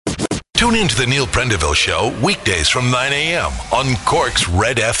Tune in to the Neil Prendeville Show weekdays from 9 a.m. on Cork's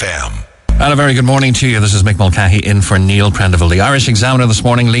RedFM. And a very good morning to you. This is Mick Mulcahy in for Neil Prendeville. The Irish Examiner this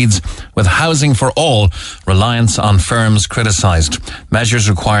morning leads with housing for all, reliance on firms criticised. Measures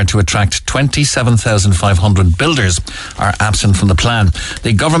required to attract 27,500 builders are absent from the plan.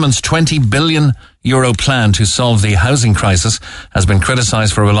 The government's €20 billion plan to solve the housing crisis has been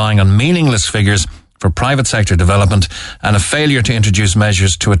criticised for relying on meaningless figures for private sector development and a failure to introduce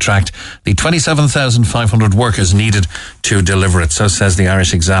measures to attract the 27,500 workers needed to deliver it. So says the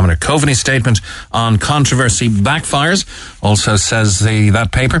Irish Examiner. Coveney's statement on controversy backfires, also says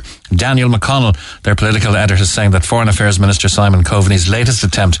that paper. Daniel McConnell, their political editor, saying that Foreign Affairs Minister Simon Coveney's latest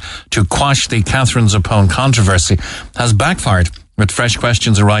attempt to quash the Catherine Zappone controversy has backfired, with fresh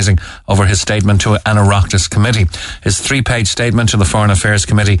questions arising over his statement to an Oireachtas committee. His 3-page statement to the Foreign Affairs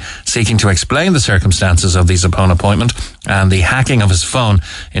Committee seeking to explain the circumstances of the Zappone appointment and the hacking of his phone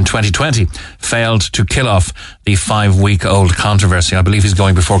in 2020 failed to kill off the 5-week-old controversy. I believe he's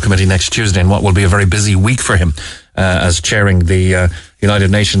going before committee next Tuesday in what will be a very busy week for him as chairing the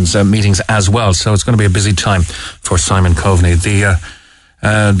United Nations meetings as well. So it's going to be a busy time for Simon Coveney.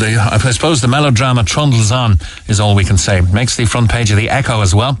 I suppose the melodrama trundles on is all we can say. Makes the front page of the Echo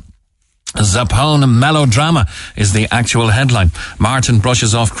as well. Zappone melodrama is the actual headline. Martin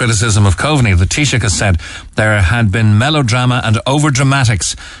brushes off criticism of Coveney. The Taoiseach has said there had been melodrama and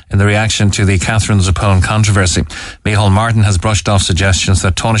overdramatics in the reaction to the Catherine Zappone controversy. Micheál Martin has brushed off suggestions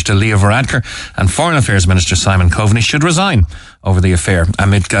that Taoiseach Leo Varadkar and Foreign Affairs Minister Simon Coveney should resign over the affair,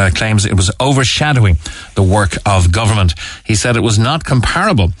 amid claims it was overshadowing the work of government. He said it was not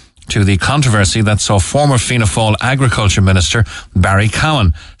comparable to the controversy that saw former Fianna Fáil Agriculture Minister Barry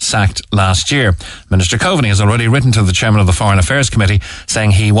Cowan sacked last year. Minister Coveney has already written to the Chairman of the Foreign Affairs Committee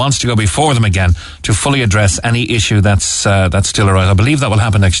saying he wants to go before them again to fully address any issue that's still around. I believe that will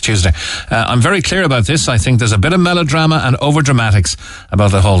happen next Tuesday. I'm very clear about this. I think there's a bit of melodrama and overdramatics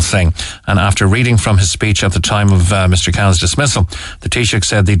about the whole thing. And after reading from his speech at the time of Mr. Cowan's dismissal, the Taoiseach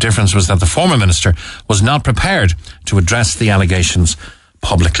said the difference was that the former minister was not prepared to address the allegations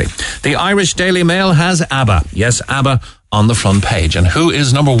publicly. The Irish Daily Mail has ABBA. Yes, ABBA on the front page. And who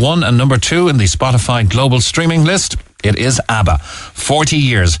is number 1 and number 2 in the Spotify global streaming list? It is ABBA. 40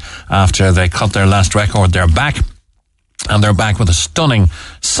 years after they cut their last record, they're back. And they're back with a stunning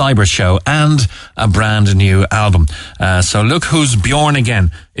cyber show and a brand new album. So Look Who's Bjorn Again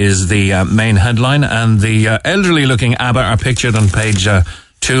is the main headline. And the elderly looking ABBA are pictured on page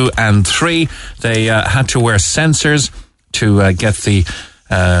 2 and 3. They had to wear sensors to get the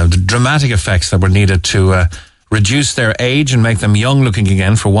dramatic effects that were needed to reduce their age and make them young looking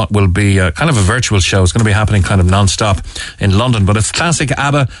again for what will be kind of a virtual show. It's going to be happening kind of non-stop in London, but it's classic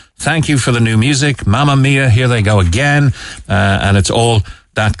ABBA. Thank you for the new music. Mamma Mia, here they go again. And it's all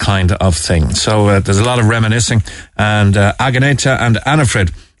that kind of thing. So there's a lot of reminiscing, and Agneta and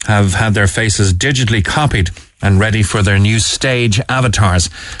Annafrid have had their faces digitally copied and ready for their new stage avatars.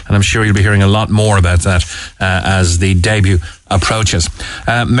 And I'm sure you'll be hearing a lot more about that as the debut approaches.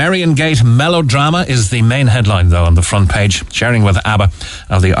 Marion Gate melodrama is the main headline, though, on the front page, sharing with ABBA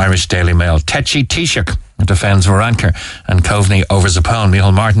of the Irish Daily Mail. Tetchy Taoiseach defends Varadkar and Coveney over Zappone.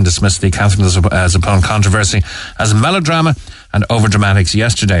 Micheál Martin dismissed the Catherine Zappone controversy as melodrama and overdramatics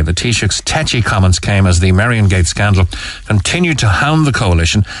yesterday. The Taoiseach's tetchy comments came as the Marion Gate scandal continued to hound the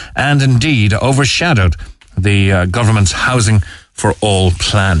coalition and indeed overshadowed the government's Housing for All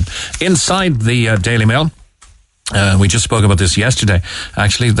plan. Inside the Daily Mail, we just spoke about this yesterday.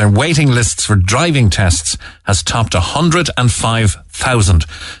 Actually, their waiting lists for driving tests has topped 105,000.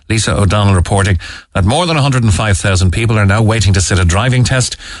 Lisa O'Donnell reporting that more than 105,000 people are now waiting to sit a driving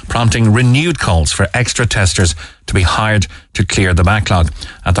test, prompting renewed calls for extra testers to be hired to clear the backlog.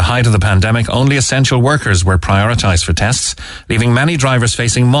 At the height of the pandemic, only essential workers were prioritised for tests, leaving many drivers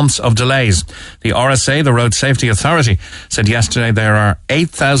facing months of delays. The RSA, the Road Safety Authority, said yesterday there are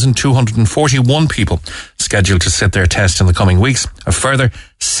 8,241 people scheduled to sit their test in the coming weeks. A further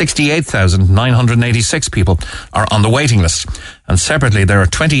 68,986 people are on the waiting list. And separately, there are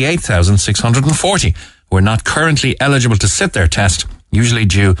 28,640 who are not currently eligible to sit their test, usually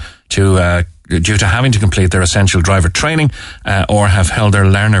due to having to complete their essential driver training or have held their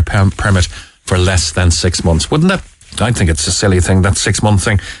learner permit for less than 6 months. Wouldn't that, I think it's a silly thing, that 6 month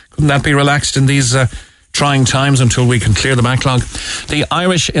thing. Couldn't that be relaxed in these trying times until we can clear the backlog? The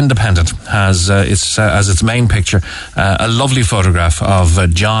Irish Independent has as its main picture a lovely photograph of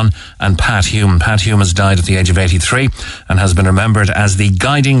John and Pat Hume. Pat Hume has died at the age of 83 and has been remembered as the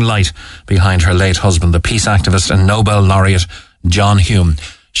guiding light behind her late husband, the peace activist and Nobel laureate John Hume.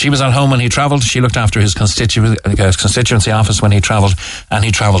 She was at home when he travelled. She looked after his constituency office when he travelled, and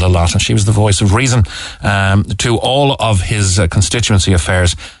he travelled a lot. And she was the voice of reason to all of his constituency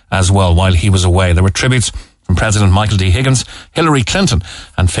affairs as well while he was away. There were tributes from President Michael D. Higgins, Hillary Clinton,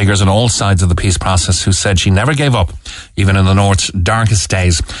 and figures on all sides of the peace process who said she never gave up, even in the North's darkest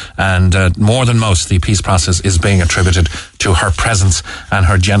days. And more than most, the peace process is being attributed to her presence and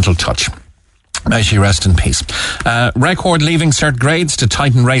her gentle touch. May she rest in peace. Record leaving cert grades to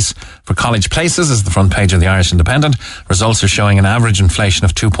tighten race for college places is the front page of the Irish Independent. Results are showing an average inflation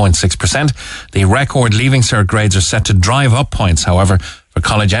of 2.6%. The record leaving cert grades are set to drive up points, however, for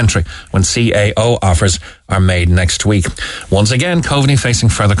college entry when CAO offers are made next week. Once again, Coveney facing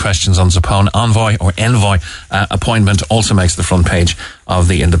further questions on Zapone envoy appointment also makes the front page of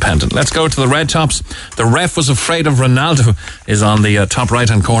the Independent. Let's go to the red tops. The ref was afraid of Ronaldo is on the top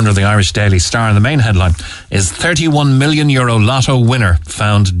right-hand corner of the Irish Daily Star, and the main headline is €31 million lotto winner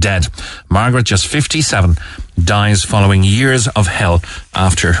found dead. Margaret, just 57, dies following years of hell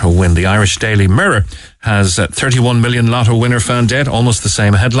after her win. The Irish Daily Mirror has 31 million lotto winner found dead, almost the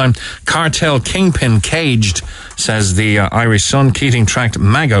same headline. Cartel kingpin caged, says the Irish Sun. Keating tracked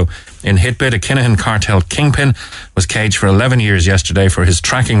Mago in Hitbit. A Kinahan cartel kingpin was caged for 11 years yesterday for his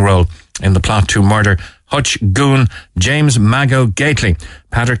tracking role in the plot to murder Hutch goon James Mago Gately.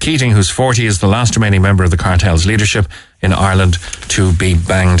 Pater Keating, who's 40, is the last remaining member of the cartel's leadership in Ireland to be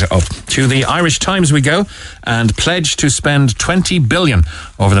banged up. To the Irish Times we go, and pledge to spend 20 billion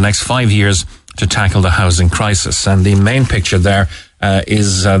over the next 5 years to tackle the housing crisis. And the main picture there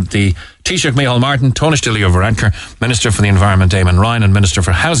is the Taoiseach Micheál Martin, Taoiseach Leo Varadkar, Minister for the Environment Eamon Ryan, and Minister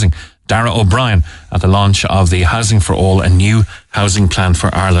for Housing Darragh O'Brien at the launch of the Housing for All, a new housing plan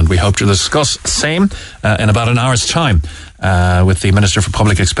for Ireland. We hope to discuss same in about an hour's time with the Minister for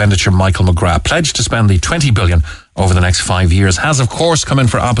Public Expenditure, Michael McGrath. Pledged to spend the 20 billion over the next 5 years has, of course, come in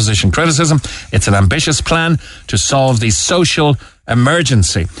for opposition criticism. It's an ambitious plan to solve the social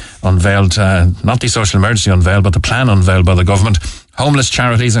emergency unveiled, not the social emergency unveiled, but the plan unveiled by the government. Homeless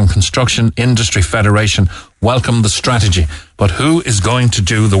Charities and Construction Industry Federation welcome the strategy, but who is going to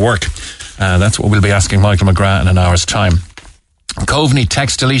do the work? That's what we'll be asking Michael McGrath in an hour's time. Coveney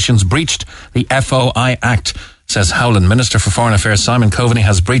text deletions breached the FOI Act, says Howland. Minister for Foreign Affairs Simon Coveney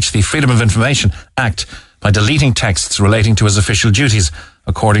has breached the Freedom of Information Act by deleting texts relating to his official duties,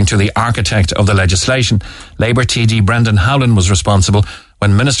 according to the architect of the legislation. Labour TD Brendan Howland was responsible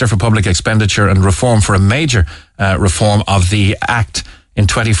when Minister for Public Expenditure and Reform for a major reform of the Act in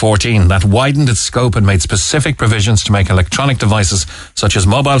 2014 that widened its scope and made specific provisions to make electronic devices such as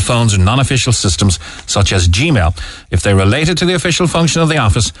mobile phones or non-official systems such as Gmail, if they related to the official function of the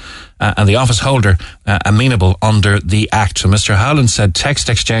office and the office holder, amenable under the Act. So Mr. Howland said text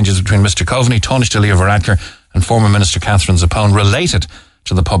exchanges between Mr. Coveney, Taoiseach Leo Varadkar and former Minister Catherine Zapone related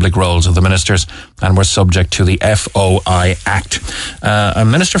to the public roles of the ministers and were subject to the FOI Act. A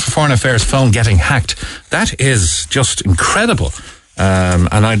Minister for Foreign Affairs phone getting hacked, that is just incredible.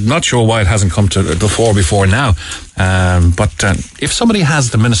 And I'm not sure why it hasn't come to the fore before now. But if somebody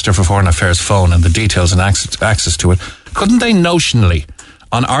has the Minister for Foreign Affairs phone and the details and access to it, couldn't they notionally,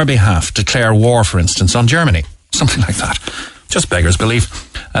 on our behalf, declare war, for instance, on Germany? Something like that. Just beggars belief.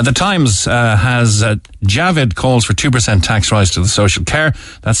 The Times has Javid calls for 2% tax rise to the social care.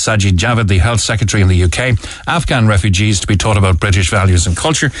 That's Sajid Javid, the Health Secretary in the UK. Afghan refugees to be taught about British values and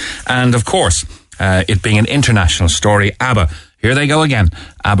culture. And, of course, it being an international story, ABBA. Here they go again.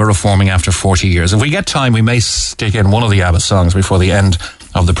 ABBA reforming after 40 years. If we get time, we may stick in one of the ABBA songs before the end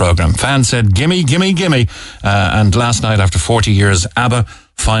of the programme. Fans said, gimme, gimme, gimme. And last night, after 40 years, ABBA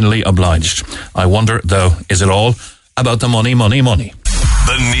finally obliged. I wonder, though, is it all about the money, money, money?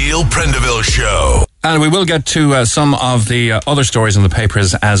 The Neil Prendeville Show. And we will get to some of the other stories in the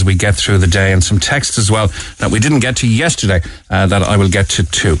papers as we get through the day, and some texts as well that we didn't get to yesterday that I will get to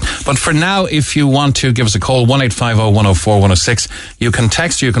too. But for now, if you want to give us a call, 1-850-104-106. You can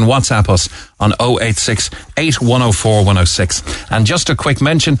text, you can WhatsApp us on 086-8104-106. And just a quick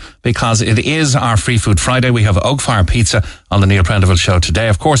mention, because it is our Free Food Friday, we have Oak Fire Pizza on the Neil Prendeville Show today.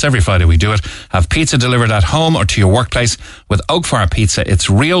 Of course, every Friday we do it. Have pizza delivered at home or to your workplace with Oak Fire Pizza. It's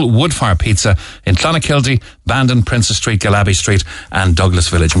real wood fire pizza in Clonakilty, Bandon, Princess Street, Galaby Street and Douglas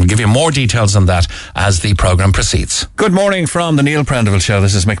Village. And we'll give you more details on that as the programme proceeds. Good morning from the Neil Prendeville Show.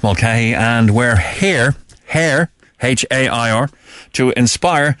 This is Mick Mulcahy, and we're here, H-A-I-R, to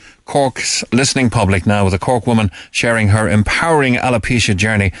inspire Cork's listening public now, with a Cork woman sharing her empowering alopecia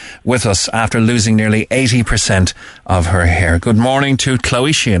journey with us after losing nearly 80% of her hair. Good morning to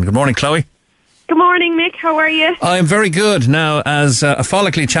Chloe Sheehan. Good morning, Chloe. Good morning, Mick. How are you? I'm very good. Now, as a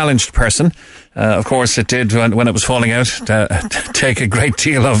follically challenged person, of course it did, when it was falling out, take a great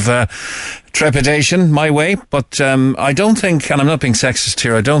deal of trepidation my way. But I don't think, and I'm not being sexist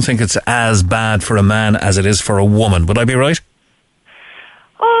here, I don't think it's as bad for a man as it is for a woman. Would I be right?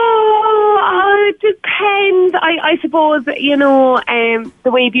 It depends. I suppose, the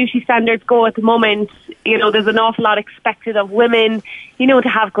way beauty standards go at the moment, there's an awful lot expected of women, to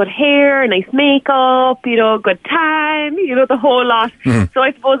have good hair, nice makeup, good tan, the whole lot. Mm. So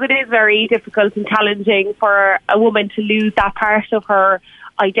I suppose it is very difficult and challenging for a woman to lose that part of her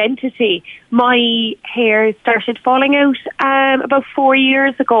identity. My hair started falling out about 4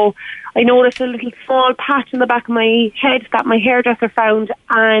 years ago. I noticed a little small patch in the back of my head that my hairdresser found,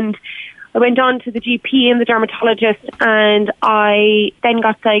 and I went on to the GP and the dermatologist, and I then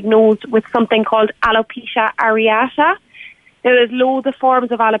got diagnosed with something called alopecia areata. Now, there's loads of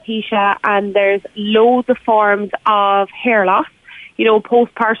forms of alopecia, and there's loads of forms of hair loss.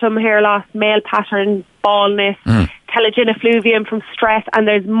 Postpartum hair loss, male pattern baldness, telogen effluvium from stress, and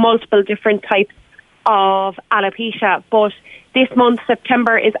there's multiple different types of alopecia. But this month,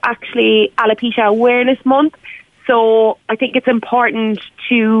 September, is actually Alopecia Awareness Month. So I think it's important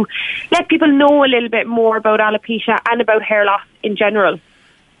to let people know a little bit more about alopecia and about hair loss in general.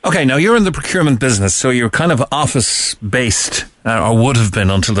 Okay, now you're in the procurement business, so you're kind of office-based, or would have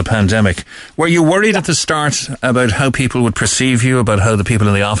been until the pandemic. Were you worried at the start about how people would perceive you, about how the people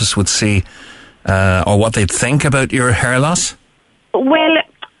in the office would see, or what they'd think about your hair loss? Well,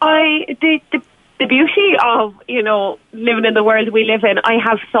 the beauty of, living in the world we live in, I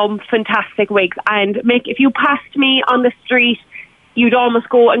have some fantastic wigs. And Mick, if you passed me on the street, you'd almost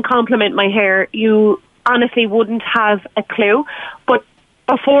go and compliment my hair. You honestly wouldn't have a clue. But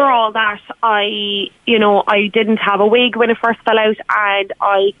before all that, I didn't have a wig when it first fell out, and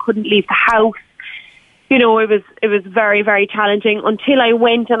I couldn't leave the house. It was very, very challenging until I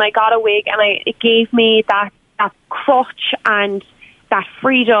went and I got a wig, and it gave me that crutch and that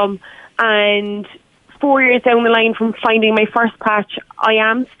freedom. And 4 years down the line from finding my first patch, I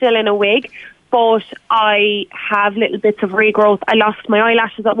am still in a wig, but I have little bits of regrowth. I lost my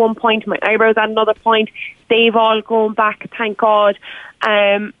eyelashes at one point, my eyebrows at another point. They've all grown back, thank God.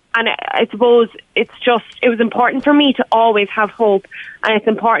 And I suppose it was important for me to always have hope, and it's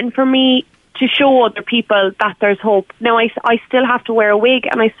important for me to show other people that there's hope. Now, I still have to wear a wig,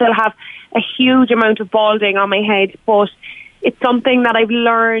 and I still have a huge amount of balding on my head, but it's something that I've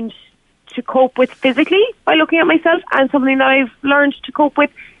learned to cope with physically by looking at myself, and something that I've learned to cope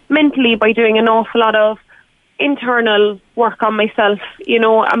with mentally by doing an awful lot of internal work on myself.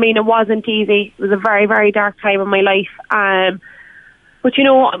 It wasn't easy. It was a very, very dark time in my life. But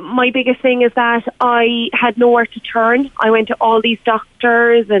my biggest thing is that I had nowhere to turn. I went to all these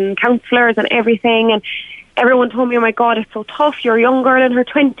doctors and counsellors and everything, and everyone told me, oh my God, it's so tough. You're a young girl in her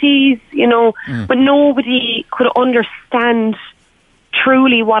 20s, but nobody could understand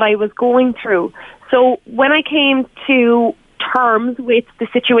truly what I was going through. So when I came to terms with the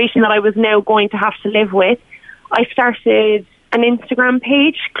situation that I was now going to have to live with, I started an Instagram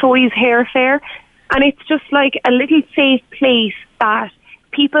page, Chloe's Hair Fair, and it's just like a little safe place that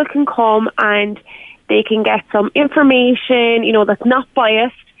people can come and they can get some information, that's not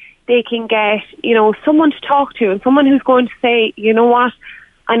biased. They can get, someone to talk to, and someone who's going to say, you know what,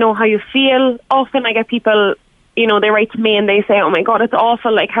 I know how you feel. Often I get people, they write to me and they say, oh my God, it's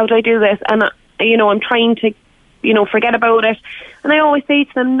awful, like, how do I do this? And, I'm trying to, forget about it. And I always say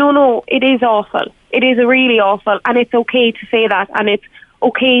to them, no, it is awful. It is really awful. And it's okay to say that. And it's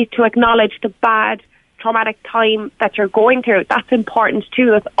okay to acknowledge the bad, traumatic time that you're going through. That's important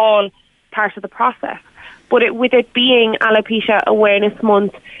too. That's all part of the process. But with it being Alopecia Awareness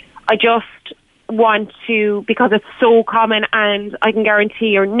Month, I just want to, because it's so common, and I can guarantee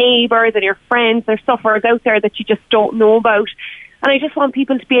your neighbours and your friends, there's sufferers out there that you just don't know about. And I just want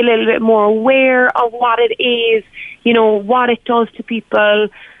people to be a little bit more aware of what it is, what it does to people.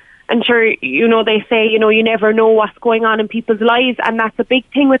 And sure, they say, you never know what's going on in people's lives. And that's a big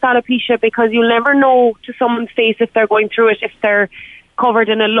thing with alopecia, because you'll never know to someone's face if they're going through it, if they're covered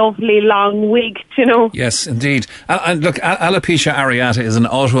in a lovely long wig, Yes, indeed. And look, alopecia areata is an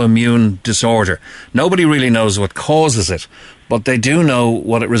autoimmune disorder. Nobody really knows what causes it, but they do know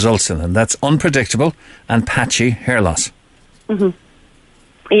what it results in, and that's unpredictable and patchy hair loss. Mm-hmm.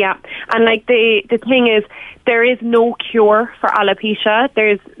 Yeah, and the thing is, there is no cure for alopecia.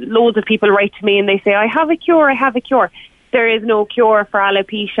 There's loads of people write to me and they say, I have a cure. There is no cure for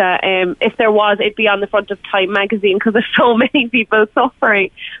alopecia. If there was, it'd be on the front of Time magazine, because there's so many people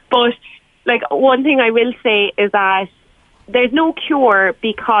suffering. But one thing I will say is that there's no cure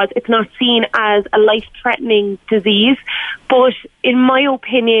because it's not seen as a life-threatening disease. But in my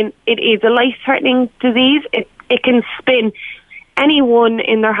opinion, it is a life-threatening disease. It can spin anyone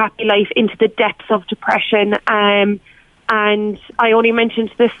in their happy life into the depths of depression. And I only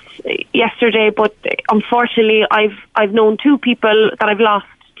mentioned this yesterday, but unfortunately, I've known 2 people that I've lost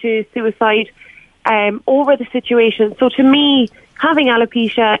to suicide over the situation. So to me, having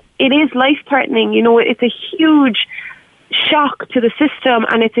alopecia, it is life-threatening. You know, it's a huge shock to the system,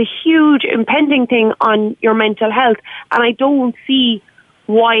 and it's a huge impending thing on your mental health. And I don't see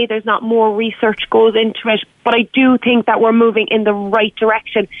why there's not more research goes into it, but I do think that we're moving in the right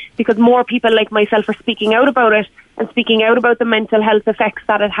direction because more people like myself are speaking out about it and speaking out about the mental health effects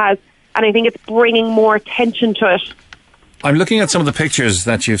that it has, and I think it's bringing more attention to it. I'm looking at some of the pictures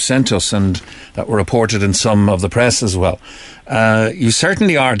that you've sent us and that were reported in some of the press as well. You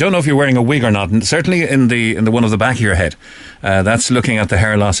certainly are. Don't know if you're wearing a wig or not. And certainly in the one of the back of your head, that's looking at the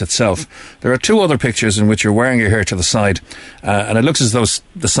hair loss itself. There are 2 other pictures in which you're wearing your hair to the side, and it looks as though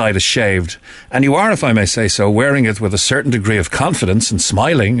the side is shaved. And you are, if I may say so, wearing it with a certain degree of confidence and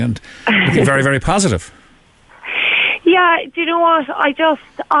smiling and looking very, very positive. Yeah, do you know what?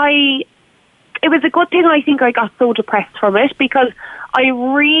 It was a good thing I think I got so depressed from it because I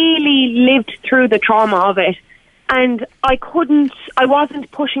really lived through the trauma of it, and I wasn't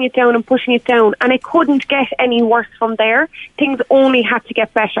pushing it down, and it couldn't get any worse from there. Things only had to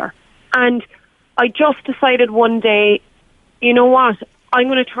get better. And I just decided one day, you know what, I'm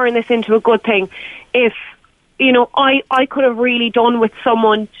going to turn this into a good thing. If, you know, I could have really done with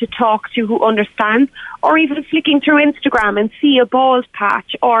someone to talk to who understands, or even flicking through Instagram and see a bald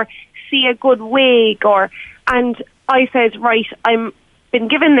patch or see a good wig, and I said, right, I'm been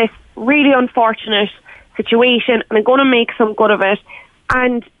given this really unfortunate situation and I'm going to make some good of it.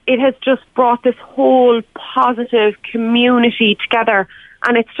 And it has just brought this whole positive community together,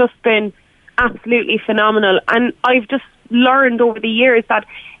 and it's just been absolutely phenomenal. And I've just learned over the years that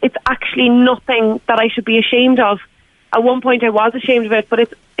it's actually nothing that I should be ashamed of. At one point I was ashamed of it, but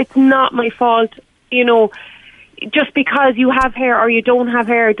it's not my fault. You know, just because you have hair or you don't have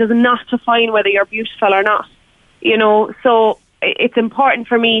hair does not define whether you're beautiful or not. You know, so it's important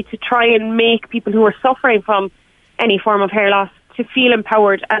for me to try and make people who are suffering from any form of hair loss to feel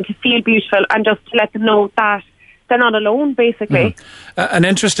empowered and to feel beautiful, and just to let them know that they're not alone, basically. An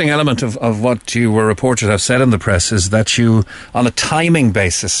interesting element of what you were reported to have said in the press is that you, on a timing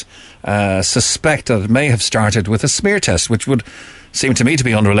basis, suspect that it may have started with a smear test, which would seem to me to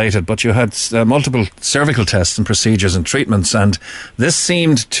be unrelated, but you had multiple cervical tests and procedures and treatments, and this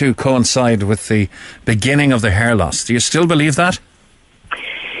seemed to coincide with the beginning of the hair loss. Do you still believe that?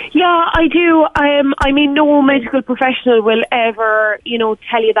 Yeah, I do. I mean, no medical professional will ever, you know,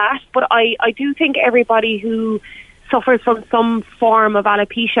 tell you that, but I do think everybody who suffers from some form of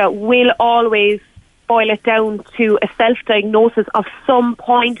alopecia will always boil it down to a self-diagnosis of some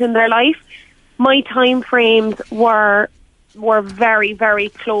point in their life. My time frames were very, very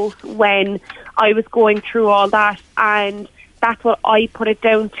close when I was going through all that, and that's what I put it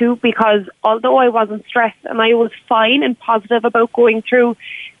down to, because although I wasn't stressed and I was fine and positive about going through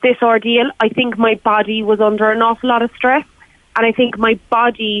this ordeal, I think my body was under an awful lot of stress, and I think my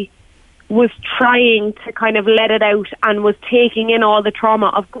body was trying to kind of let it out and was taking in all the trauma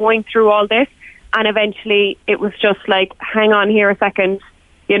of going through all this, and eventually it was just like, hang on here a second,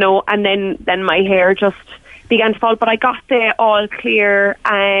 you know, and then my hair just began to fall. But I got the all clear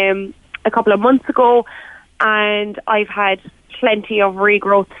a couple of months ago, and I've had plenty of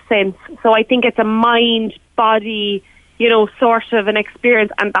regrowth since. So I think it's a mind, body, you know, sort of an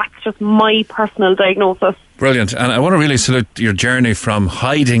experience, and that's just my personal diagnosis. Brilliant. And I want to really salute your journey from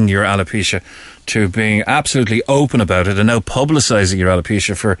hiding your alopecia to being absolutely open about it and now publicising your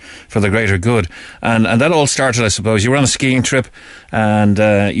alopecia for the greater good. And that all started, I suppose, you were on a skiing trip and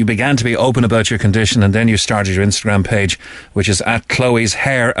you began to be open about your condition, and then you started your Instagram page, which is at Chloe's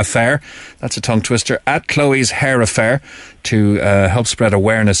Hair Affair. That's a tongue twister, at Chloe's Hair Affair, to help spread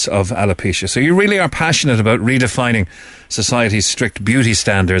awareness of alopecia. So you really are passionate about redefining society's strict beauty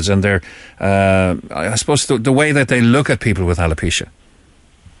standards and their, I suppose, the way that they look at people with alopecia.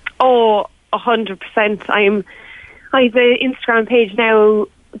 Oh, 100%. I've an Instagram page now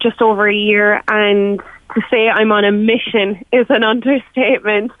just over a year, and to say I'm on a mission is an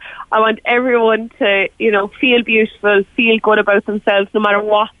understatement. I want everyone to, you know, feel beautiful, feel good about themselves, no matter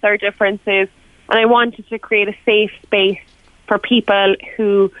what their difference is. And I wanted to create a safe space for people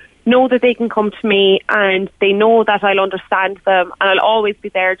who know that they can come to me and they know that I'll understand them and I'll always be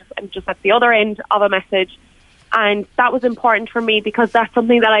there, just at the other end of a message. And that was important for me because that's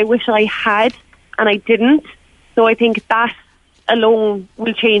something that I wish I had and I didn't. So I think that alone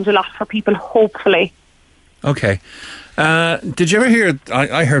will change a lot for people, hopefully. Okay. Did you ever hear,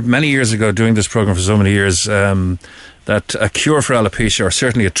 I heard many years ago, doing this programme for so many years, that a cure for alopecia, or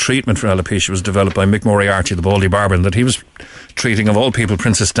certainly a treatment for alopecia, was developed by Mick Moriarty, the Baldy Barber, and that he was treating, of all people,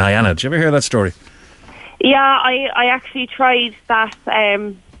 Princess Diana. Did you ever hear that story? Yeah, I actually tried that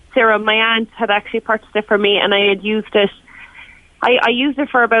serum. My aunt had actually purchased it for me, and I had used it. I used it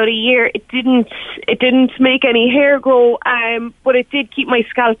for about a year. It didn't make any hair grow, but it did keep my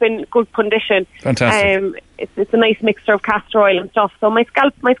scalp in good condition. Fantastic. It's a nice mixture of castor oil and stuff. So my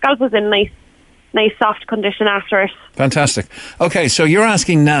scalp was in nice soft condition after it. Fantastic. Okay, so you're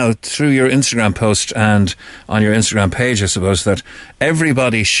asking now through your Instagram post and on your Instagram page, I suppose, that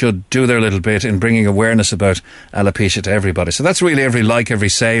everybody should do their little bit in bringing awareness about alopecia to everybody. So that's really every like, every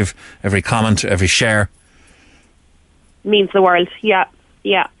save, every comment, every share. Means the world. Yeah.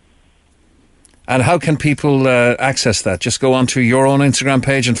 And how can people access that? Just go onto your own Instagram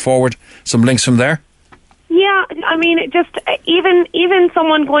page and forward some links from there? Yeah, I mean, just even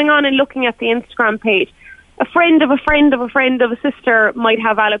someone going on and looking at the Instagram page, a friend of a friend of a friend of a sister might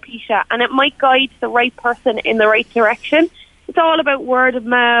have alopecia, and it might guide the right person in the right direction. It's all about word of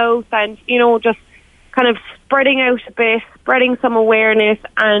mouth and, just kind of spreading out a bit, spreading some awareness.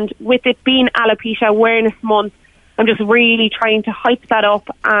 And with it being Alopecia Awareness Month, I'm just really trying to hype that up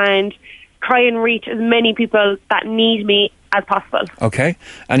and try and reach as many people that need me as possible. Okay.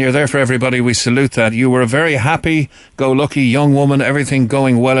 And you're there for everybody. We salute that. You were a very happy-go-lucky young woman, everything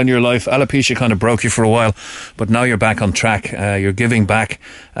going well in your life. Alopecia kind of broke you for a while, but now you're back on track. You're giving back.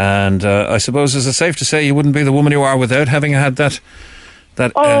 And I suppose, is it safe to say you wouldn't be the woman you are without having had that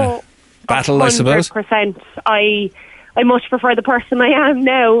battle, 100%. I suppose? 100%. I much prefer the person I am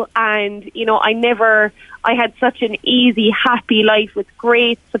now. And, I had such an easy, happy life with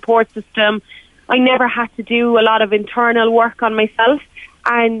great support system. I never had to do a lot of internal work on myself.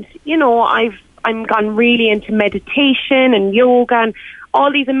 And, I'm gone really into meditation and yoga and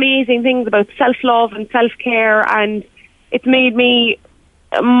all these amazing things about self-love and self-care. And it's made me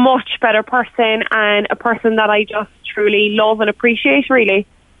a much better person and a person that I just truly love and appreciate, really.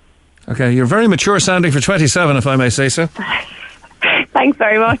 Okay, you're very mature sounding for 27, if I may say so. Thanks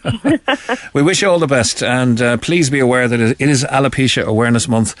very much. We wish you all the best, and please be aware that it is Alopecia Awareness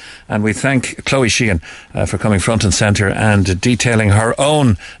Month, and we thank Chloe Sheehan for coming front and centre and detailing her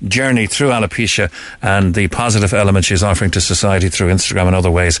own journey through alopecia and the positive element she's offering to society through Instagram and other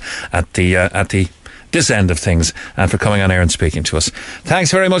ways at this end of things, and for coming on air and speaking to us.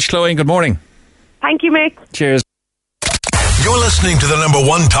 Thanks very much, Chloe, and good morning. Thank you, Mick. Cheers. You're listening to the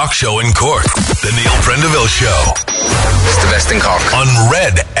 #1 talk show in Cork, the Neil Prendeville Show. It's the best in Cork. On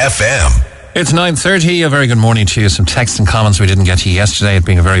RedFM. It's 9:30. A very good morning to you. Some texts and comments we didn't get to yesterday, it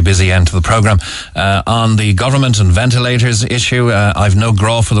being a very busy end to the programme. On the government and ventilators issue, I've no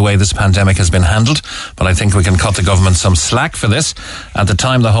graw for the way this pandemic has been handled, but I think we can cut the government some slack for this. At the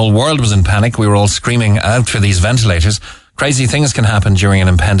time the whole world was in panic, we were all screaming out for these ventilators. Crazy things can happen during an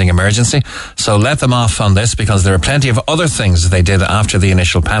impending emergency, so let them off on this, because there are plenty of other things they did after the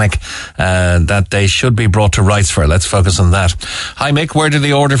initial panic that they should be brought to rights for. Let's focus on that. Hi Mick, where did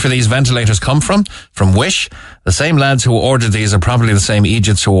the order for these ventilators come from? From Wish. The same lads who ordered these are probably the same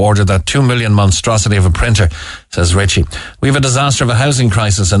idiots who ordered that 2 million monstrosity of a printer, says Richie. We have a disaster of a housing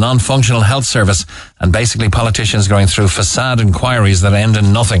crisis, a non-functional health service, and basically politicians going through facade inquiries that end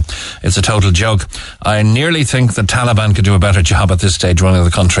in nothing. It's a total joke. I nearly think the Taliban could do a better job at this stage running the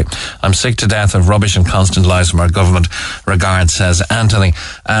country. I'm sick to death of rubbish and constant lies from our government. Regards, says Anthony.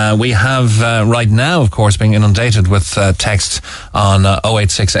 We have right now, of course, being inundated with texts on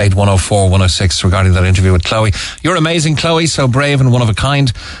 0868 104 106 regarding that interview with Chloe. You're amazing, Chloe, so brave and one of a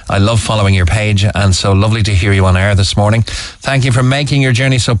kind. I love following your page, and so lovely to hear you on air this morning. Thank you for making your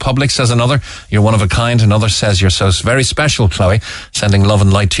journey so public, says another. You're one of a kind. Another says you're so very special, Chloe. Sending love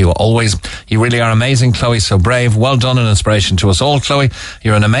and light to you always. You really are amazing, Chloe, so brave. Well done and inspiration to us all, Chloe.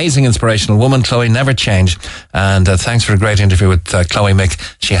 You're an amazing, inspirational woman, Chloe. Never change. And thanks for a great interview with Chloe Mick.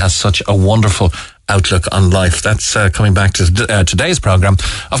 She has such a wonderful outlook on life. That's coming back to today's programme.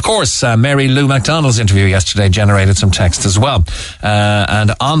 Of course, Mary Lou MacDonald's interview yesterday generated some text as well.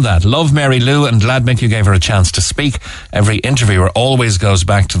 And on that, love Mary Lou and glad Mick you gave her a chance to speak. Every interviewer always goes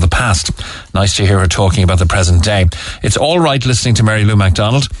back to the past. Nice to hear her talking about the present day. It's all right listening to Mary Lou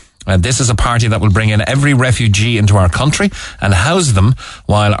MacDonald. This is a party that will bring in every refugee into our country and house them,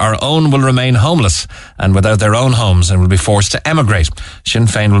 while our own will remain homeless and without their own homes and will be forced to emigrate. Sinn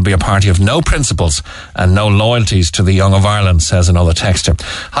Féin will be a party of no principles and no loyalties to the young of Ireland, says another texter.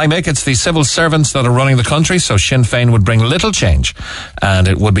 Hi Mick, it's the civil servants that are running the country, so Sinn Féin would bring little change, and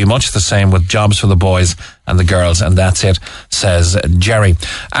it would be much the same with jobs for the boys and the girls, and that's it, says Jerry.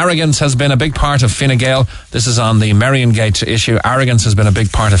 Arrogance has been a big part of Fine Gael. This is on the Mariongate issue. Arrogance has been a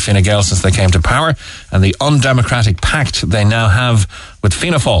big part of Fine Gael since they came to power, and the undemocratic pact they now have with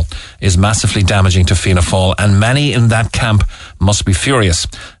Fianna Fáil is massively damaging to Fianna Fáil, and many in that camp must be furious,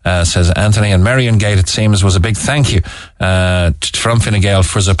 says Anthony. And Mariongate, it seems, was a big thank you from Fine Gael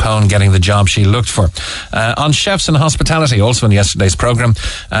for Zappone getting the job she looked for. On chefs and hospitality, also in yesterday's programme.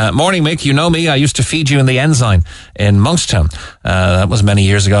 Morning, Mick. You know me. I used to feed you in the Ensign in Monkstown. That was many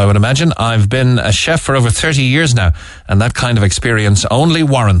years ago, I would imagine. I've been a chef for over 30 years now, and that kind of experience only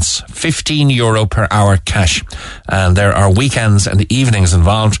warrants €15 per hour cash. And there are weekends and evenings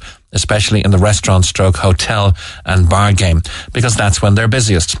involved, especially in the restaurant / hotel and bar game, because that's when they're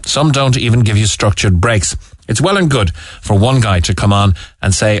busiest. Some don't even give you structured breaks. It's well and good for one guy to come on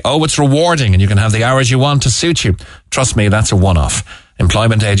and say, oh, it's rewarding and you can have the hours you want to suit you. Trust me, that's a one-off.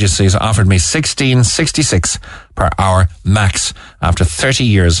 Employment agencies offered me $16.66 per hour max after 30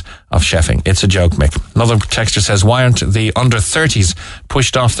 years of chefing. It's a joke, Mick. Another texter says, why aren't the under 30s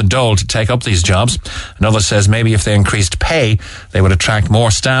pushed off the dole to take up these jobs? Another says, maybe if they increased pay, they would attract more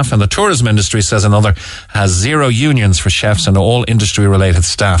staff. And the tourism industry, says another, has 0 unions for chefs and all industry-related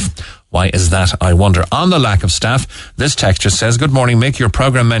staff. Why is that, I wonder? On the lack of staff, this texture says, good morning, Mick. Your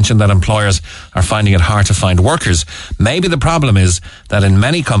programme mentioned that employers are finding it hard to find workers. Maybe the problem is that in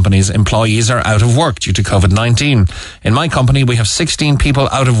many companies, employees are out of work due to COVID-19. In my company, we have 16 people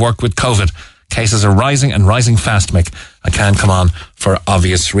out of work with COVID. Cases are rising and rising fast, Mick. I can't come on for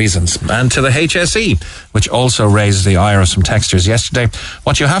obvious reasons. And to the HSE, which also raised the ire of some texters yesterday.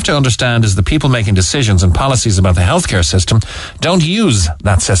 What you have to understand is the people making decisions and policies about the healthcare system don't use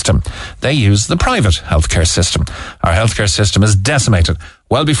that system. They use the private healthcare system. Our healthcare system is decimated.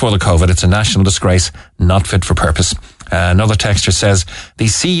 Well before the COVID, it's a national disgrace, not fit for purpose. Another texter says, the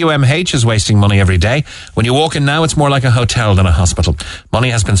CUMH is wasting money every day. When you walk in now, it's more like a hotel than a hospital. Money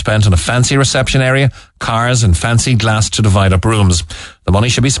has been spent on a fancy reception area, cars and fancy glass to divide up rooms. The money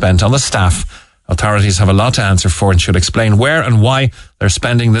should be spent on the staff. Authorities have a lot to answer for and should explain where and why they're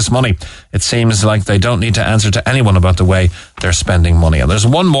spending this money. It seems like they don't need to answer to anyone about the way they're spending money. And there's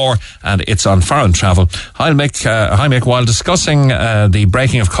one more, and it's on foreign travel. Hi, Mick. While discussing the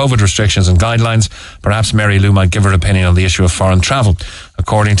breaking of COVID restrictions and guidelines, perhaps Mary Lou might give her opinion on the issue of foreign travel.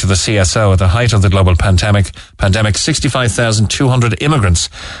 According to the CSO, at the height of the global pandemic, 65,200 immigrants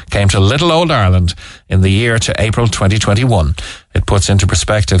came to little old Ireland in the year to April 2021. It puts into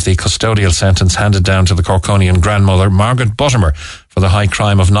perspective the custodial sentence handed down to the Corkonian grandmother, Margaret Buttimer, for the high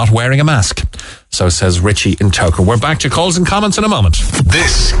crime of not wearing a mask. So says Richie in Toker. We're back to calls and comments in a moment.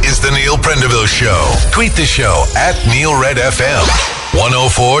 This is the Neil Prendeville Show. Tweet the show at Neil RedFM.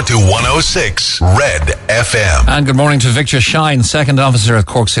 104 to 106 Red FM. And good morning to Victor Shine, second officer at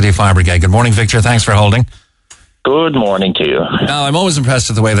Cork City Fire Brigade. Good morning, Victor. Thanks for holding. Good morning to you. Now, I'm always impressed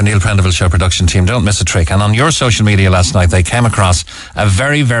with the way the Neil Prendeville Show production team don't miss a trick. And on your social media last night, they came across a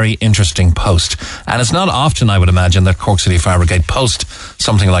very, very interesting post. And it's not often, I would imagine, that Cork City Fire Brigade post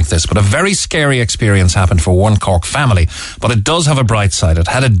something like this. But a very scary experience happened for one Cork family. But it does have a bright side. It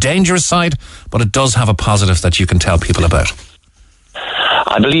had a dangerous side, but it does have a positive that you can tell people about.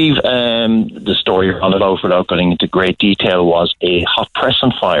 I believe the story you're on about, without going into great detail, was a hot press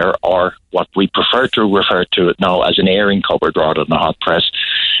on fire, or what we prefer to refer to it now as an airing cupboard rather than a hot press,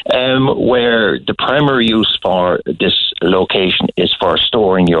 where the primary use for this location is for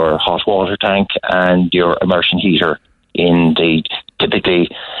storing your hot water tank and your immersion heater in the, typically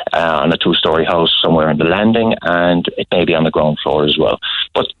on a 2-story house somewhere in the landing, and it may be on the ground floor as well.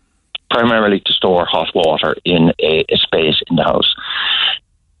 But primarily to store hot water in a space in the house.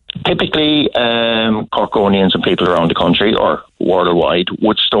 Typically, Corkonians and people around the country or worldwide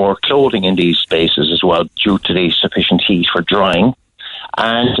would store clothing in these spaces as well due to the sufficient heat for drying.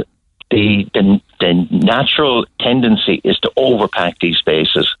 And the natural tendency is to overpack these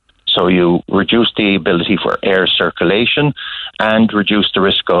spaces. So you reduce the ability for air circulation and reduce the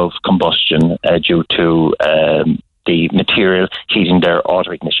risk of combustion due to the material heating their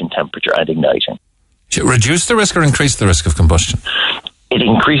auto-ignition temperature and igniting. Reduce the risk or increase the risk of combustion? It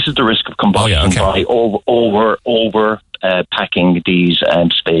increases the risk of combustion by over packing these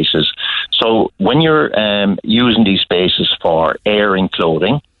spaces. So when you're using these spaces for airing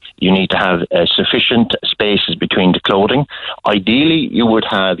clothing, you need to have sufficient spaces between the clothing. Ideally, you would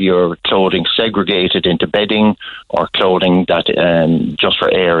have your clothing segregated into bedding or clothing that just for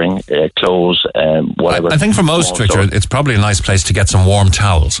airing, clothes, whatever. I think for most, Victor, it's probably a nice place to get some warm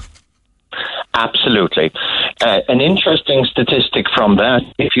towels. Absolutely. An interesting statistic from that,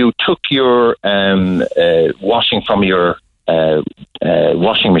 if you took your washing from your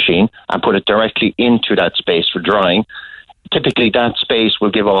washing machine and put it directly into that space for drying, typically that space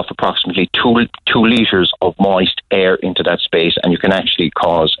will give off approximately 2 litres of moist air into that space, and you can actually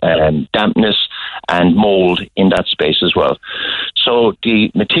cause dampness and mould in that space as well. So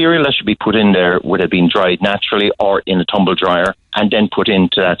the material that should be put in there would have been dried naturally or in a tumble dryer and then put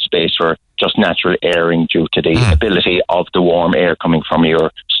into that space for just natural airing due to the ability of the warm air coming from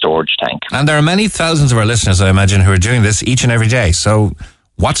your storage tank. And there are many thousands of our listeners, I imagine, who are doing this each and every day. So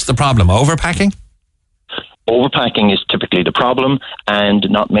what's the problem? Overpacking? Overpacking is typically the problem, and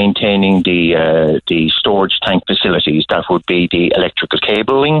not maintaining the storage tank facilities. That would be the electrical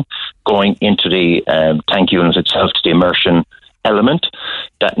cabling going into the tank unit itself to the immersion element.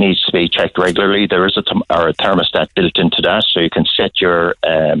 That needs to be checked regularly. There is a thermostat built into that, so you can set your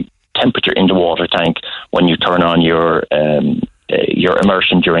temperature in the water tank when you turn on your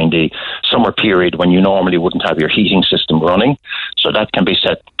immersion during the summer period when you normally wouldn't have your heating system running. So that can be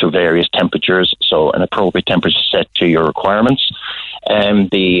set to various temperatures, so an appropriate temperature set to your requirements.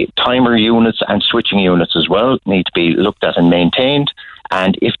 The timer units and switching units as well need to be looked at and maintained.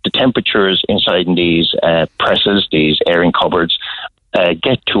 And if the temperatures inside in these presses, these airing cupboards,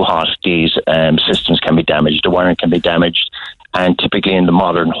 get too hot, these systems can be damaged, the wiring can be damaged. And typically in the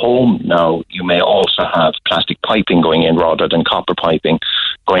modern home now, you may also have plastic piping going in rather than copper piping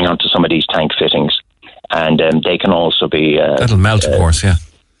going onto some of these tank fittings. And they can also be... That'll melt, of course, yeah.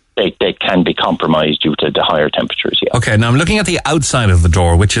 They can be compromised due to the higher temperatures, yeah. Okay, now I'm looking at the outside of the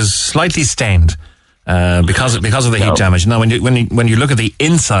door, which is slightly stained because of the heat damage. Now, when you look at the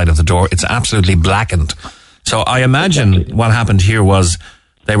inside of the door, it's absolutely blackened. So I imagine what happened here was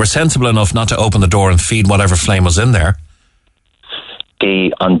they were sensible enough not to open the door and feed whatever flame was in there.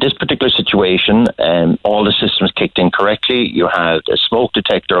 On this particular situation, all the systems kicked in correctly. You had a smoke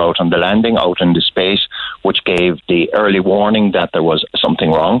detector out on the landing, out in the space, which gave the early warning that there was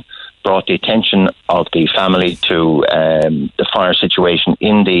something wrong, brought the attention of the family to the fire situation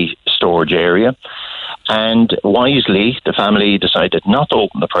in the storage area. And wisely, the family decided not to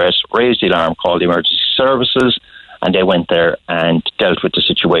open the press, raised the alarm, called the emergency services, and they went there and dealt with the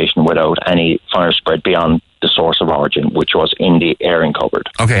situation without any fire spread beyond the source of origin, which was in the airing cupboard.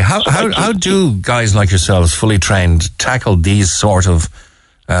 Okay, how do guys like yourselves, fully trained, tackle these sort of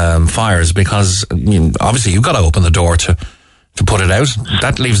fires? Because obviously you've got to open the door to put it out.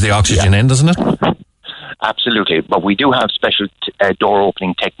 That leaves the oxygen in, doesn't it? Absolutely, but we do have special door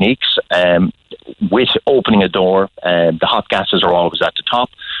opening techniques. With opening a door, the hot gases are always at the top,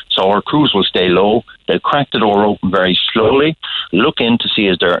 so our crews will stay low. They'll crack the door open very slowly, look in to see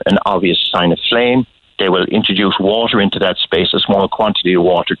is there an obvious sign of flame. They will introduce water into that space, a small quantity of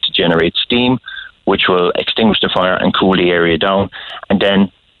water to generate steam, which will extinguish the fire and cool the area down, and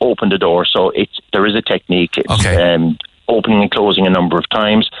then open the door. So there is a technique. It's opening and closing a number of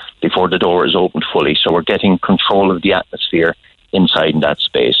times before the door is opened fully. So we're getting control of the atmosphere inside in that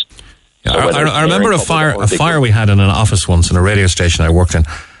space. Yeah, so I remember a fire we had in an office once in a radio station I worked in,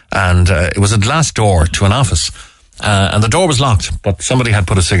 and it was a glass door to an office, and the door was locked, but somebody had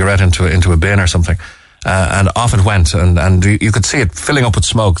put a cigarette into a bin or something. And off it went, and you could see it filling up with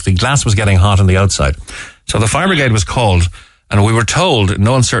smoke. The glass was getting hot on the outside. So the fire brigade was called, and we were told in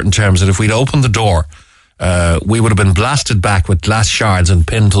no uncertain terms that if we'd opened the door, we would have been blasted back with glass shards and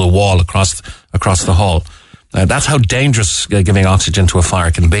pinned to the wall across the hall. That's how dangerous giving oxygen to a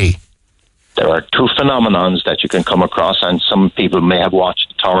fire can be. There are two phenomenons that you can come across, and some people may have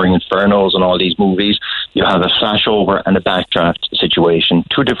watched Towering Infernos and all these movies. You have a flashover and a backdraft situation,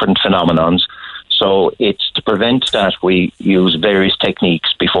 two different phenomenons. So it's to prevent that we use various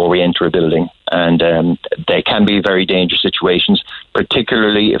techniques before we enter a building, and they can be very dangerous situations,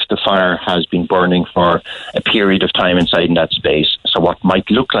 particularly if the fire has been burning for a period of time inside in that space. So what might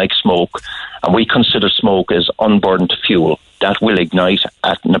look like smoke, and we consider smoke as unburnt fuel, that will ignite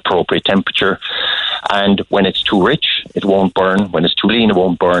at an appropriate temperature. And when it's too rich, it won't burn. When it's too lean, it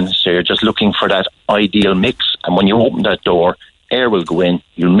won't burn. So you're just looking for that ideal mix. And when you open that door, air will go in,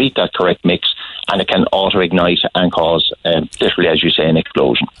 you'll meet that correct mix, and it can auto-ignite and cause, literally, as you say, an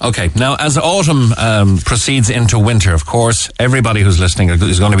explosion. Okay, now as autumn proceeds into winter, of course, everybody who's listening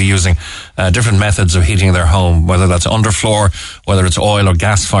is going to be using different methods of heating their home, whether that's underfloor, whether it's oil or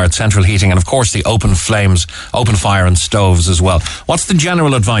gas-fired central heating, and of course the open fire and stoves as well. What's the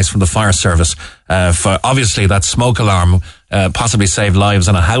general advice from the fire service? For obviously that smoke alarm possibly saved lives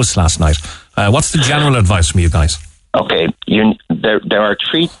in a house last night. What's the general advice from you guys? Okay, there are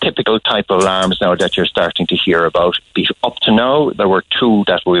three typical type of alarms now that you're starting to hear about. Up to now, there were two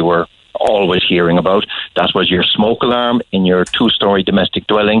that we were always hearing about. That was your smoke alarm in your two-story domestic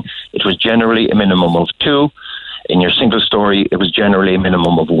dwelling. It was generally a minimum of two. In your single story, it was generally a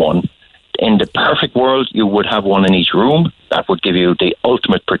minimum of one. In the perfect world, you would have one in each room. That would give you the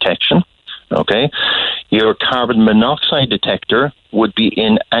ultimate protection. Okay, your carbon monoxide detector would be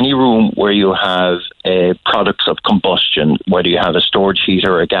in any room where you have products of combustion, whether you have a storage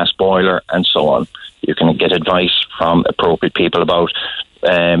heater, a gas boiler, and so on. You can get advice from appropriate people about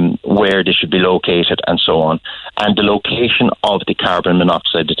where they should be located and so on. And the location of the carbon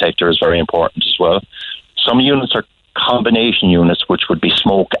monoxide detector is very important as well. Some units are combination units, which would be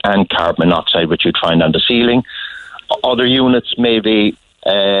smoke and carbon monoxide, which you'd find on the ceiling. Other units may be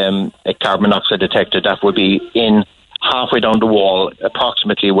a carbon monoxide detector that would be in halfway down the wall,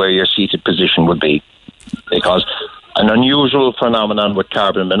 approximately where your seated position would be. Because an unusual phenomenon with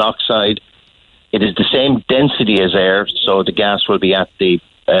carbon monoxide, it is the same density as air, so the gas will be at the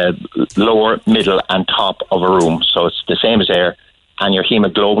lower, middle and top of a room. So it's the same as air, and your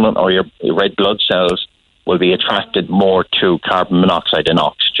hemoglobin or your red blood cells will be attracted more to carbon monoxide than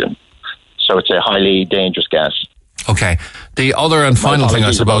oxygen. So it's a highly dangerous gas. Okay. The other and final thing,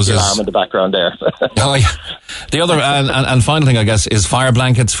 I suppose, is... alarm in the background there. Oh, yeah. The other and final thing, I guess, is fire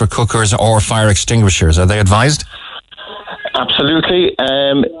blankets for cookers or fire extinguishers. Are they advised? Absolutely.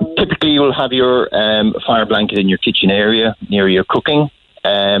 Typically, you'll have your fire blanket in your kitchen area near your cooking,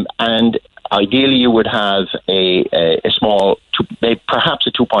 and ideally, you would have a small, perhaps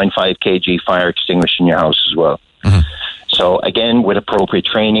a 2.5 kg fire extinguisher in your house as well. Mm-hmm. So again, with appropriate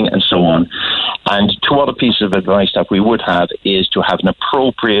training and so on. And two other pieces of advice that we would have is to have an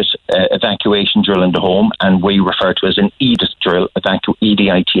appropriate evacuation drill in the home, and we refer to as an EDITH drill,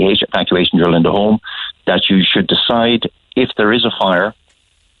 EDITH, evacuation drill in the home, that you should decide if there is a fire,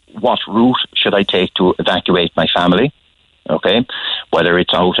 what route should I take to evacuate my family, okay? Whether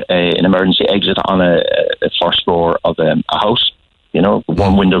it's out an emergency exit on a first floor of a house, you know,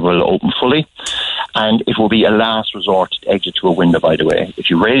 one window will open fully, and it will be a last resort to exit to a window, by the way. If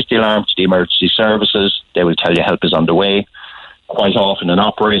you raise the alarm to the emergency services, they will tell you help is on the way. Quite often an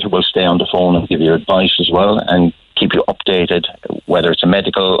operator will stay on the phone and give you advice as well and keep you updated, whether it's a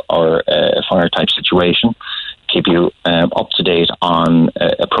medical or a fire type situation, keep you up to date on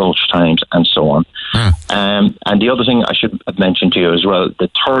approach times and so on. And the other thing I should have mentioned to you as well, the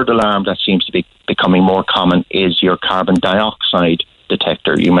third alarm that seems to be becoming more common is your carbon dioxide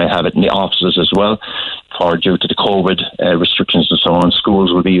detector. You may have it in the offices as well, or due to the COVID restrictions and so on,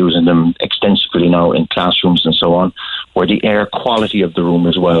 schools will be using them extensively now in classrooms and so on, where the air quality of the room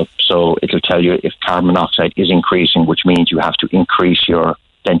as well. So it'll tell you if carbon monoxide is increasing, which means you have to increase your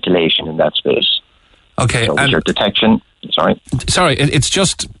ventilation in that space. Okay. So with your detection, sorry, it's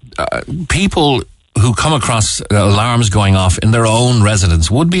just people who come across alarms going off in their own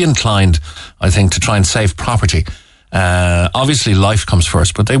residence would be inclined, I think, to try and save property. Obviously life comes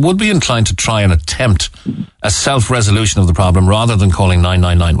first, but they would be inclined to try and attempt a self-resolution of the problem rather than calling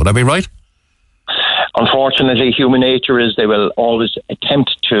 999. Would I be right? Unfortunately, human nature is they will always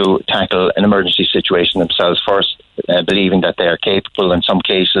attempt to tackle an emergency situation themselves first, believing that they are capable in some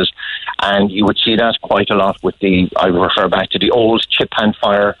cases. And you would see that quite a lot with I refer back to the old chip hand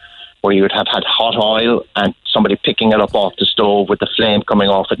fire, where you would have had hot oil and somebody picking it up off the stove with the flame coming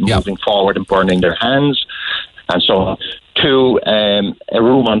off it and moving forward and burning their hands and so on, to a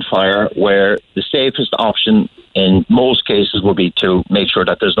room on fire, where the safest option in most cases would be to make sure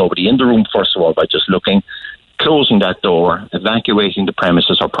that there's nobody in the room, first of all, by just looking, closing that door, evacuating the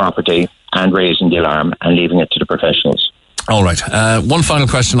premises or property, and raising the alarm and leaving it to the professionals. All right. One final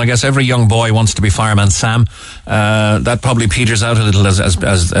question. I guess every young boy wants to be Fireman Sam. That probably peters out a little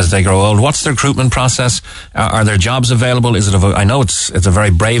as they grow old. What's the recruitment process? Are there jobs available? Is it? I know it's a very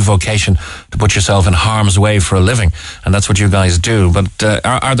brave vocation to put yourself in harm's way for a living, and that's what you guys do. But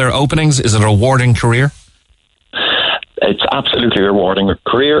are there openings? Is it a rewarding career? It's absolutely a rewarding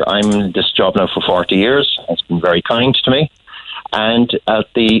career. I'm in this job now for 40 years. It's been very kind to me. And at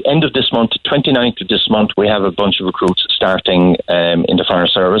the end of this month, 29th of this month, we have a bunch of recruits starting in the fire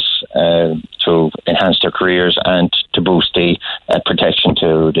service to enhance their careers and to boost the protection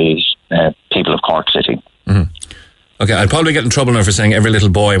to the people of Cork City. Mm-hmm. Okay, I'd probably get in trouble now for saying every little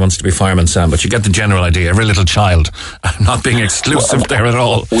boy wants to be Fireman Sam, but you get the general idea. Every little child. I'm not being exclusive there at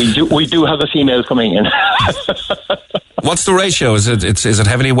all. We do have a female coming in. What's the ratio? Is it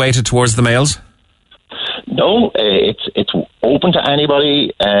heavily weighted towards the males? No, it's open to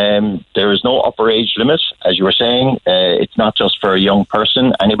anybody. There is no upper age limit, as you were saying. It's not just for a young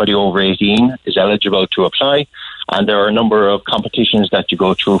person. Anybody over 18 is eligible to apply. And there are a number of competitions that you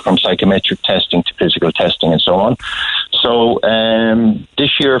go through, from psychometric testing to physical testing and so on. So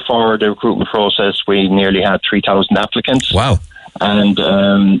this year for the recruitment process, we nearly had 3,000 applicants. Wow.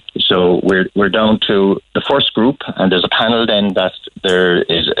 And so we're down to the first group, and there's a panel then that there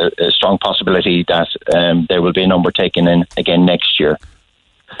is a strong possibility that there will be a number taken in again next year.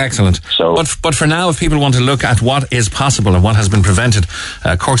 Excellent. So, but for now, if people want to look at what is possible and what has been prevented,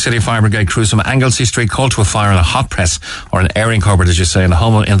 Cork City Fire Brigade crews from Anglesey Street called to a fire in a hot press or an airing cupboard, as you say, in a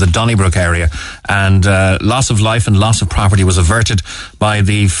home in the Donnybrook area, and loss of life and loss of property was averted by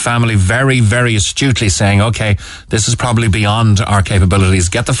the family very, very astutely saying, okay, this is probably beyond our capabilities.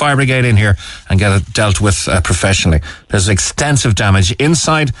 Get the fire brigade in here and get it dealt with professionally. There's extensive damage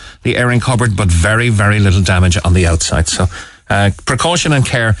inside the airing cupboard, but very, very little damage on the outside. So precaution and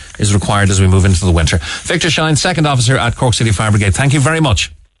care is required as we move into the winter. Victor Shine, Second Officer at Cork City Fire Brigade, thank you very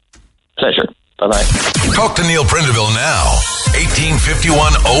much. Pleasure. Bye-bye. Talk to Neil Prendeville now.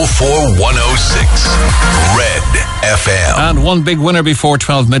 1851-04-106. Red FM. And one big winner before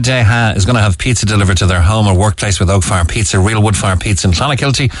 12 midday is going to have pizza delivered to their home or workplace with Oak Fire Pizza, Real Wood Fire Pizza in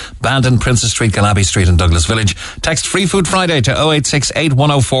Clonakilty, Bandon, Princess Street, Galaby Street and Douglas Village. Text Free Food Friday to 0868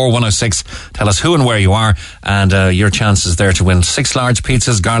 104 106. Tell us who and where you are, and your chances there to win 6 large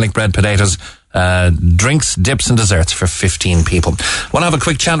pizzas, garlic bread, potatoes, drinks, dips and desserts for 15 people. Want to have a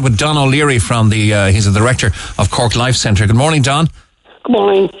quick chat with Don O'Leary from he's the director of Cork Life Centre. Good morning, Don. Good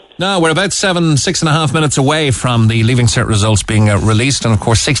morning. Now, we're about 6.5 minutes away from the Leaving Cert results being released, and of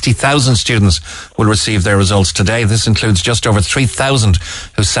course 60,000 students will receive their results today. This includes just over 3,000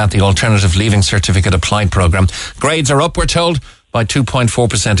 who sat the alternative Leaving Certificate Applied programme. Grades are up, we're told, by 2.4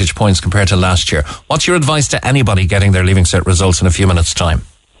 percentage points compared to last year. What's your advice to anybody getting their Leaving Cert results in a few minutes' time?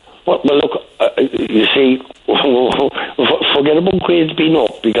 Well look, you see, forget about grades being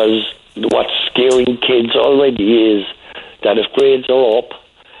up, because what's scaring kids already is that if grades are up,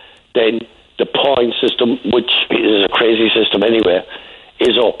 then the point system, which is a crazy system anyway,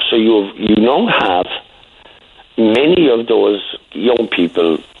 is up. So you now have many of those young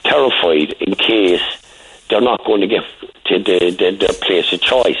people terrified in case they're not going to get to their place of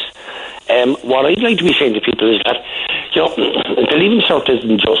choice. What I'd like to be saying to people is that, the Leaving Cert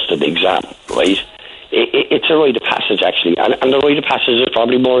isn't just an exam, right? It's a rite of passage, actually, and the rite of passage is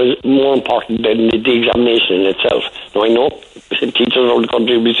probably more important than the examination in itself. Now, I know teachers around the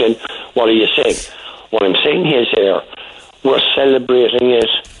country will be saying, what are you saying? What I'm saying here is we're celebrating it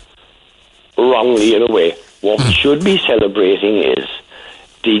wrongly in a way. What we should be celebrating is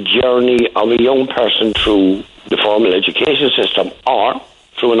the journey of a young person through the formal education system or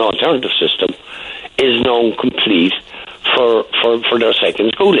through an alternative system is now complete for their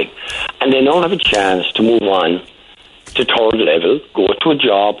second schooling. And they now have a chance to move on to third level, go to a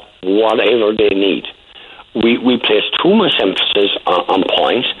job, whatever they need. We place too much emphasis on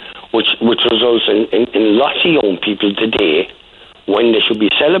points, which results in lots of young people today when they should be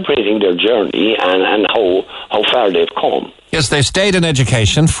celebrating their journey and how far they've come. Yes, they've stayed in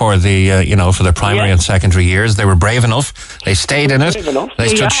education for the for their primary and secondary years. They were brave enough. They stayed in it. They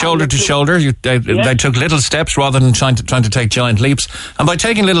stood shoulder to shoulder. They took little steps rather than trying to take giant leaps. And by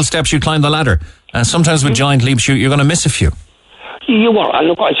taking little steps, you climb the ladder. And sometimes with giant leaps, you're going to miss a few. You are. And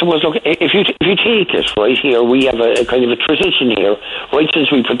look, I suppose, if you take it right here, we have a kind of a tradition here, right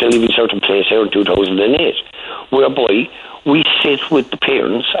since we put the Leaving Cert in place here in 2008, whereby we sit with the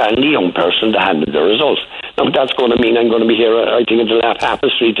parents and the young person that handled the results. Now, that's going to mean I'm going to be here, I think, until half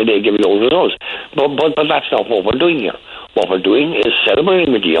past 3 today giving those results. But that's not what we're doing here. What we're doing is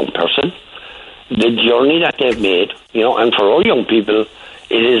celebrating with the young person the journey that they've made, and for all young people,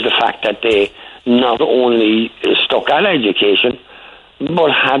 it is the fact that they not only stuck at education,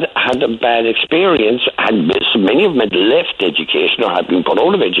 but had a bad experience, many of them had left education or had been put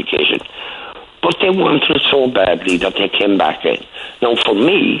out of education, but they wanted it so badly that they came back in. Now, for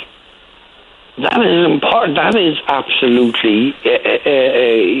me, that is important. That is absolutely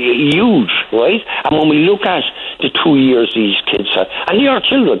huge, right? And when we look at the 2 years these kids have, and they are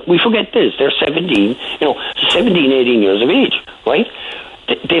children, we forget this, they're 17, 18 years of age, right?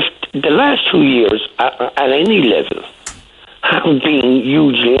 The last 2 years at any level have been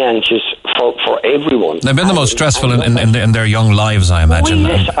hugely anxious for everyone. They've been the most stressful in their young lives, I imagine.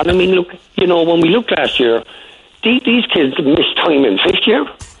 Well, yes, and I mean, look, when we looked last year, these kids missed time in 5th year,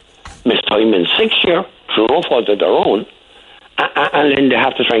 missed time in 6th year, through no fault of their own, and then they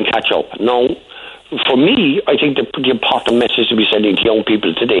have to try and catch up. Now, for me, I think the important message to be sending to young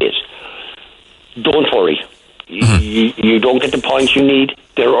people today is, don't worry. You don't get the points you need.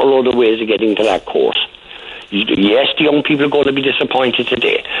 There are other ways of getting to that course. Yes, the young people are going to be disappointed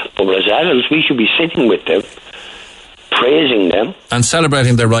today, but as adults, we should be sitting with them praising them and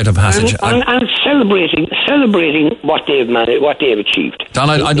celebrating their rite of passage, and celebrating what they've achieved. Don,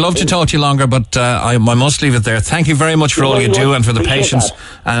 I'd love to talk to you longer, but I must leave it there. Thank you very much for all you do and for the patience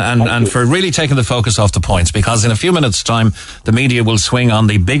and for really taking the focus off the points, because in a few minutes' time the media will swing on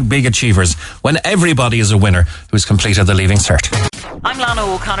the big achievers when everybody is a winner who's completed the Leaving Cert. I'm Lana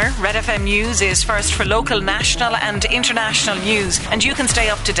O'Connor. Red FM News is first for local, national and international news, and you can stay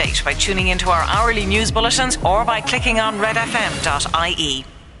up to date by tuning into our hourly news bulletins or by clicking on redfm.ie.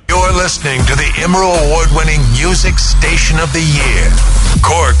 You're listening to the Emerald Award-winning music station of the year,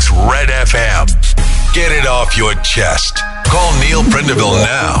 Cork's Red FM. Get it off your chest. Call Neil Prendeville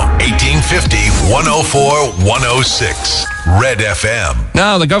now, 1850-104-106. Red FM.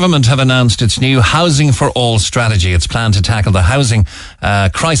 Now, the government have announced its new Housing for All strategy. It's planned to tackle the housing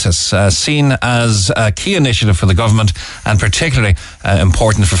crisis, seen as a key initiative for the government and particularly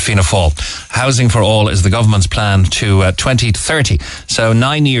important for Fianna Fáil. Housing for All is the government's plan to 2030. So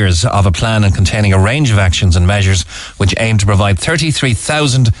 9 years of a plan and containing a range of actions and measures which aim to provide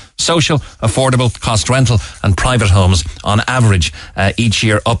 33,000 social, affordable, cost rental and private homes on average each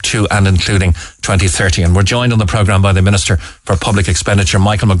year up to and including 2030. And we're joined on the programme by the Minister for Public Expenditure,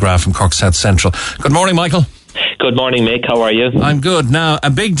 Michael McGrath from Cork South Central. Good morning, Michael. Good morning, Mick. How are you? I'm good. Now, a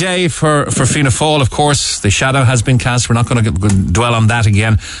big day for Fianna Fáil, of course. The shadow has been cast. We're not going to dwell on that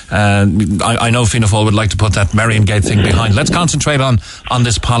again. I know Fianna Fáil would like to put that Marion Gate thing behind. Let's concentrate on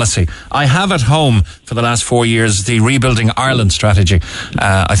this policy. I have at home for the last 4 years the Rebuilding Ireland strategy,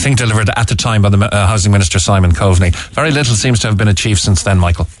 I think delivered at the time by the Housing Minister Simon Coveney. Very little seems to have been achieved since then,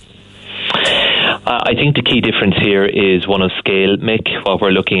 Michael. I think the key difference here is one of scale, Mick. What we're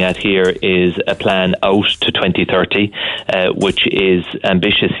looking at here is a plan out to 2030, which is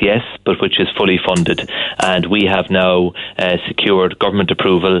ambitious, yes, but which is fully funded. And we have now secured government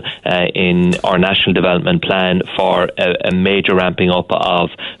approval in our National Development Plan for a major ramping up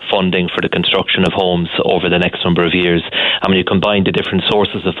of funding for the construction of homes over the next number of years. And when you combine the different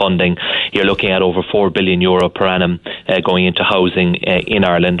sources of funding, you're looking at over €4 billion per annum going into housing in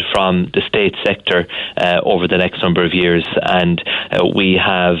Ireland from the state sector over the next number of years, and we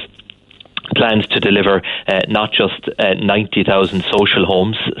have plans to deliver not just 90,000 social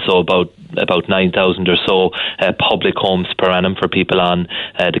homes, so about 9,000 or so public homes per annum for people on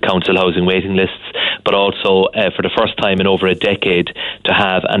the council housing waiting lists, but also for the first time in over a decade to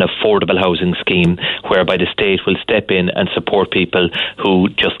have an affordable housing scheme whereby the state will step in and support people who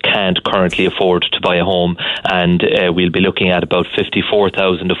just can't currently afford to buy a home. And we'll be looking at about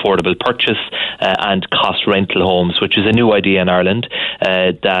 54,000 affordable purchase and cost rental homes, which is a new idea in Ireland,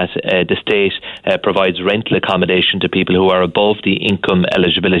 that the state provides rental accommodation to people who are above the income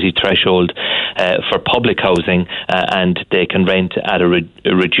eligibility threshold for public housing, and they can rent at a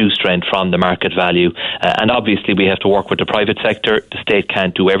reduced rent from the market value. And obviously we have to work with the private sector. The state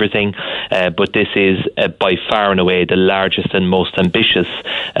can't do everything, but this is by far and away the largest and most ambitious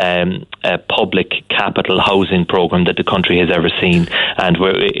public capital housing programme that the country has ever seen, and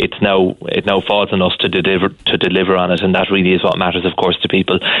it now falls on us to deliver on it, and that really is what matters, of course, to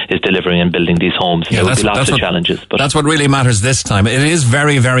people, is delivering and building these homes. There will be lots of challenges, but that's what really matters this time. It is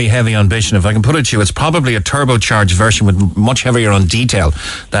very, very heavy ambition. If I can put it to you, it's probably a turbocharged version with much heavier on detail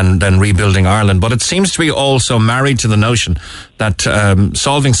than Rebuilding Ireland, but it seems to be also married to the notion that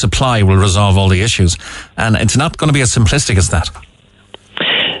solving supply will resolve all the issues, and it's not going to be as simplistic as that.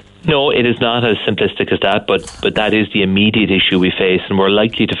 No, it is not as simplistic as that, but that is the immediate issue we face, and we're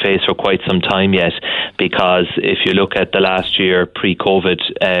likely to face for quite some time yet, because if you look at the last year pre-COVID,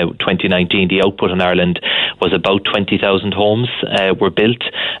 2019, the output in Ireland was about 20,000 homes were built.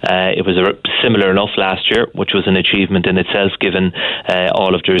 It was similar enough last year, which was an achievement in itself given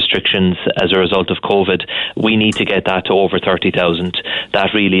all of the restrictions as a result of COVID. We need to get that to over 30,000.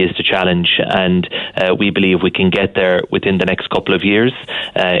 That really is the challenge, and we believe we can get there within the next couple of years.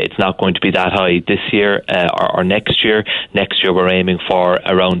 It's not going to be that high this year or next year. Next year we're aiming for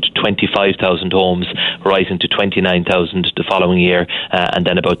around 25,000 homes, rising to 29,000 the following year, and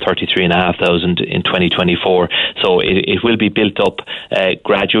then about 33,500 in 2024. So it will be built up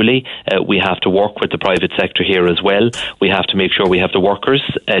gradually. We have to work with the private sector here as well. We have to make sure we have the workers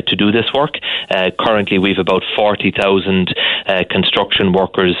to do this work. Currently we've about 40,000 construction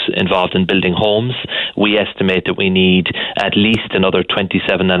workers involved in building homes. We estimate that we need at least another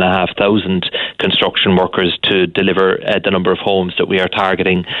 27,500 construction workers to deliver the number of homes that we are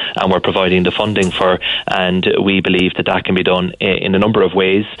targeting and we're providing the funding for, and we believe that can be done in a number of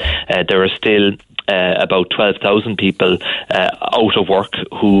ways. There are still about 12,000 people out of work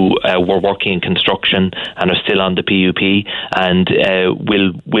who were working in construction and are still on the PUP and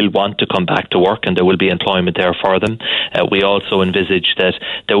will want to come back to work, and there will be employment there for them. We also envisage that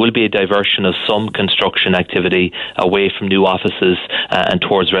there will be a diversion of some construction activity away from new offices and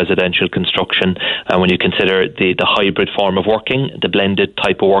towards residential construction. When you consider the hybrid form of working, the blended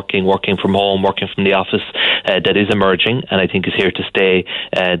type of working from home, working from the office, that is emerging and I think is here to stay.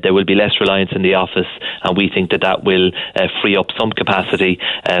 There will be less reliance in the office, and we think that will free up some capacity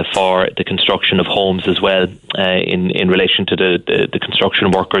for the construction of homes as well in relation to the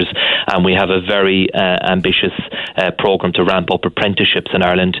construction workers. And we have a very ambitious programme to ramp up apprenticeships in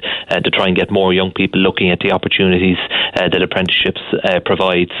Ireland to try and get more young people looking at the opportunities that apprenticeships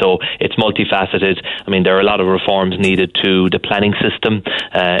provide. So it's multifaceted. I mean, there are a lot of reforms needed to the planning system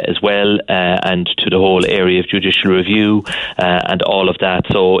as well, and to the whole area of judicial review and all of that.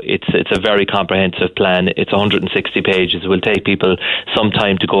 So it's a very comprehensive plan. It's 160 pages. It will take people some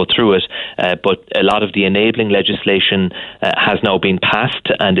time to go through it, but a lot of the enabling legislation has now been passed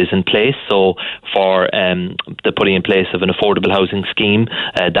and is in place. So for the putting in place of an affordable housing scheme,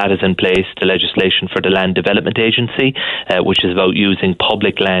 that is in place. The legislation for the Land Development Agency, which is about using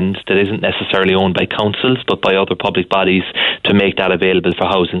public land that isn't necessarily owned by councils but by other public bodies to make that available for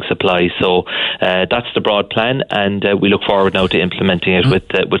housing supply. So that's the broad plan, and we look forward now to implementing it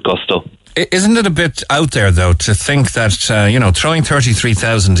with gusto. Isn't it a bit out there, though, to think that, throwing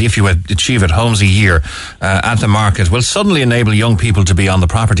 33,000, if you achieve it, homes a year at the market will suddenly enable young people to be on the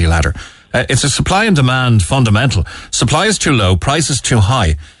property ladder? It's a supply and demand fundamental. Supply is too low, price is too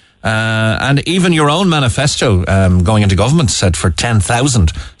high. And even your own manifesto going into government said for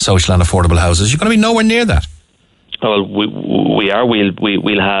 10,000 social and affordable houses, you're going to be nowhere near that. Well, we are.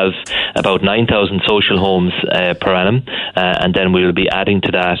 We'll have about 9,000 social homes per annum, and then we will be adding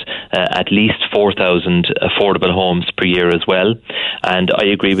to that at least 4,000 affordable homes per year as well. And I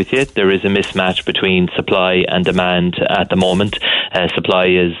agree with you. There is a mismatch between supply and demand at the moment. Supply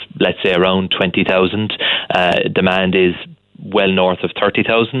is, let's say, around 20,000. Demand is well north of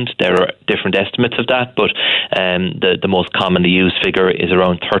 30,000. There are different estimates of that, but the most commonly used figure is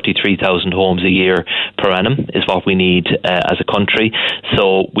around 33,000 homes a year per annum is what we need as a country.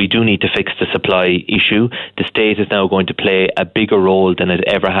 So we do need to fix the supply issue. The state is now going to play a bigger role than it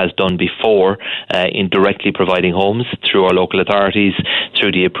ever has done before in directly providing homes through our local authorities,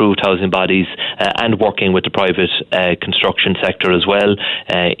 through the approved housing bodies, and working with the private construction sector as well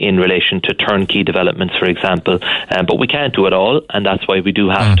in relation to turnkey developments, for example. But we can't do it all, and that's why we do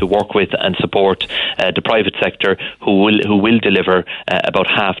have to work with and support the private sector who will deliver about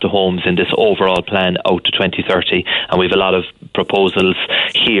half the homes in this overall plan out to 2030. And we have a lot of proposals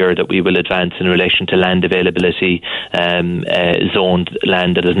here that we will advance in relation to land availability, zoned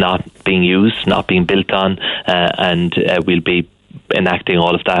land that is not being used, not being built on, and we'll be enacting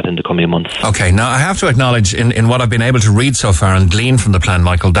all of that in the coming months. Okay, now I have to acknowledge in what I've been able to read so far and glean from the plan,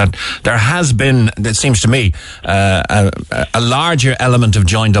 Michael, that there has been, it seems to me, a larger element of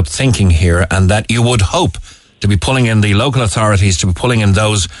joined up thinking here, and that you would hope to be pulling in the local authorities, to be pulling in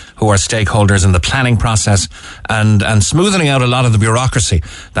those who are stakeholders in the planning process, and smoothing out a lot of the bureaucracy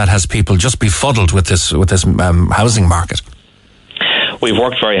that has people just befuddled with this housing market. We've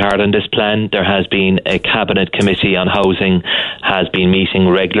worked very hard on this plan. There has been a cabinet committee on housing, has been meeting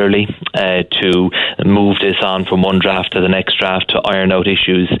regularly to move this on from one draft to the next draft, to iron out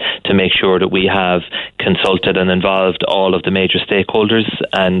issues, to make sure that we have consulted and involved all of the major stakeholders,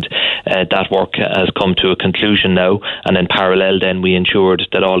 and that work has come to a conclusion now. And in parallel then we ensured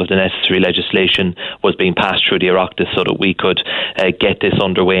that all of the necessary legislation was being passed through the Oireachtas so that we could get this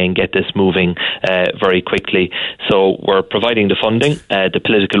underway and get this moving very quickly. So we're providing the funding. The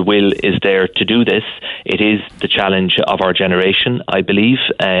political will is there to do this. It is the challenge of our generation, I believe,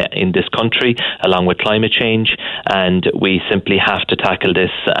 in this country, along with climate change, and we simply have to tackle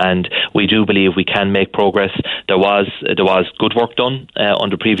this, and we do believe we can make progress. There was good work done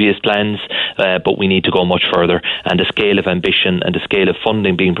under previous plans, but we need to go much further, and the scale of ambition and the scale of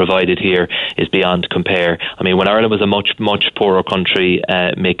funding being provided here is beyond compare. I mean, when Ireland was a much, much poorer country,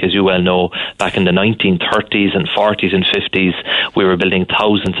 Mick, as you well know, back in the 1930s and 40s and 50s, we were building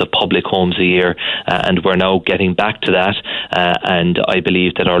thousands of public homes a year, and we're now getting back to that, and I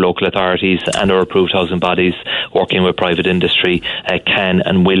believe that our local authorities and our approved housing bodies working with private industry can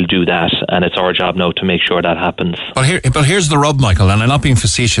and will do that, and it's our job now to make sure that happens. But here's the rub, Michael, and I'm not being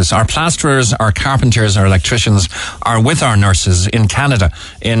facetious. Our plasterers, our carpenters, our electricians are with our nurses in Canada,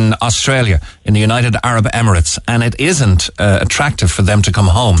 in Australia, in the United Arab Emirates, and it isn't attractive for them to come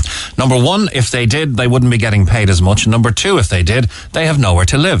home. Number one, if they did, they wouldn't be getting paid as much. Number two, if they did, they have nowhere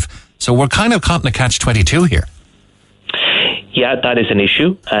to live. So we're kind of caught in a catch-22 here. Yeah, that is an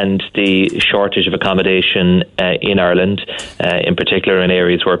issue, and the shortage of accommodation in Ireland, in particular in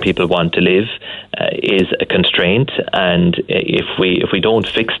areas where people want to live, is a constraint. And if we don't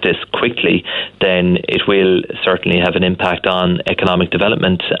fix this quickly, then it will certainly have an impact on economic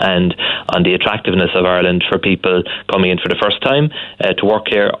development and on the attractiveness of Ireland for people coming in for the first time to work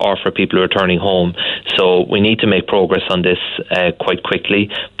here, or for people returning home. So we need to make progress on this quite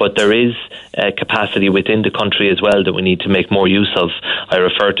quickly. But there is capacity within the country as well that we need to make more use of. I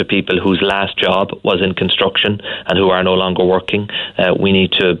refer to people whose last job was in construction and who are no longer working. We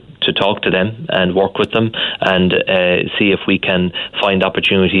need to talk to them and work with them and see if we can find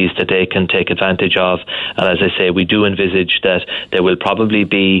opportunities that they can take advantage of. And as I say, we do envisage that there will probably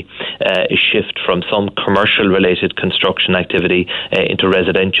be a shift from some commercial related construction activity into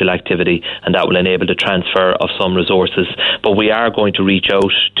residential activity, and that will enable the transfer of some resources. But we are going to reach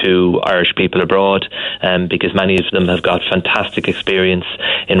out to Irish people abroad because many of them have got fantastic experience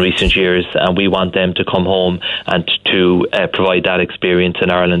in recent years, and we want them to come home and to provide that experience in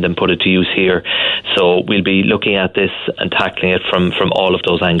Ireland and put it to use here. So we'll be looking at this and tackling it from all of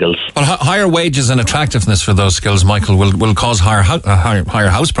those angles. But higher wages and attractiveness for those skills, Michael, will cause higher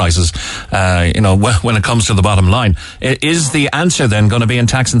house prices, when it comes to the bottom line. Is the answer then going to be in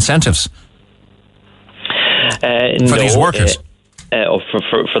tax incentives for these workers?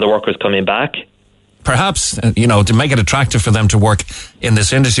 For the workers coming back? Perhaps, to make it attractive for them to work in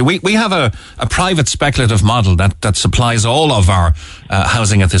this industry. We have a private speculative model that supplies all of our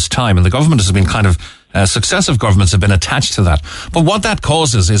housing at this time, and the government has been successive governments have been attached to that. But what that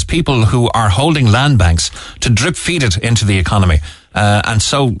causes is people who are holding land banks to drip feed it into the economy, and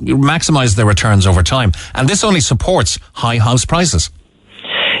so maximise their returns over time. And this only supports high house prices.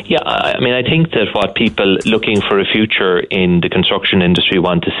 Yeah, I mean, I think that what people looking for a future in the construction industry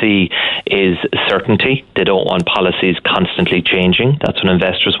want to see is certainty. They don't want policies constantly changing. That's what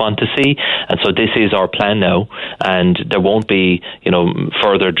investors want to see. And so this is our plan now, and there won't be,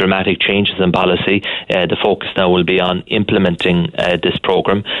 further dramatic changes in policy. The focus now will be on implementing this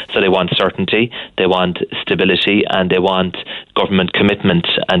programme. So they want certainty, they want stability, and they want government commitment,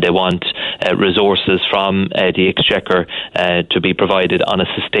 and they want resources from the Exchequer to be provided on a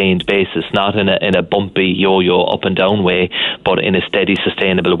sustained basis, not in a bumpy yo-yo up and down way, but in a steady,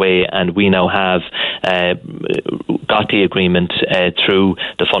 sustainable way. And we now have got the agreement through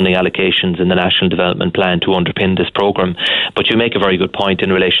the funding allocations in the National Development Plan to underpin this programme. But you make a very good point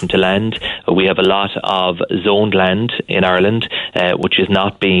in relation to land. We have a lot of zoned land in Ireland which is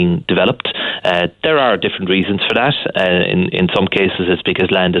not being developed. There are different reasons for that. In some cases it's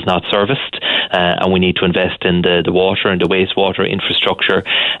because land is not serviced, and we need to invest in the water and the wastewater infrastructure.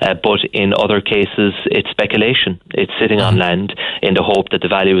 But in other cases it's speculation. It's sitting on land in the hope that the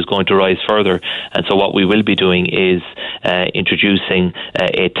value is going to rise further. And so what we will be doing is introducing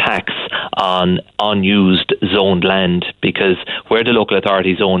a tax on unused zoned land, because where the local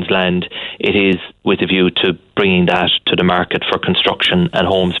authority owns land, it is with a view to bringing that to the market for construction and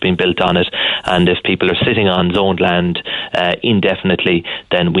homes being built on it. And if people are sitting on zoned land indefinitely,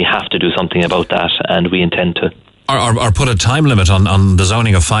 then we have to do something about that, and we intend to. Or put a time limit on the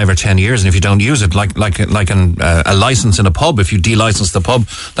zoning of 5 or 10 years, and if you don't use it, like a license in a pub, if you de-license the pub,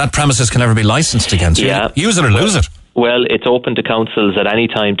 that premises can never be licensed again. So use it or lose it. Well, it's open to councils at any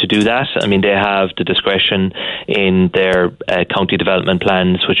time to do that. I mean, they have the discretion in their county development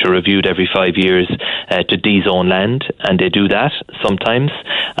plans, which are reviewed every 5 years, to de-zone land, and they do that sometimes.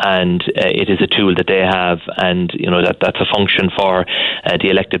 And it is a tool that they have, and that's a function for the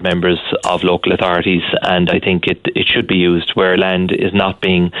elected members of local authorities. And I think it should be used where land is not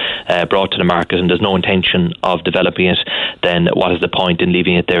being brought to the market and there's no intention of developing it. Then what is the point in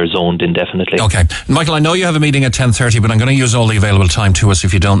leaving it there zoned indefinitely? Okay, Michael, I know you have a meeting at 10:30. But I'm going to use all the available time to us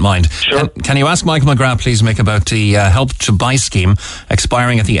if you don't mind. Sure. Can you ask Michael McGrath, please, Mick, about the Help to Buy scheme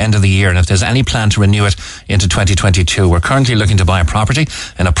expiring at the end of the year, and if there's any plan to renew it into 2022. We're currently looking to buy a property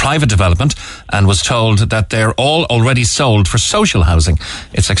in a private development and was told that they're all already sold for social housing.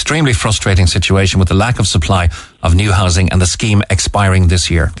 It's an extremely frustrating situation with the lack of supply of new housing and the scheme expiring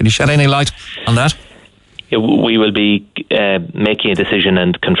this year. Can you shed any light on that? We will be making a decision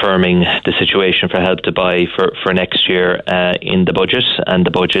and confirming the situation for Help to Buy for next year in the budget, and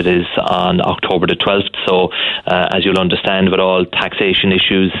the budget is on October the 12th. So as you'll understand, with all taxation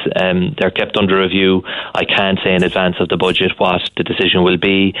issues, they're kept under review. I can't say in advance of the budget what the decision will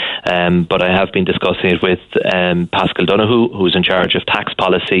be, but I have been discussing it with Pascal Donoghue, who's in charge of tax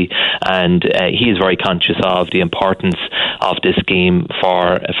policy, and he is very conscious of the importance of this scheme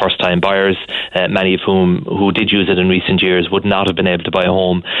for first-time buyers, many of whom who did use it in recent years would not have been able to buy a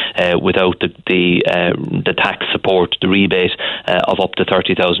home without the tax support, the rebate of up to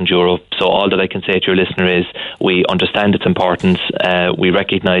 €30,000. So all that I can say to your listener is we understand its importance, we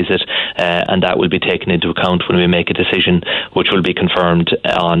recognise it, and that will be taken into account when we make a decision, which will be confirmed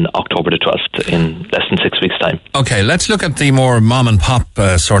on October the 12th in less than 6 weeks' time. Okay, let's look at the more mom and pop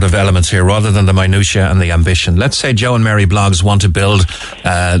sort of elements here rather than the minutiae and the ambition. Let's say Joe and Mary Bloggs want to build.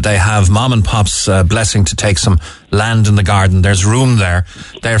 They have mom and pop's blessing to take some land in the garden. There's room there.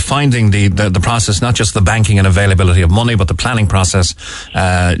 They're finding the process, not just the banking and availability of money, but the planning process,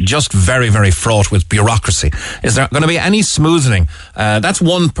 just very, very fraught with bureaucracy. Is there going to be any smoothening? That's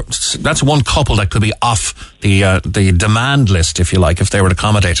one couple that could be off the demand list, if you like, if they were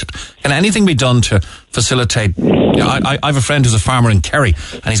accommodated. Can anything be done to facilitate? I have a friend who's a farmer in Kerry,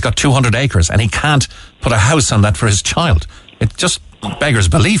 and he's got 200 acres, and he can't put a house on that for his child. It just beggars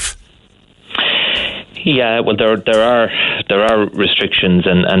belief. Yeah, well, there are restrictions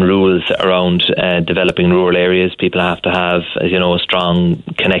and rules around developing rural areas. People have to have, as you know, a strong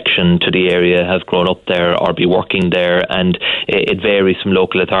connection to the area, have grown up there or be working there, and it varies from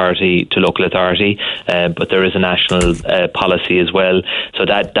local authority to local authority. But there is a national policy as well, so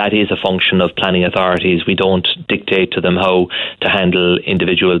that is a function of planning authorities. We don't dictate to them how to handle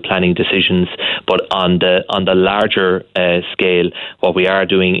individual planning decisions, but on the larger scale, what we are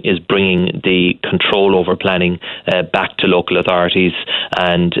doing is bringing the control over planning back to local authorities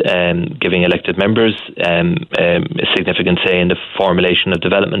and giving elected members a significant say in the formulation of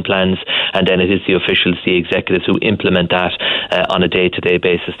development plans, and then it is the officials, the executives, who implement that on a day-to-day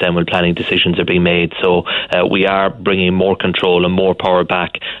basis then when planning decisions are being made. So we are bringing more control and more power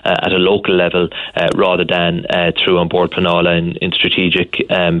back at a local level rather than through on board Pleanála in strategic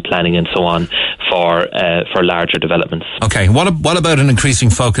planning and so on for larger developments. Okay, what about an increasing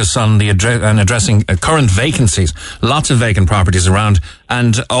focus on addressing current vacancies, lots of vacant properties around,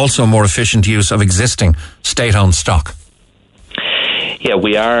 and also more efficient use of existing state-owned stock? Yeah,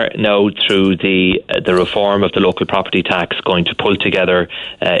 we are now, through the reform of the local property tax, going to pull together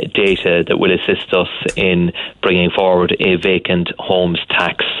data that will assist us in bringing forward a vacant homes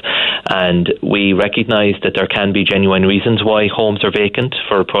tax. And we recognise that there can be genuine reasons why homes are vacant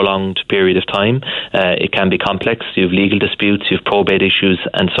for a prolonged period of time. It can be complex. You have legal disputes, you have probate issues,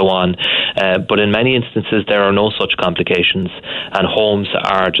 and so on. But in many instances, there are no such complications, and homes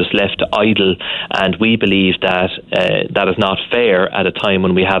are just left idle. And we believe that that is not fair at a time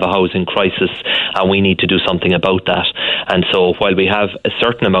when we have a housing crisis, and we need to do something about that. And so while we have a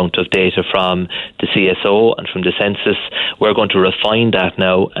certain amount of data from the CSO and from the census, we're going to refine that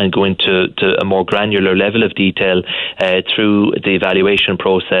now and go into a more granular level of detail through the evaluation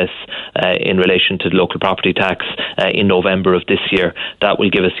process in relation to the local property tax in November of this year. That will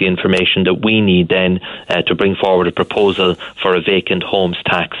give us the information that we need then to bring forward a proposal for a vacant homes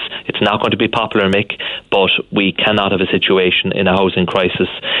tax. It's not going to be popular, Mick, but we cannot have a situation in a housing crisis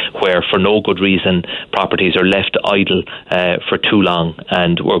where for no good reason properties are left idle for too long,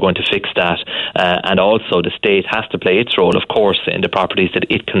 and we're going to fix that. And also the state has to play its role, of course, in the properties that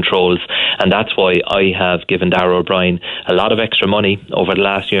it controls, and that's why I have given Darragh O'Brien a lot of extra money over the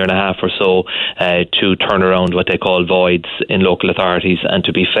last year and a half or so to turn around what they call voids in local authorities. And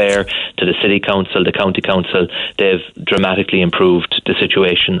to be fair to the City Council, the County Council, they've dramatically improved the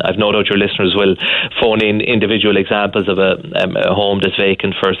situation. I've no doubt your listeners will phone in individual examples of a home that's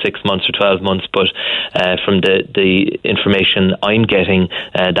vacant for 6 months or 12 months, but from the information I'm getting,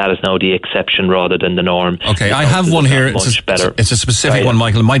 that is now the exception rather than the norm. Okay, I have one here. It's a specific one,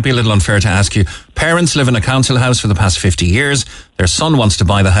 Michael. It might be a little unfair to ask you. Parents live in a council house for the past 50 years. Their son wants to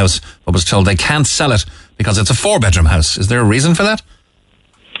buy the house, but was told they can't sell it because it's a 4-bedroom house. Is there a reason for that?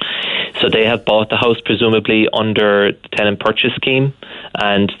 So they have bought the house presumably under the tenant purchase scheme,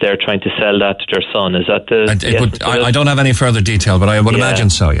 and they're trying to sell that to their son. Is that the... I don't have any further detail, but I would imagine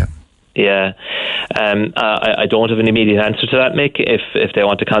so, yeah. Yeah. I don't have an immediate answer to that, Mick. If they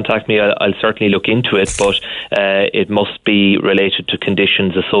want to contact me, I'll certainly look into it, but it must be related to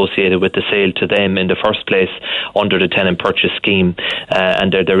conditions associated with the sale to them in the first place under the tenant purchase scheme.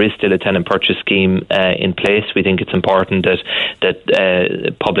 And there is still a tenant purchase scheme in place. We think it's important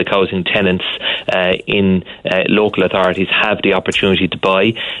that public housing tenants in local authorities have the opportunity to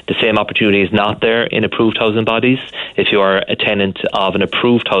buy. The same opportunity is not there in approved housing bodies. If you are a tenant of an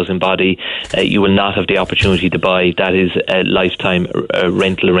approved housing body, you will will not have the opportunity to buy. That is a lifetime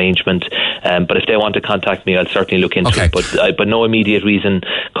rental arrangement. But if they want to contact me, I'll certainly look into it. But no immediate reason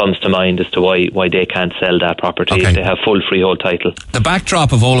comes to mind as to why they can't sell that property if they have full freehold title. The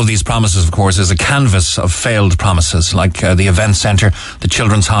backdrop of all of these promises, of course, is a canvas of failed promises, like the event centre, the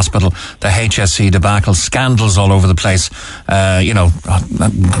Children's Hospital, the HSE debacle, scandals all over the place,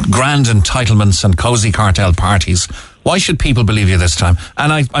 grand entitlements and cosy cartel parties. Why should people believe you this time?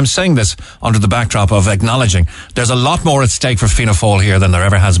 And I'm saying this under the backdrop of acknowledging there's a lot more at stake for Fianna Fáil here than there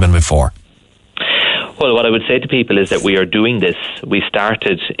ever has been before. Well, what I would say to people is that we are doing this. We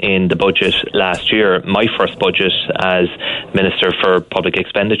started in the budget last year, my first budget as Minister for Public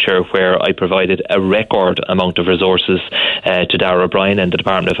Expenditure, where I provided a record amount of resources to Darragh O'Brien and the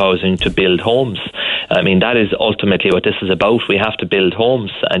Department of Housing to build homes. I mean, that is ultimately what this is about. We have to build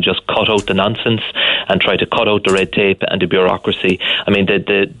homes and just cut out the nonsense and try to cut out the red tape and the bureaucracy. I mean,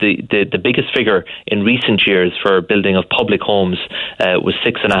 the biggest figure in recent years for building of public homes was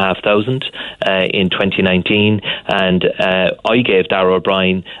 6,500 in 2019, and I gave Darragh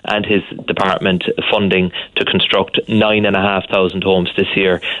O'Brien and his department funding to construct 9,500 homes this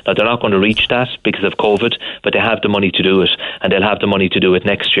year. Now, they're not going to reach that because of COVID, but they have the money to do it, and they'll have the money to do it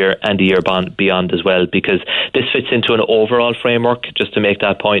next year and the year beyond as well, because this fits into an overall framework. Just to make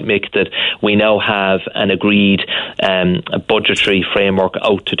that point, Mick, that we now have an agreed budgetary framework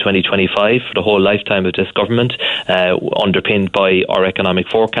out to 2025 for the whole lifetime of this government, underpinned by our economic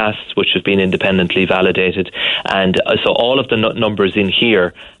forecasts, which have been independently validated. And so all of the numbers in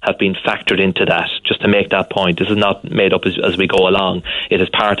here have been factored into that. Just to make that point, this is not made up as we go along. It is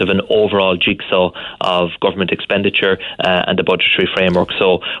part of an overall jigsaw of government expenditure and the budgetary framework.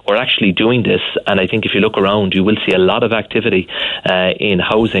 So we're actually doing this, and I think if you look around, you will see a lot of activity in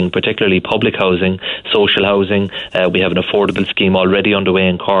housing, particularly public housing, social housing. We have an affordable scheme already underway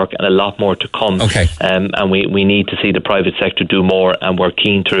in Cork, and a lot more to come. And we need to see the private sector do more, and we're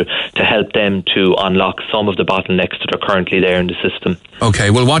keen to help them to unlock some of the bottlenecks that are currently there in the system. Okay,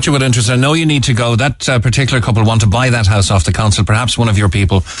 we'll watch it with interest. I know you need to go. That particular couple want to buy that house off the council. Perhaps one of your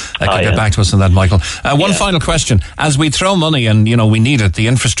people could get back to us on that, Michael. One final question. As we throw money, and we need it, the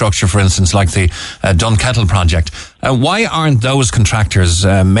infrastructure, for instance, like the Dunkettle project, why aren't those contractors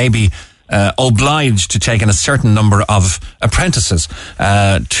maybe obliged to take in a certain number of apprentices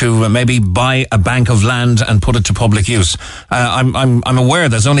to maybe buy a bank of land and put it to public use? I'm aware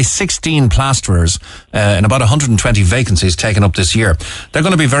there's only 16 plasterers and about 120 vacancies taken up this year. They're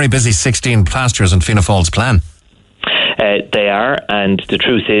going to be very busy, 16 plasterers in Fianna Fáil's plan. They are, and the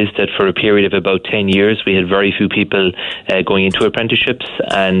truth is that for a period of about 10 years we had very few people going into apprenticeships,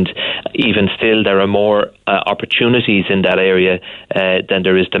 and even still there are more opportunities in that area than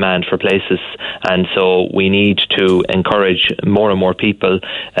there is demand for places, and so we need to encourage more and more people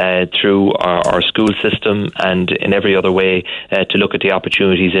through our school system and in every other way to look at the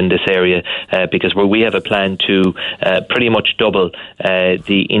opportunities in this area, because we have a plan to pretty much double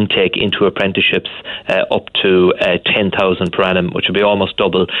the intake into apprenticeships up to 10,000 per annum, which would be almost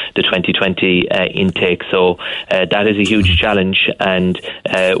double the 2020 intake. So that is a huge challenge, and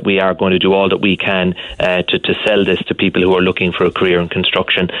we are going to do all that we can to sell this to people who are looking for a career in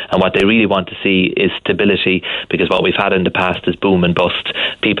construction. And what they really want to see is stability, because what we've had in the past is boom and bust.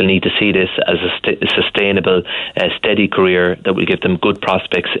 People need to see this as a sustainable, steady career that will give them good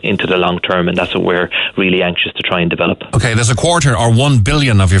prospects into the long term, and that's what we're really anxious to try and develop. Okay, there's a quarter or 1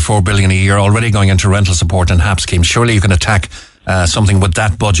 billion of your 4 billion a year already going into rental support and HAP schemes. Surely you can attack something with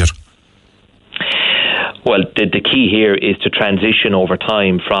that budget. Well, the key here is to transition over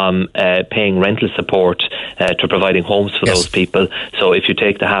time from paying rental support to providing homes for those people. So if you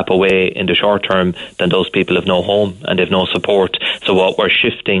take the HAP away in the short term, then those people have no home and they've no support. So what we're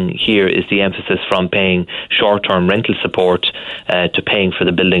shifting here is the emphasis from paying short-term rental support to paying for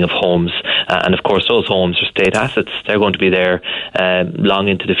the building of homes. And of course, those homes are state assets. They're going to be there long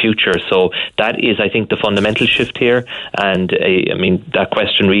into the future. So that is, I think, the fundamental shift here. And I mean, that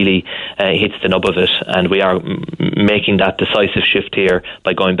question really hits the nub of it. And we are making that decisive shift here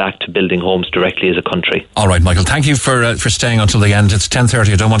by going back to building homes directly as a country. All right, Michael, thank you for staying until the end. It's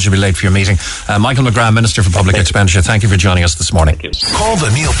 10:30. I don't want you to be late for your meeting. Michael McGrath, Minister for Public Expenditure, thank you for joining us this morning. Call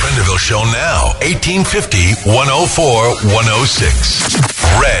the Neil Prendeville Show now, 1850 104 106.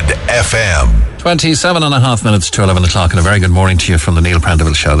 Red FM. 27 and a half minutes to 11 o'clock, and a very good morning to you from the Neil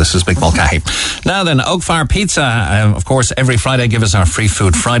Prendeville Show. This is Mick Mulcahy. Now then, Oak Fire Pizza, of course, every Friday give us our Free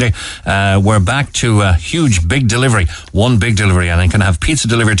Food Friday. We're back to a huge big delivery, one big delivery, and you can have pizza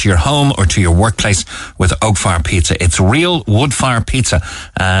delivered to your home or to your workplace with Oak Fire Pizza. It's real wood fire pizza,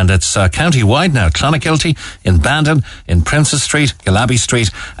 and it's county-wide now. Clonakilty, in Bandon, in Princess Street, Galaby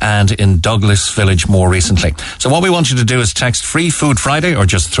Street, and in Douglas Village more recently. So what we want you to do is text Free Food Friday, or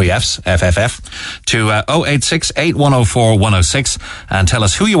just 3 Fs, FFF, to 086 8104 106 and tell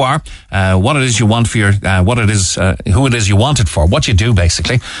us who you are, what it is you want for your, who it is you want it for, what you do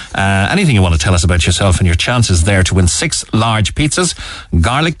basically, anything you want to tell us about yourself, and your chances there to win 6 large pizzas,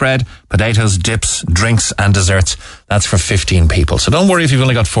 garlic bread, potatoes, dips, drinks and desserts. That's for 15 people. So don't worry if you've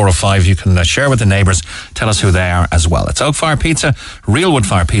only got 4 or 5. You can share with the neighbours. Tell us who they are as well. It's Oak Fire Pizza, real wood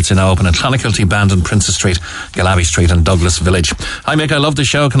fire pizza, now open at Clonakilty, Bandon, Princess Street, Galaby Street and Douglas Village. Hi Mick, I love the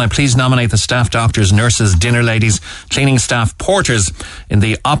show. Can I please nominate the staff doctors, nurses, dinner ladies, cleaning staff, porters in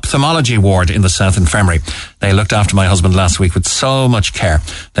the ophthalmology ward in the South Infirmary? They looked after my husband last week with so much care.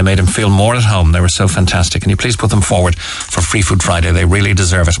 They made him feel more at home. They were so fantastic. Can you please put them forward for Free Food Friday? They really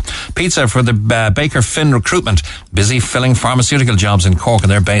deserve it. Pizza for the Baker Finn Recruitment. Busy filling pharmaceutical jobs in Cork,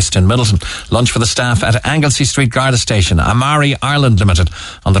 and they're based in Middleton. Lunch for the staff at Anglesey Street Garda Station, Amari Ireland Limited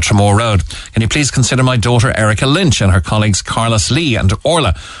on the Tramore Road. Can you please consider my daughter Erica Lynch and her colleagues Carlos Lee and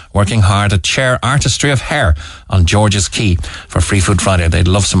Orla working hard at Chair Artistry of Hair on George's Quay for Free Food Friday? They'd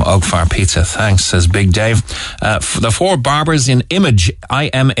love some Oak Fire Pizza. Thanks, says Big Dave. The 4 barbers in Image,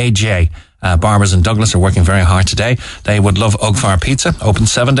 IMAJ, barbers in Douglas are working very hard today. They would love Oak Fire Pizza, open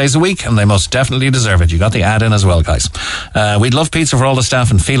 7 days a week, and they most definitely deserve it. You got the ad in as well, guys. We'd love pizza for all the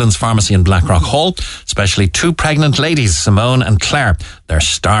staff in Phelan's Pharmacy in Blackrock Hall, especially 2 pregnant ladies, Simone and Claire. They're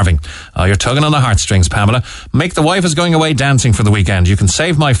starving. Oh, you're tugging on the heartstrings, Pamela. Make the wife is going away dancing for the weekend. You can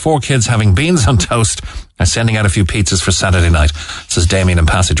save my 4 kids having beans on toast by sending out a few pizzas for Saturday night, says Damien in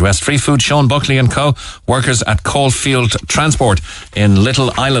Passage West. Free Food, Sean Buckley and Co. Workers at Coalfield Transport in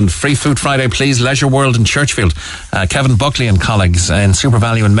Little Island. Free Food Friday, please. Leisure World in Churchfield. Kevin Buckley and colleagues in Super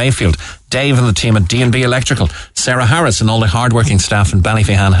Value in Mayfield. Dave and the team at D&B Electrical. Sarah Harris and all the hard-working staff in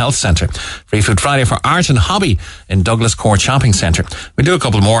Ballyfehan Health Centre. Free Food Friday for Art and Hobby in Douglas Court Shopping Centre. We'll do a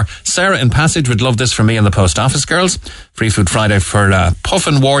couple more. Sarah in Passage would love this for me and the Post Office girls. Free Food Friday for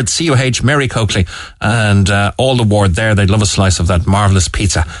Puffin Ward, CUH, Mary Coakley, and all the ward there. They'd love a slice of that marvellous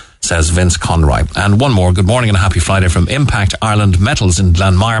pizza, says Vince Conroy. And one more. Good morning and a happy Friday from Impact Ireland Metals in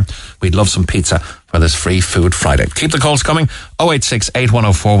Glanmire. We'd love some pizza for this Free Food Friday. Keep the calls coming. 086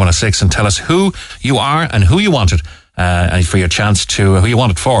 8104 106 and tell us who you are and who you wanted. For your chance to, who you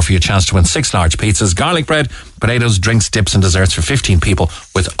want it for your chance to win 6 large pizzas, garlic bread, potatoes, drinks, dips and desserts for 15 people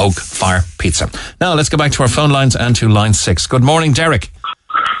with Oak Fire Pizza. Now let's go back to our phone lines and to line 6. Good morning, Derek.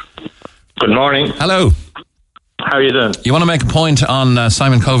 Good morning. Hello. How are you doing? You want to make a point on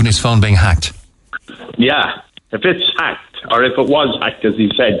Simon Coveney's phone being hacked? Yeah. If it's hacked, or if it was hacked as he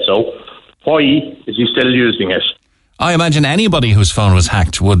said so, why is he still using it? I imagine anybody whose phone was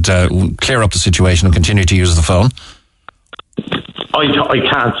hacked would clear up the situation and continue to use the phone. I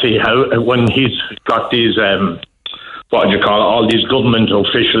can't see how, when he's got these, all these government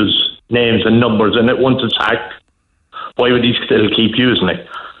officials' names and numbers in it, once it's hacked, why would he still keep using it?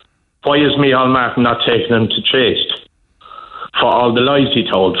 Why is Micheál Martin not taking him to chase for all the lies he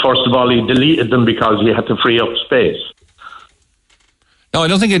told? First of all, he deleted them because he had to free up space. No, I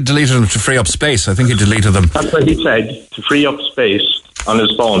don't think he deleted them to free up space. I think he deleted them. That's what he said, to free up space on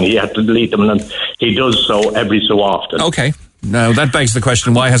his phone. He had to delete them, and he does so every so often. Okay. Now, that begs the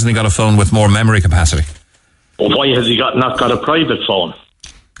question, why hasn't he got a phone with more memory capacity? Well, why has he not got a private phone?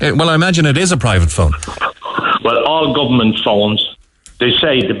 Well, I imagine it is a private phone. Well, all government phones, they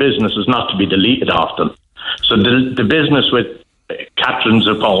say the business is not to be deleted often. So the business with Catherine's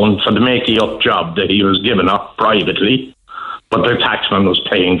phone for the make-up job that he was given up privately, but their taxman was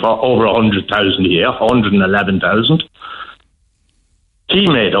paying for over 100,000 a year, 111,000. He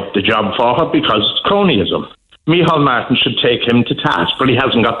made up the job for her because it's cronyism. Micheál Martin should take him to task, but he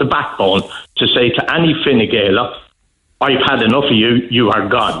hasn't got the backbone to say to any Fine Gael, I've had enough of you, you are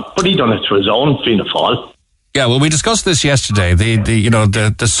gone. But he done it to his own Fianna Fáil. Yeah, well, we discussed this yesterday.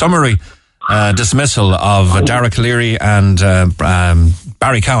 The summary dismissal of Dara Calleary and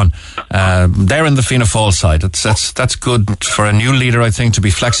Barry Cowan. They're in the Fianna Fáil side. That's good for a new leader, I think, to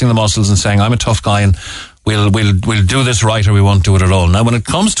be flexing the muscles and saying, I'm a tough guy and we'll do this right or we won't do it at all. Now, when it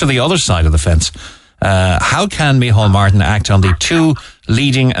comes to the other side of the fence, how can Micheál Martin act on the 2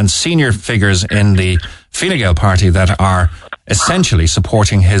 leading and senior figures in the Fine Gael party that are essentially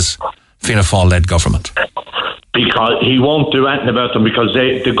supporting his Fianna Fáil-led government? because he won't do anything about them because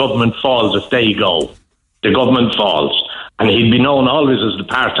the government falls if they go. The government falls. And he'd be known always as the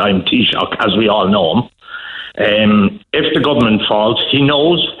part-time Taoiseach, as we all know him. If the government falls, he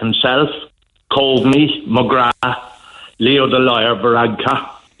knows himself, Coveney, McGrath, Leo the Lyra, Varadkar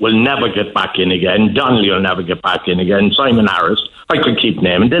will never get back in again. Donnelly will never get back in again. Simon Harris, I could keep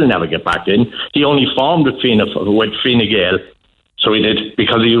naming, they'll never get back in. He only formed with Fine Gael, so he did,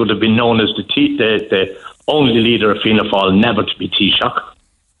 because he would have been known as the only leader of Fianna Fáil never to be Taoiseach.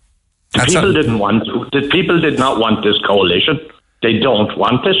 The people did not want this coalition. They don't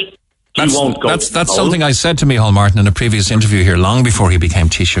want it. That's something I said to Micheál Martin in a previous interview here, long before he became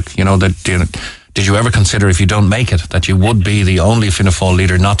Taoiseach. You know, did you ever consider, if you don't make it, that you would be the only Fianna Fáil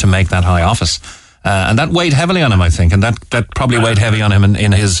leader not to make that high office? And that weighed heavily on him, I think, and that probably weighed heavy on him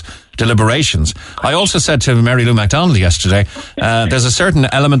in his deliberations. I also said to Mary Lou MacDonald yesterday, there's a certain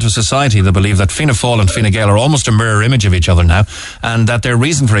element of society that believe that Fianna Fáil and Fine Gael are almost a mirror image of each other now, and that their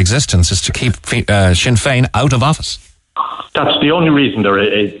reason for existence is to keep Sinn Féin out of office. That's the only reason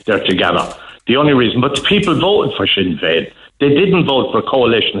they're together. The only reason. But the people voted for Sinn Féin. They didn't vote for a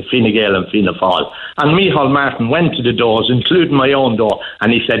coalition of Fine Gael and Fianna Fáil. And Micheál Martin went to the doors, including my own door,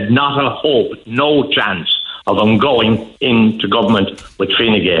 and he said, not a hope, no chance of him going into government with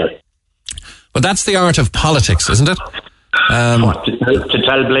Fine Gael. But that's the art of politics, isn't it? To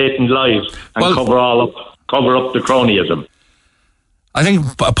tell blatant lies and cover up the cronyism. I think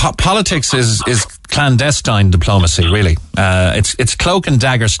politics is clandestine diplomacy, really. It's cloak and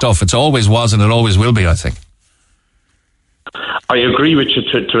dagger stuff. It always was and it always will be, I think. I agree with you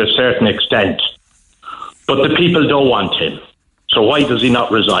to a certain extent. But the people don't want him. So why does he not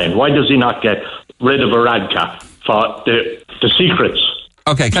resign? Why does he not get rid of Varadkar for the secrets?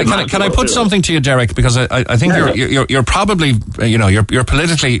 Okay, can I put something to you, Derek? Because I think you're probably, you're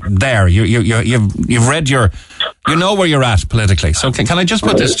politically there. You've read you know where you're at politically. So can I just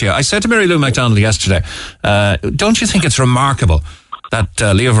put this to you? I said to Mary Lou MacDonald yesterday, don't you think it's remarkable that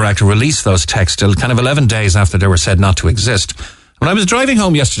Leo Varadkar released those texts till kind of 11 days after they were said not to exist? When I was driving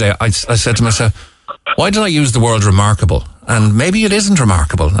home yesterday, I said to myself, why did I use the word remarkable? And maybe it isn't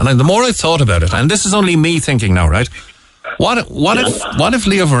remarkable. And the more I thought about it, and this is only me thinking now, right? What if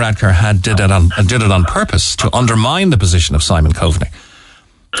Leo Varadkar did it on purpose to undermine the position of Simon Coveney?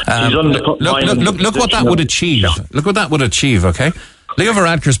 Look what that would achieve. Look what that would achieve, okay? Leo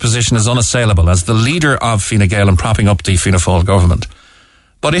Varadkar's position is unassailable as the leader of Fine Gael and propping up the Fianna Fáil government.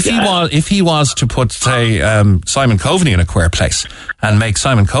 But if he was to put, say, Simon Coveney in a queer place and make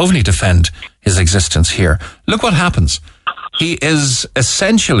Simon Coveney defend his existence here, look what happens. He is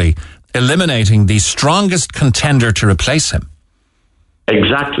essentially eliminating the strongest contender to replace him.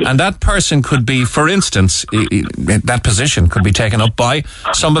 Exactly. And that person could be, for instance, that position could be taken up by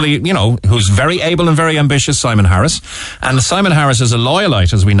somebody, who's very able and very ambitious, Simon Harris. And Simon Harris is a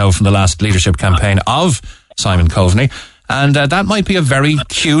loyalite, as we know from the last leadership campaign of Simon Coveney. And that might be a very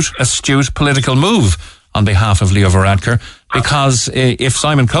cute, astute political move on behalf of Leo Varadkar, because if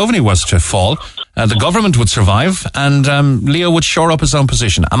Simon Coveney was to fall, the government would survive and Leo would shore up his own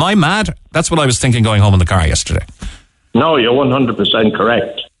position. Am I mad? That's what I was thinking going home in the car yesterday. No, you're 100%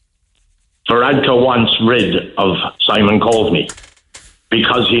 correct. Varadkar wants rid of Simon Coveney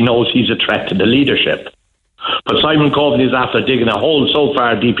because he knows he's a threat to the leadership. But Simon Coveney is after digging a hole so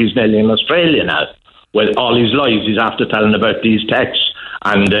far deep he's nearly in Australia now. With all his lies, he's after telling about these texts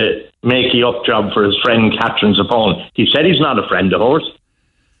and the makey-up job for his friend Catherine Zappone. He said he's not a friend of hers.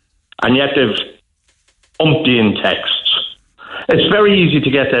 And yet they've umpteen texts. It's very easy to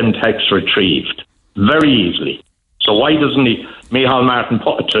get them texts retrieved. Very easily. So why doesn't Micheál Martin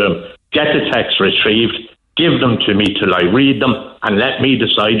put it to him, get the text retrieved, give them to me till I read them, and let me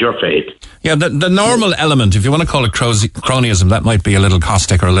decide your fate. Yeah, the normal element, if you want to call it cronyism, that might be a little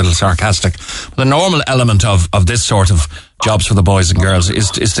caustic or a little sarcastic. The normal element of this sort of jobs for the boys and girls is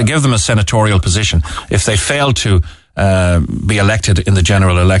to give them a senatorial position if they fail to be elected in the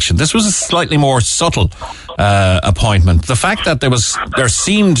general election. This was a slightly more subtle appointment. The fact that there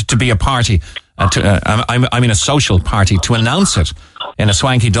seemed to be a party, a social party, to announce it in a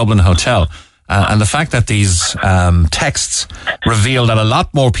swanky Dublin hotel. And the fact that these texts reveal that a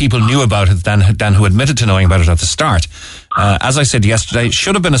lot more people knew about it than who admitted to knowing about it at the start. As I said yesterday, it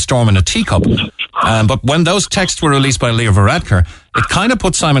should have been a storm in a teacup. But when those texts were released by Leo Varadkar, it kind of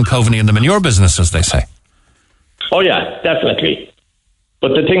put Simon Coveney in the manure business, as they say. Oh, yeah, definitely. But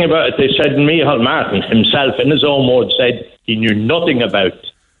the thing about it, they said Micheál Martin himself, in his own words, said he knew nothing about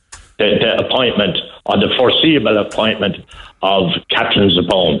the appointment or the foreseeable appointment of Catherine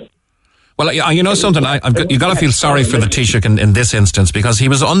Zappone. Well, you know something, you've got to feel sorry for the Taoiseach in this instance, because he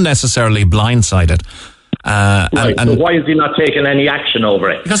was unnecessarily blindsided Right, so why is he not taking any action over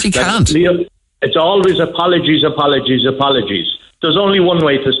it? Because he can't. It's always apologies. There's only one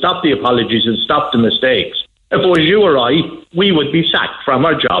way to stop the apologies and stop the mistakes. If it was you or I, we would be sacked from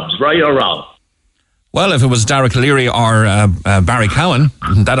our jobs, right or wrong. Well, if it was Derek Leary or Barry Cowan,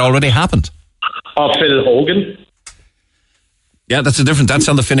 that already happened. Or Phil Hogan. Yeah, that's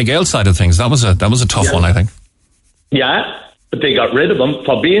on the Fine Gael side of things. That was a tough one, I think. Yeah, but they got rid of him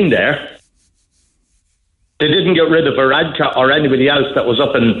for being there. They didn't get rid of Varadkar or anybody else that was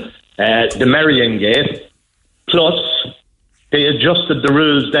up in the Merrion Gate. Plus, they adjusted the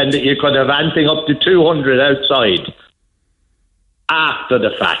rules then that you could have anything up to 200 outside after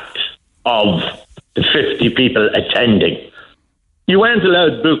the fact of the 50 people attending. You weren't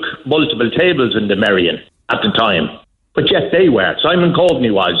allowed to book multiple tables in the Merrion at the time, but yet they were. Simon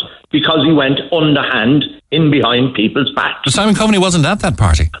Coveney was, because he went underhand in behind people's backs. But Simon Coveney wasn't at that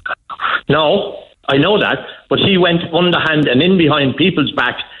party. No, I know that, but he went underhand and in behind people's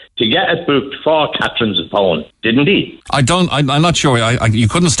back to get it booked for Catherine's phone, didn't he? I'm not sure. You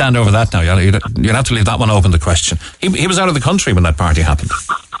couldn't stand over that now. You'd have to leave that one open, the question. He was out of the country when that party happened.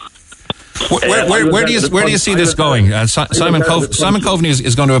 Where do you see this going? Simon Coveney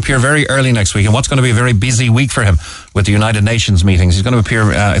is going to appear very early next week, and what's going to be a very busy week for him with the United Nations meetings. He's going to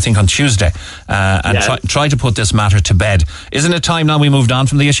appear, I think, on Tuesday and try to put this matter to bed. Isn't it time now we moved on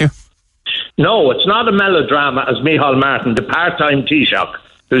from the issue? No, it's not a melodrama, as Micheál Martin, the part-time Taoiseach,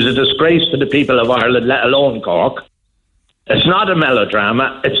 who's a disgrace to the people of Ireland, let alone Cork. It's not a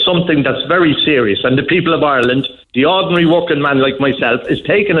melodrama. It's something that's very serious. And the people of Ireland, the ordinary working man like myself, is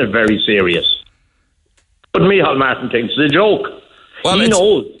taking it very serious. But Micheál Martin thinks it's a joke. Well,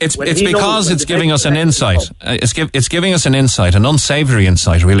 it's because it's giving us an insight. It's giving us an insight, an unsavoury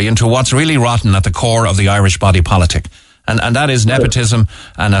insight, really, into what's really rotten at the core of the Irish body politic. And that is nepotism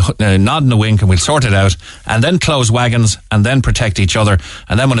and a nod and a wink, and we'll sort it out, and then close wagons, and then protect each other,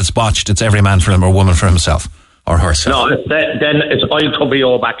 and then when it's botched, it's every man for him or woman for himself or herself. No, then it's I'll cover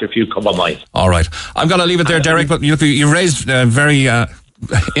your back if you cover mine. All right. I'm going to leave it there, Derek, but you raised very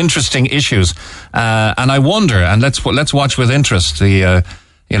interesting issues, and I wonder, and let's watch with interest the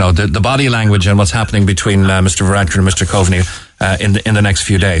body language and what's happening between Mr. Varadkar and Mr. Coveney in the next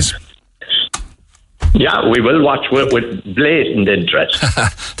few days. Yeah, we will watch with blatant interest.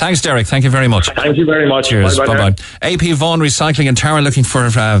 Thanks, Derek. Thank you very much. Thank you very much. Cheers. Bye-bye. AP Vaughan Recycling in Tara looking for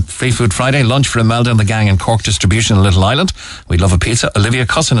Free Food Friday. Lunch for Imelda and the gang in Cork Distribution in Little Island. We'd love a pizza. Olivia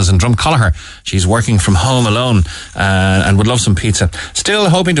Cussin is in Drumcolliher. She's working from home alone and would love some pizza. Still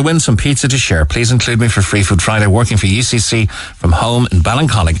hoping to win some pizza to share. Please include me for Free Food Friday, working for UCC from home in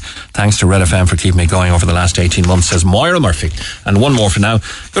Ballincollig. Thanks to RedFM for keeping me going over the last 18 months, says Moira Murphy. And one more for now.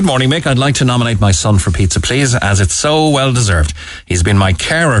 Good morning, Mick. I'd like to nominate my son for pizza, please, as it's so well deserved. He's been my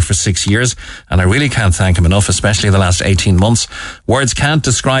carer for 6 years, and I really can't thank him enough, especially the last 18 months. Words can't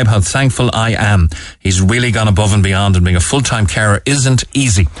describe how thankful I am. He's really gone above and beyond, and being a full-time carer isn't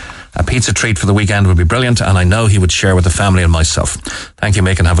easy. A pizza treat for the weekend would be brilliant, and I know he would share with the family and myself. Thank you,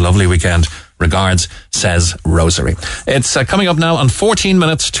 Mick, and have a lovely weekend. Regards, says Rosary. It's coming up now on 14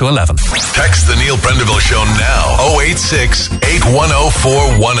 minutes to 11. Text the Neil Prendeville Show now.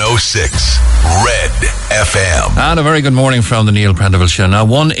 086-8104-106. Red FM. And a very good morning from the Neil Prendeville Show. Now,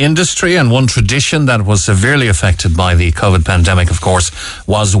 one industry and one tradition that was severely affected by the COVID pandemic, of course,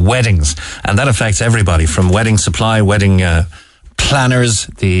 was weddings. And that affects everybody, from wedding supply, wedding planners,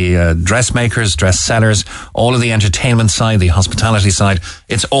 the dressmakers, dress sellers, all of the entertainment side, the hospitality side.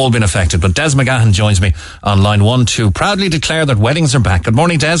 It's all been affected. But Des McGahan joins me on line 1 to proudly declare that weddings are back. Good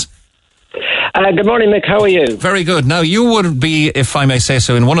morning, Des. Good morning, Mick. How are you? Very good. Now, you would be, if I may say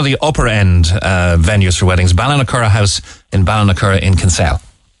so, in one of the upper end venues for weddings, Ballinacurra House in Ballinacurra in Kinsale.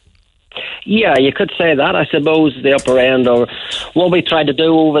 Yeah, you could say that. I suppose the upper end, or what we tried to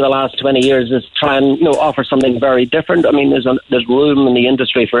do over the last 20 years, is try and offer something very different. I mean, there's room in the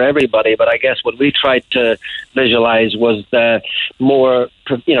industry for everybody, but I guess what we tried to visualise was the more,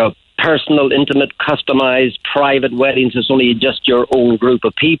 personal, intimate, customised, private weddings. It's only just your own group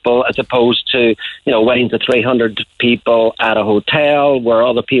of people, as opposed to, weddings of 300 people at a hotel where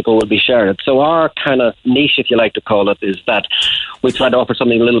other people will be shared. So our kind of niche, if you like to call it, is that we try to offer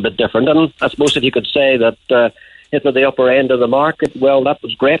something a little bit different. And I suppose if you could say that it's at the upper end of the market, well, that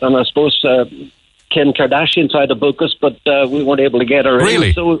was great. And I suppose Kim Kardashian tried to book us, but we weren't able to get her really?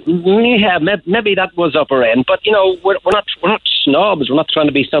 in. So yeah, maybe that was upper end. But we're not snobs. We're not trying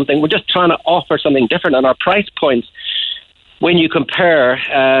to be something. We're just trying to offer something different. And our price points, when you compare,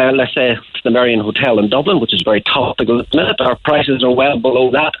 let's say, the Marion Hotel in Dublin, which is very topical at the minute, our prices are well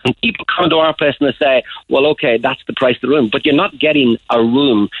below that. And people come to our place and they say, well, okay, that's the price of the room. But you're not getting a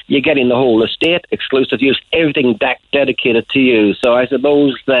room. You're getting the whole estate, exclusive use, everything dedicated to you. So I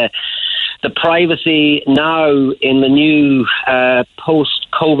suppose the privacy now in the new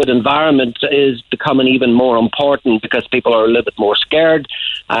post-COVID environment is becoming even more important because people are a little bit more scared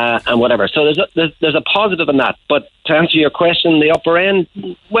and whatever. So there's a positive in that. But to answer your question, the upper end,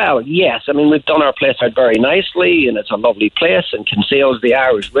 well, yes. I mean, we've done our place out very nicely, and it's a lovely place, and Kinsale's the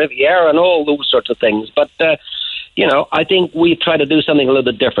Irish Riviera and all those sorts of things. But, I think we try to do something a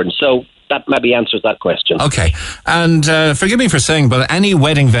little bit different. So that maybe answers that question. Okay. And forgive me for saying, but any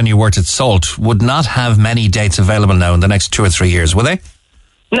wedding venue worth its salt would not have many dates available now in the next 2 or 3 years, will they?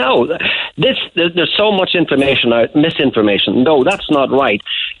 No. There's so much misinformation. No, that's not right.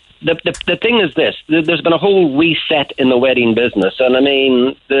 The thing is this, there's been a whole reset in the wedding business. And I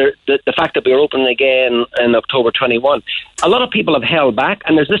mean, the fact that we're opening again in October 21, a lot of people have held back,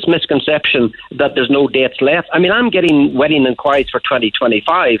 and there's this misconception that there's no dates left. I mean, I'm getting wedding inquiries for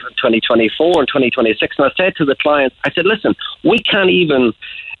 2025 and 2024 and 2026. And I said to the clients, I said, listen, we can't even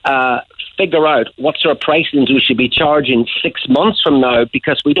figure out what sort of pricings we should be charging 6 months from now,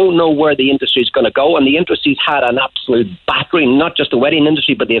 because we don't know where the industry is going to go. And the industry's had an absolute battering, not just the wedding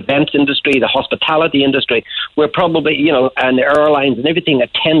industry, but the events industry, the hospitality industry. We're probably, and the airlines and everything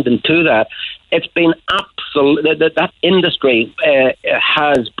attendant to that. It's been that industry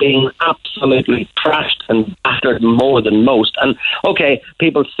has been absolutely trashed and battered more than most. And okay,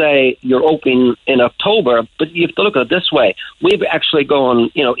 people say you're opening in October, but you have to look at it this way. We've actually gone,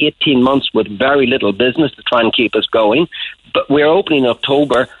 18 months with very little business to try and keep us going. But we're opening in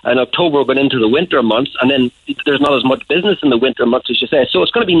October, and October we're going into the winter months, and then there's not as much business in the winter months as you say. So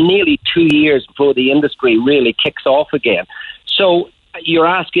it's going to be nearly 2 years before the industry really kicks off again. So you're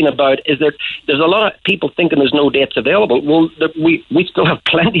asking about, there's a lot of people thinking there's no dates available. Well, we still have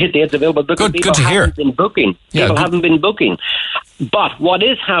plenty of dates available because people haven't been booking. People haven't been booking. But what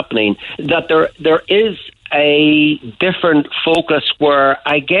is happening, that there is a different focus where,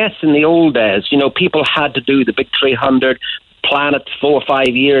 I guess in the old days, people had to do the big 300, plan it 4 or 5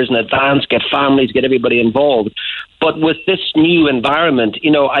 years in advance, get families, get everybody involved. But with this new environment,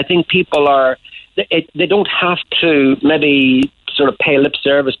 I think people they don't have to maybe sort of pay lip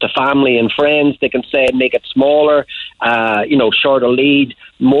service to family and friends. They can say, make it smaller, shorter lead,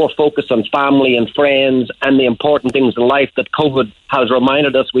 more focus on family and friends and the important things in life that COVID has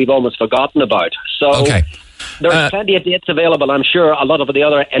reminded us we've almost forgotten about. So there's plenty of dates available. I'm sure a lot of the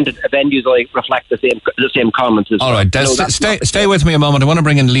other venues will reflect the same comments as well. All right, stay with me a moment. I want to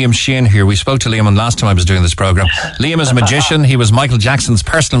bring in Liam Sheehan here. We spoke to Liam last time I was doing this programme. Liam is a magician. He was Michael Jackson's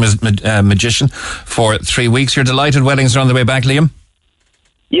personal magician for 3 weeks. You're delighted weddings are on the way back, Liam?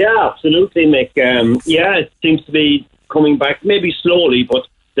 Yeah, absolutely, Mick. It seems to be coming back, maybe slowly, but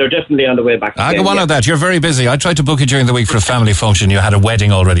they're definitely on the way back. Go on with that. You're very busy. I tried to book you during the week for a family function. You had a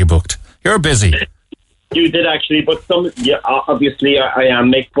wedding already booked. You're busy. You did actually, but obviously I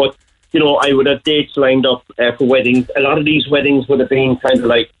am, Mick, but, I would have dates lined up for weddings. A lot of these weddings would have been kind of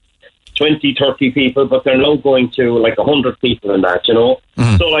like 20, 30 people, but they're now going to like 100 people in that,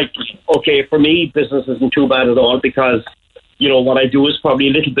 Mm-hmm. So okay, for me, business isn't too bad at all because what I do is probably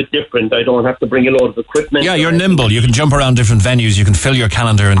a little bit different. I don't have to bring a load of equipment. Yeah, you're nimble. You can jump around different venues. You can fill your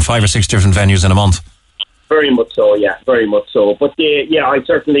calendar in 5 or 6 different venues in a month. Very much so, yeah. Very much so. But, I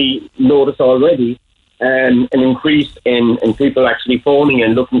certainly notice already an increase in people actually phoning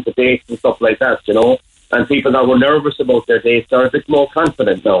and looking for dates and stuff like that, And people that were nervous about their dates are a bit more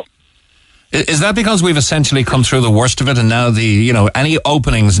confident now. Is that because we've essentially come through the worst of it and now any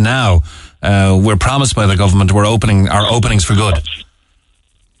openings now we're promised by the government our openings for good?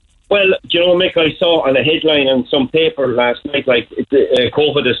 Well, Mick, I saw on a headline on some paper last night, like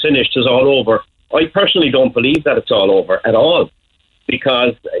COVID is finished, it's all over. I personally don't believe that it's all over at all.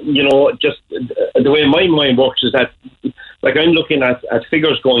 Because, just the way my mind works is that, like, I'm looking at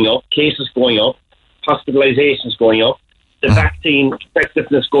figures going up, cases going up, hospitalizations going up, the vaccine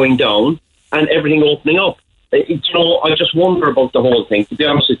effectiveness going down, and everything opening up. I just wonder about the whole thing, to be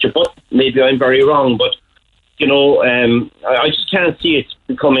honest with you. But maybe I'm very wrong, but, I just can't see it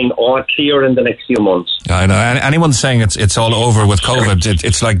becoming all clear in the next few months. I know. Anyone saying it's all over with COVID,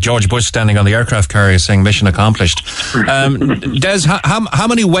 it's like George Bush standing on the aircraft carrier saying mission accomplished. Des, how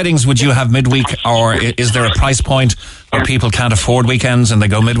many weddings would you have midweek, or is there a price point where people can't afford weekends and they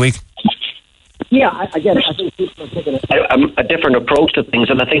go midweek? Yeah, again, I think people are taking a different approach to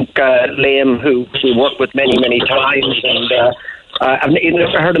things, and I think Liam, who we work with many, many times, and I've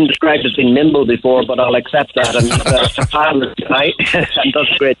never heard him described as being nimble before, but I'll accept that. And a fabulous tonight and does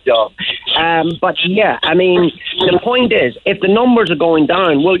a great job. But yeah, I mean, the point is, if the numbers are going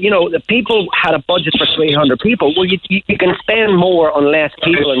down, well, the people had a budget for 300 people. Well, you can spend more on less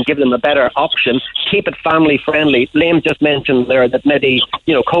people and give them a better option. Keep it family friendly. Liam just mentioned there that maybe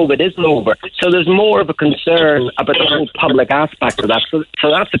COVID isn't over, so there's more of a concern about the whole public aspect of that. So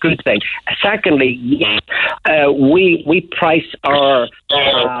that's a good thing. Secondly, yes, we price our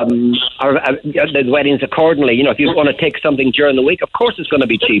the weddings accordingly. If you want to take something during the week, of course it's going to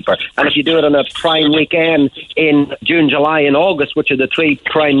be cheaper. And if you do it on a prime weekend in June, July, and August, which are the 3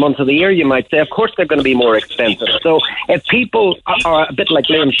 prime months of the year, you might say, of course they're going to be more expensive. So if people are a bit like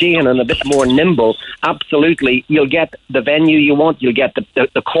Liam Sheehan and a bit more nimble, absolutely, you'll get the venue you want, you'll get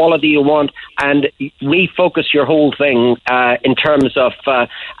the quality you want, and refocus your whole thing in terms of a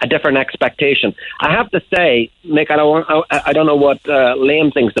different expectation. I have to say, Mick, I don't know what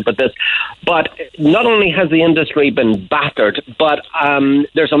Liam thinks about this, but not only has the industry been battered, but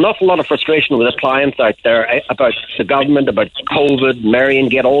there's an awful lot of frustration with the clients out there about the government, about COVID, Marion,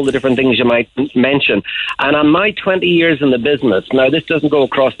 get all the different things you might mention. And on my 20 years in the business, now this doesn't go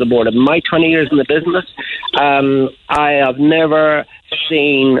across the board, in my 20 years in the business, I have never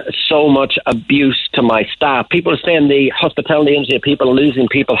seen so much abuse to my staff. People are saying the hospitality industry, people are losing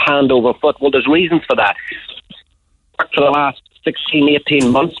people hand over foot. Well, there's reasons for that. For the last 16,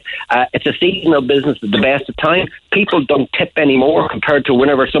 18 months. It's a seasonal business at the best of time. People don't tip anymore compared to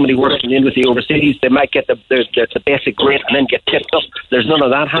whenever somebody works in the industry overseas. They might get the basic rate and then get tipped up. There's none of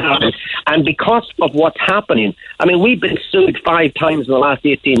that happening. And because of what's happening, I mean, we've been sued 5 times in the last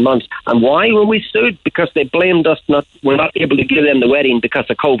 18 months. And why were we sued? Because they blamed us. We're not able to give them the wedding because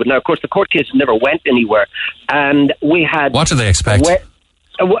of COVID. Now, of course, the court case never went anywhere. And we had... What do they expect?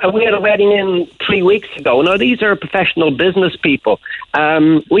 We had a wedding in 3 weeks ago. Now, these are professional business people.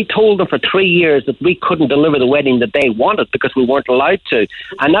 We told them for 3 years that we couldn't deliver the wedding that they wanted because we weren't allowed to.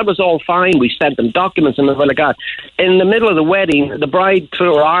 And that was all fine. We sent them documents and everything like that. In the middle of the wedding, the bride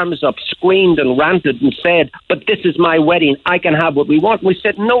threw her arms up, screamed and ranted and said, "But this is my wedding. I can have what we want." And we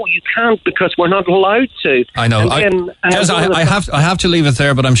said, "No, you can't because we're not allowed to." I know. I have to leave it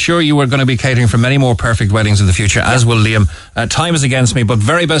there, but I'm sure you are going to be catering for many more perfect weddings in the future, as will Liam. Time is against me, but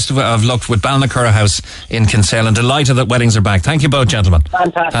very best of luck with Ballinacurra House in Kinsale, and delighted that weddings are back. Thank you both, gentlemen.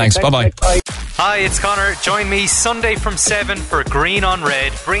 Fantastic. Thanks. Bye-bye. Hi, it's Connor. Join me Sunday from 7 for Green on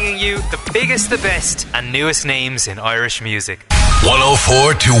Red, bringing you the biggest, the best and newest names in Irish music.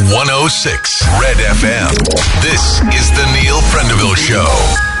 104 to 106 Red FM. This is the Neil Prendeville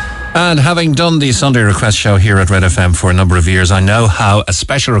Show. And having done the Sunday Request Show here at Red FM for a number of years, I know how a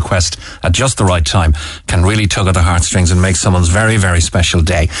special request at just the right time can really tug at the heartstrings and make someone's very, very special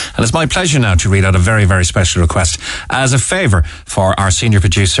day. And it's my pleasure now to read out a very, very special request as a favour for our senior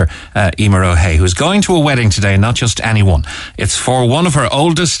producer, Emer O'Hay, who's going to a wedding today, not just anyone. It's for one of her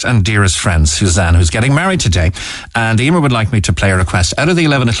oldest and dearest friends, Suzanne, who's getting married today. And Emer would like me to play a request out of the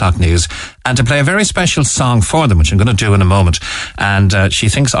 11 o'clock news and to play a very special song for them, which I'm going to do in a moment. And she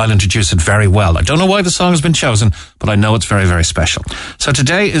thinks I'll introduce it very well. I don't know why the song has been chosen, but I know it's very, very special. So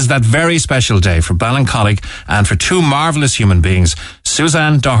today is that very special day for Ballincollig and for 2 marvellous human beings,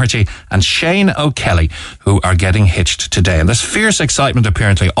 Suzanne Doherty and Shane O'Kelly, who are getting hitched today. And there's fierce excitement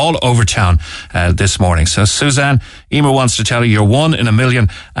apparently all over town this morning. So Suzanne, Emer wants to tell you you're 1 in a million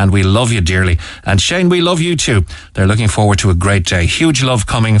and we love you dearly. And Shane, we love you too. They're looking forward to a great day. Huge love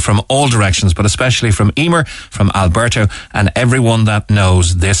coming from all directions, but especially from Emer, from Alberto, and everyone that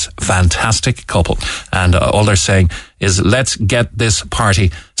knows this fantastic couple. And all they're saying is, let's get this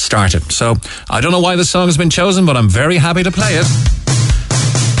party started. So I don't know why the song has been chosen, but I'm very happy to play it.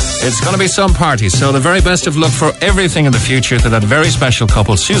 It's going to be some party, so the very best of luck for everything in the future to that very special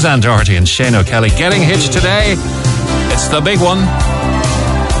couple, Suzanne Doherty and Shane O'Kelly, getting hitched today. It's the big one.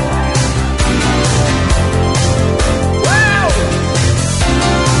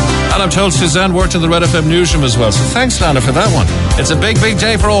 And I'm told Suzanne worked in the Red FM newsroom as well, so thanks, Lana, for that one. It's a big, big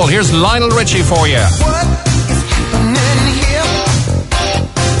day for all. Here's Lionel Richie for you. What is happening here?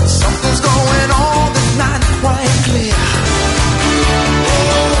 Something's going on that's not quite clear.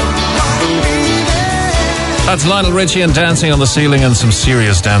 That's Lionel Richie and Dancing on the Ceiling, and some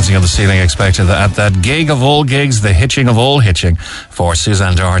serious dancing on the ceiling expected at that gig of all gigs, the hitching of all hitching, for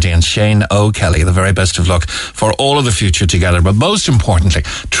Suzanne Doherty and Shane O'Kelly. The very best of luck for all of the future together, but most importantly,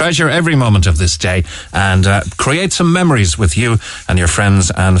 treasure every moment of this day and create some memories with you and your friends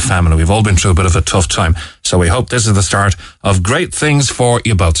and family. We've all been through a bit of a tough time, So we hope this is the start of great things for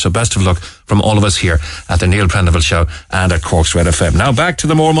you both. So best of luck from all of us here at the Neil Prendeville Show and at Cork's Red FM. Now back to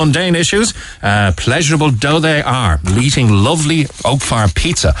the more mundane issues. Pleasurable though they are, eating lovely Oakfire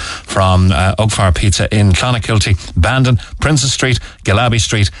pizza from Oakfire Pizza in Clonakilty, Bandon, Princess Street, Galaby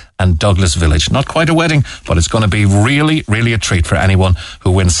Street and Douglas Village. Not quite a wedding, but it's going to be really, really a treat for anyone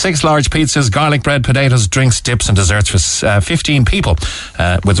who wins 6 large pizzas, garlic bread, potatoes, drinks, dips and desserts for 15 people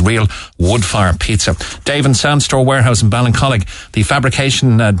with real wood-fire pizza. Dave and Sandstore Warehouse in Ballincollig, the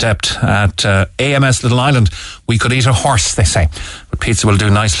fabrication depot at AMS Little Island. We could eat a horse, they say. But pizza will do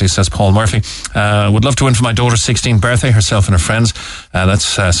nicely, says Paul Murphy. Would love to win for my daughter's 16th birthday, herself and her friends. That's,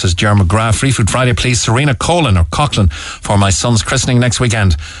 says Jeremy McGrath. Free Food Friday, please. Serena Coughlin or Coughlin for my son's christening next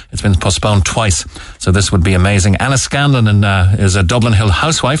weekend. It's been postponed twice, so this would be amazing. Anna Scanlon is a Dublin Hill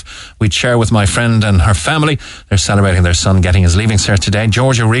housewife. We'd share with my friend and her family. They're celebrating their son getting his leaving cert today.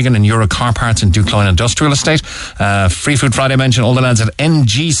 Georgia Regan in Euro Car Parts in Ducloyne Industrial Estate. Free Food Friday mention all the lads at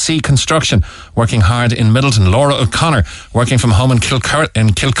NGC Construction, working hard in Middleton. Laura O'Connor, working from home in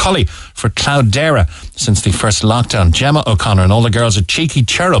Kilcully for Cloudera since the first lockdown. Gemma O'Connor and all the girls at Cheeky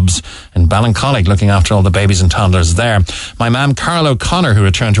Cherubs in Ballincollig, looking after all the babies and toddlers there. My mum, Carl O'Connor, who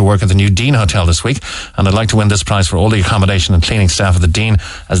returned to work at the new Dean Hotel this week, and I'd like to win this prize for all the accommodation and cleaning staff of the Dean,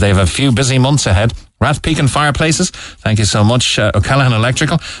 as they have a few busy months ahead. Rathpeak Fireplaces, thank you so much. O'Callaghan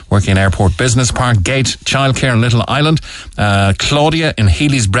Electrical, working in Airport Business Park. Gate Childcare in Little Island. Claudia in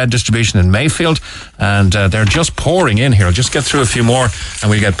Healy's Bread Distribution in Mayfield. And they're just pouring in here. I'll just get through a few more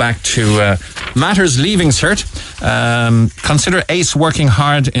and we'll get back to matters leaving cert. Consider Ace working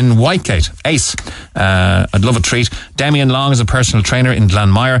hard in Whitegate. Ace, I'd love a treat. Damien Long is a personal trainer in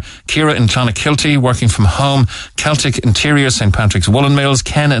Glanmire. Ciara in Clonakilty, working from home. Celtic Interior, St. Patrick's Woolen Mills.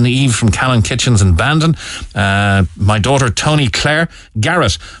 Ken and Eve from Callan Kitchens in Bandon. My daughter Tony Claire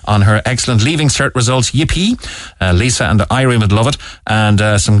Garrett on her excellent leaving cert results. Yippee. Lisa and Irene would love it. And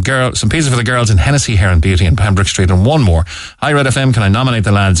some pizza for the girls in Hennessy Hair and Beauty in Pembroke Street. And one more. Hi Red FM, can I nominate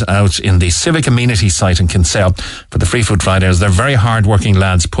the lads out in the Civic Amenity site in Kinsale for the Free Food Fridays? They're very hard working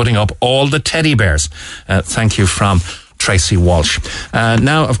lads putting up all the teddy bears. Thank you from Tracy Walsh.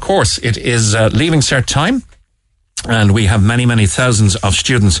 Now of course it is leaving cert time. And we have many, many thousands of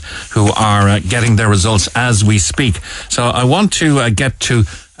students who are getting their results as we speak. So I want to get to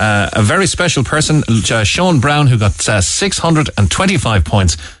a very special person, Sean Brown, who got 625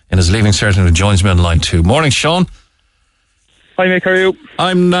 points in his leaving cert and who joins me on line 2. Morning, Sean. Hi, Mick, how are you?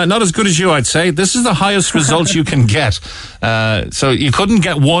 I'm not as good as you, I'd say. This is the highest result you can get. So you couldn't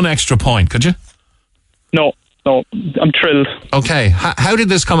get one extra point, could you? No, I'm thrilled. Okay, how did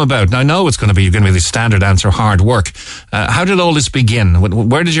this come about? Now, I know it's going to be the standard answer, hard work. How did all this begin?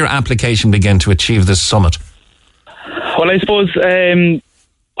 Where did your application begin to achieve this summit? Well, I suppose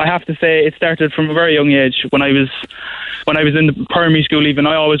I have to say it started from a very young age. When I was in the primary school even,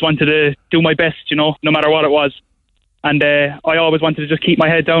 I always wanted to do my best, no matter what it was. And I always wanted to just keep my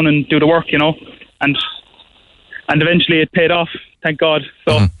head down and do the work, and eventually it paid off, thank God.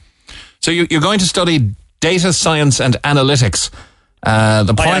 So you're going to study data science and analytics. I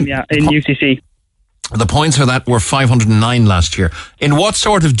am, in UCC. The points for that were 509 last year. In what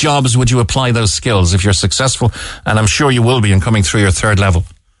sort of jobs would you apply those skills if you're successful? And I'm sure you will be in coming through your third level.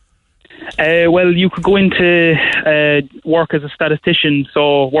 Well, you could go into work as a statistician,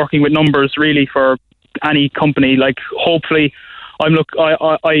 so working with numbers really for any company. Like hopefully,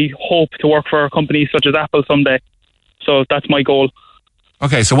 I hope to work for companies such as Apple someday. So that's my goal.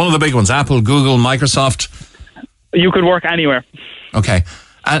 Okay, so one of the big ones, Apple, Google, Microsoft. You could work anywhere. Okay.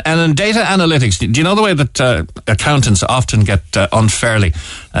 And in data analytics, do you know the way that accountants often get unfairly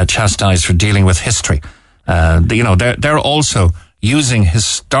chastised for dealing with history? They're also using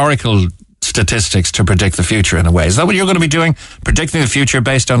historical statistics to predict the future in a way. Is that what you're going to be doing? Predicting the future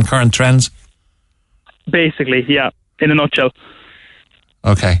based on current trends? Basically, yeah, in a nutshell.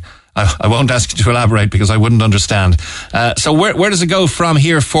 Okay. I won't ask you to elaborate because I wouldn't understand. So where does it go from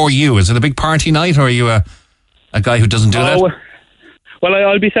here for you? Is it a big party night, or are you a guy who doesn't do that? Well,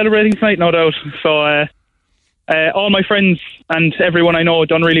 I'll be celebrating tonight, no doubt. So all my friends and everyone I know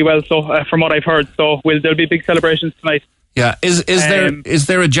done really well. So from what I've heard, there'll be big celebrations tonight. Yeah, is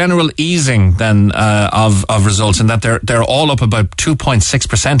there a general easing then of results in that they're all up about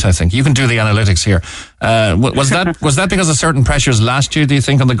 2.6%? I think you can do the analytics here. Was that because of certain pressures last year? Do you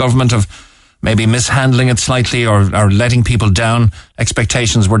think on the government of maybe mishandling it slightly or letting people down?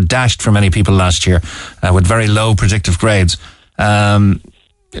 Expectations were dashed for many people last year with very low predictive grades. Has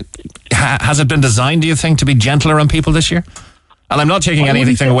it been designed, do you think, to be gentler on people this year? And I'm not taking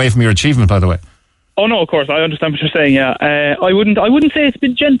anything away from your achievement, by the way. Oh no, of course, I understand what you're saying. Yeah, I wouldn't say it's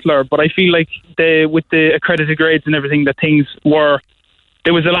been gentler, but I feel like with the accredited grades and everything, that things were.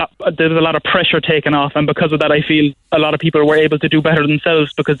 There was a lot of pressure taken off, and because of that, I feel a lot of people were able to do better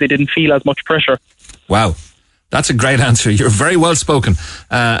themselves because they didn't feel as much pressure. Wow, that's a great answer. You're very well spoken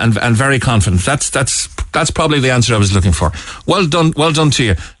and very confident. That's probably the answer I was looking for. Well done to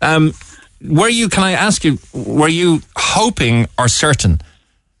you. Can I ask you, were you hoping or certain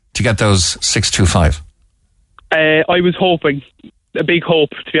to get those 625? I was hoping, a big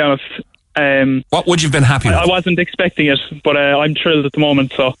hope, to be honest. What would you have been happy with? I wasn't expecting it, but I'm thrilled at the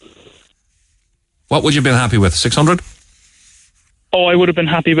moment. So, what would you have been happy with? 600? Oh, I would have been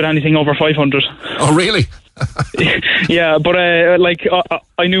happy with anything over 500. Oh, really? Yeah, but I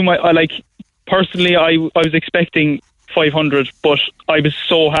knew personally, I was expecting 500, but I was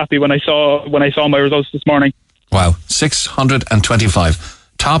so happy when I saw my results this morning. Wow, 625.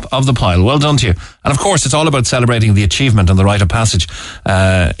 Top of the pile. Well done to you. And of course, it's all about celebrating the achievement and the rite of passage.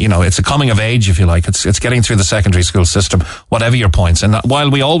 It's a coming of age, if you like. It's getting through the secondary school system, whatever your points. And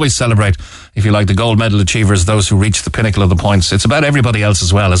while we always celebrate, if you like, the gold medal achievers, those who reach the pinnacle of the points, it's about everybody else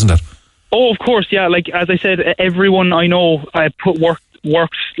as well, isn't it? Oh, of course, yeah. Like, as I said, everyone I know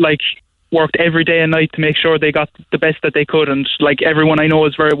worked every day and night to make sure they got the best that they could. And like, everyone I know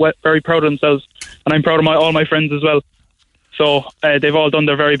is very, very proud of themselves. And I'm proud of all my friends as well. So they've all done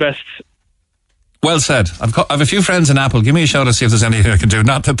their very best. Well said. I have a few friends in Apple. Give me a shout to see if there's anything I can do.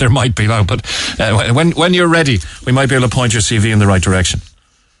 Not that there might be now, but when you're ready, we might be able to point your CV in the right direction.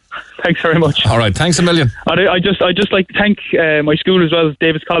 Thanks very much. All right, thanks a million. I just like to thank my school as well,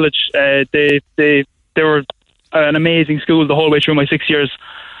 Davis College. They were an amazing school the whole way through my 6 years.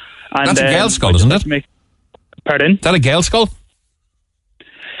 And, that's a Gael school, isn't it? Pardon? Is that a Gael school?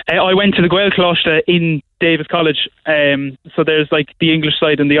 I went to the Gael Cloister in Davis College. So there's like the English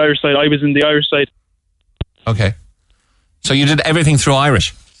side and the Irish side. I was in the Irish side. Okay. So you did everything through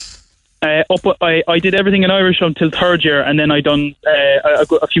Irish? I did everything in Irish until third year, and then I done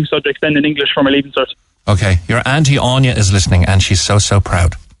a few subjects then in English for my leaving cert. Okay. Your auntie Anya is listening, and she's so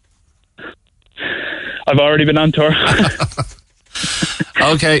proud. I've already been on to her.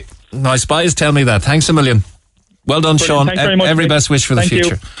 Okay. My spies tell me that. Thanks a million. Well done, Sean. Every best wish for the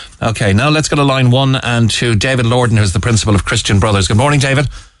future. Okay, now let's go to line 1 and to David Lorden, who's the principal of Christian Brothers. Good morning, David.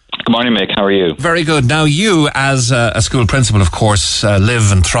 Good morning, Mick. How are you? Very good. Now, you, as a school principal, of course,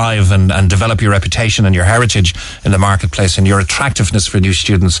 live and thrive and develop your reputation and your heritage in the marketplace and your attractiveness for new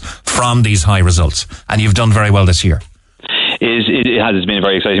students from these high results. And you've done very well this year. It has been a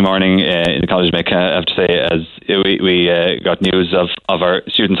very exciting morning in the college, Mick, I have to say, as we got news of our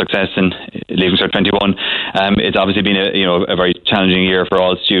student success in Leaving Cert 21. It's obviously been a very challenging year for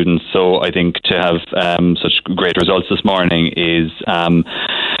all students, so I think to have such great results this morning is a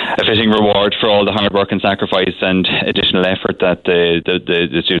fitting reward for all the hard work and sacrifice and additional effort that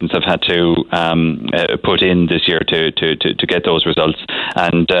the students have had to put in this year to get those results.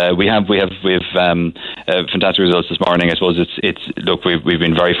 And we have fantastic results this morning. I suppose we've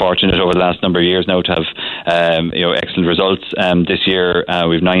been very fortunate over the last number of years now to have excellent results. This year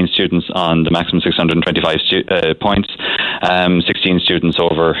we've 9 students on the maximum 625 points, 16 students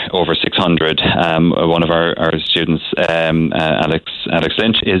over 600. One of our students, Alex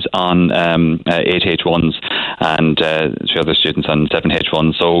Lynch, is on 8 H1s and 3 other students on 7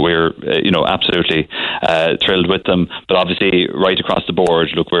 H1s. So we're absolutely thrilled with them. But obviously, right across the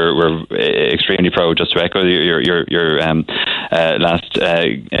board, look, we're extremely proud. Just to echo your last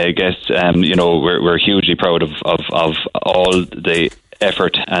guest, we're hugely proud of all the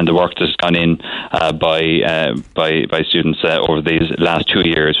effort and the work that's gone in by students over these last 2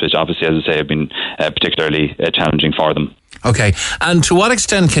 years, which obviously, as I say, have been particularly challenging for them. Okay, and to what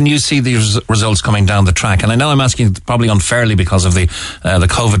extent can you see these results coming down the track? And I know I'm asking probably unfairly because of the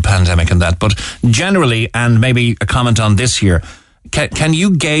COVID pandemic and that, but generally, and maybe a comment on this year, can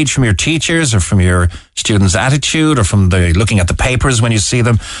you gauge from your teachers or from your students' attitude or from looking at the papers when you see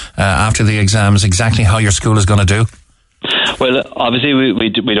them after the exams exactly how your school is going to do? Well, obviously,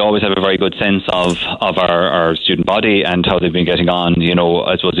 we'd always have a very good sense of our student body and how they've been getting on.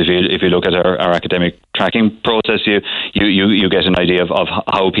 I suppose if you look at our academic tracking process, you get an idea of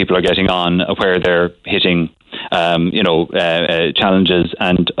how people are getting on, where they're hitting challenges,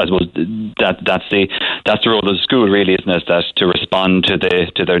 and I suppose that's the role of the school, really, isn't it? That to respond to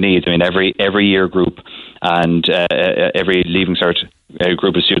their needs. I mean, every year group and every Leaving Cert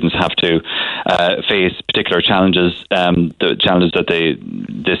group of students have to face particular challenges, the challenges that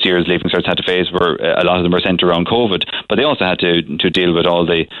this year's Leaving Certs had to face were a lot of them were centred around COVID, but they also had to deal with all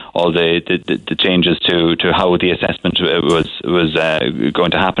the changes to how the assessment was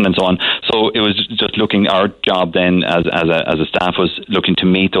going to happen and so on. So it was just looking. Our job then as a staff was looking to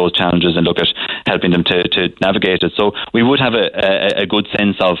meet those challenges and look at helping them to navigate it. So we would have a good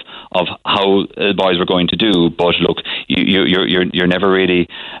sense of how boys were going to do, but look, you're never really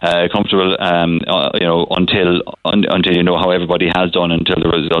comfortable, until you know how everybody has done, until the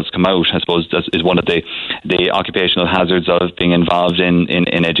results come out. I suppose that is one of the occupational hazards of being involved in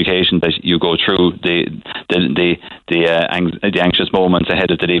education, that you go through the anxious moments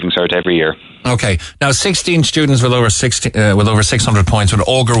ahead of the Leaving Cert every year. Okay, now 16 students with over 600 points would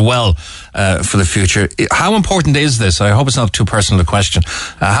augur well for the future. How important is this? I hope it's not too personal a question.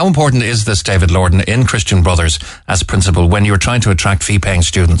 How important is this, David Lorden, in Christian Brothers as principal when you're trying to attract fee-paying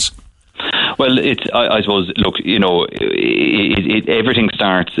students? Well, I suppose, look, everything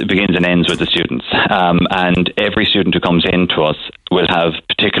begins and ends with the students. And every student who comes into us will have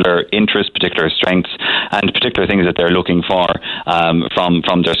particular interests, particular strengths, and particular things that they're looking for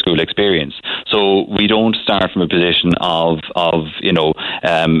from their school experience. So we don't start from a position of assuming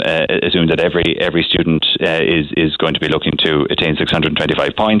that every student is going to be looking to attain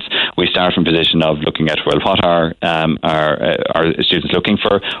 625 points. We start from a position of looking at, well, what are our students looking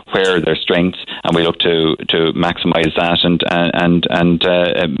for, where are their strengths, and we look to maximise that and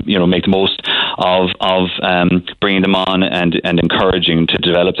make the most of bringing them on and encouraging to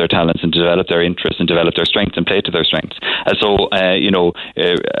develop their talents and develop their interests and develop their strengths and play to their strengths.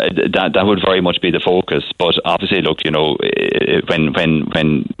 That would very much be the focus. But obviously, look, when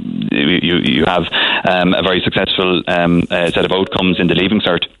you have a very successful set of outcomes in the Leaving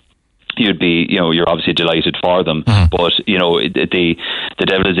Cert, you're obviously delighted for them, but the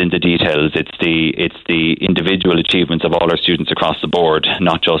devil is in the details. It's the individual achievements of all our students across the board,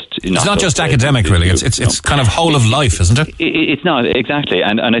 not just academic, really. It's kind of whole of life, isn't it? It's not exactly,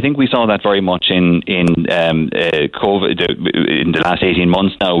 and I think we saw that very much in COVID in the last 18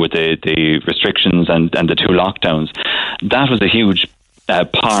 months now with the restrictions and the 2 lockdowns. That was a huge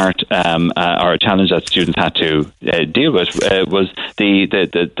part or a challenge that students had to deal with was the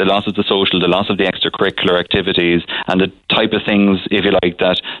loss of the social, the loss of the extracurricular activities, and the type of things, if you like,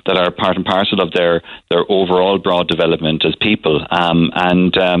 that are part and parcel of their overall broad development as people.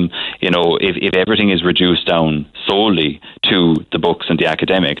 If everything is reduced down solely to the books and the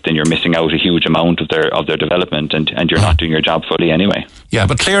academic, then you're missing out a huge amount of their development, and you're not doing your job fully anyway. Yeah,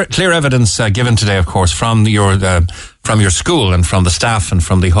 but clear evidence given today, of course, from your school and from the staff and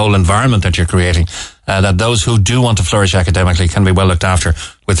from the whole environment that you're creating, that those who do want to flourish academically can be well looked after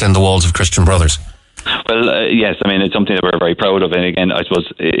within the walls of Christian Brothers. Well, yes, I mean, it's something that we're very proud of. And again, I suppose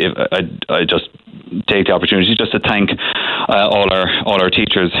I just take the opportunity just to thank all our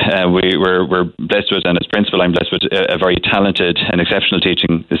teachers. We're blessed with, and as principal, I'm blessed with a very talented and exceptional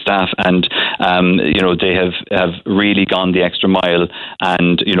teaching staff, and they have really gone the extra mile.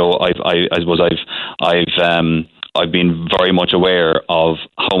 And I've been very much aware of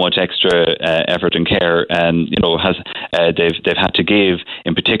how much extra effort and care they've had to give,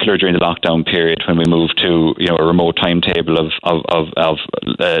 in particular during the lockdown period when we moved to a remote timetable of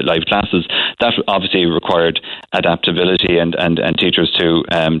live classes. That obviously required adaptability and teachers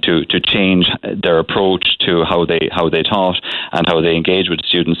to change their approach to how they taught and how they engage with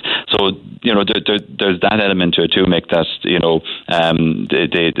students. So there's that element to it too, Mick, that the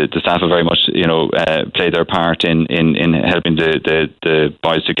staff have very much play their part in helping the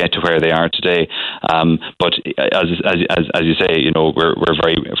boys to get to where they are today. But as you say,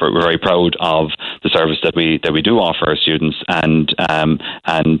 we're very proud of the service that we do offer our students, and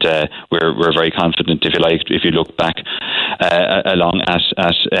we're very confident, if you like, if you look back along at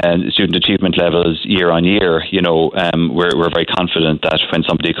student achievement levels year on year, we're very confident that when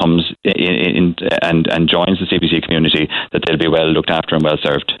somebody comes in and joins the CBC community, that they'll be well looked after and well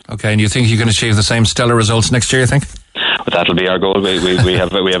served. Okay, and you think you can achieve the same stellar results next year, you think? But that'll be our goal. We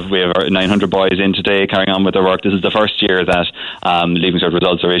have our 900 boys in today carrying on with their work. This is the first year that Leaving Cert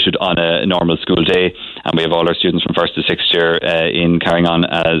results are issued on a normal school day, and we have all our students from first to sixth year in carrying on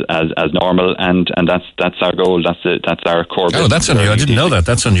as normal, and that's our goal. That's our core. Oh, that's unusual. I didn't know that.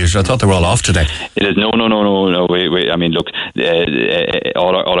 That's unusual. I thought they were all off today. It is no. I mean, look,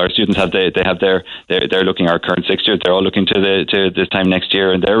 all our students they're looking, our current sixth years, they're all looking to this time next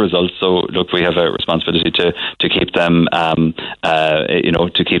year and their results. So look, we have a responsibility to keep them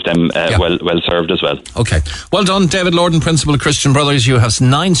to keep them well served as well. Okay. Well done, David Lorden, Principal of Christian Brothers. You have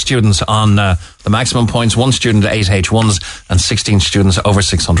 9 students on the maximum points, 1 student at 8 H1s and 16 students over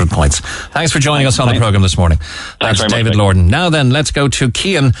 600 points. Thanks for joining us on the programme this morning. That's David Lorden. Now then, let's go to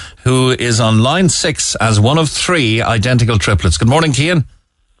Cian, who is on line 6 as one of 3 identical triplets. Good morning, Cian.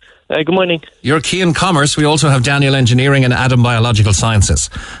 Good morning. You're Cian Commerce. We also have Daniel Engineering and Adam Biological Sciences.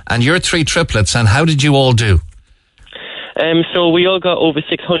 And you're 3 triplets, and how did you all do? So we all got over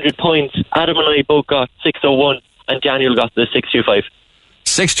 600 points. Adam and I both got 601, and Daniel got the 625.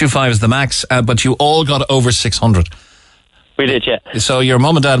 625 is the max, but you all got over 600. We did, yeah. So your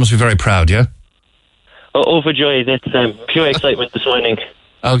mum and dad must be very proud, yeah? Overjoyed. It's pure excitement this morning.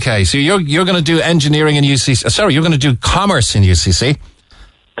 Okay, so you're going to do engineering in UCC. Sorry, you're going to do commerce in UCC.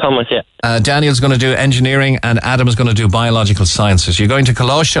 Commerce, yeah. Daniel's going to do engineering and Adam is going to do biological sciences. You're going to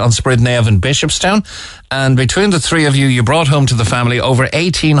Colossia on Spridnaeve and Bishopstown, and between the 3 of you, you brought home to the family over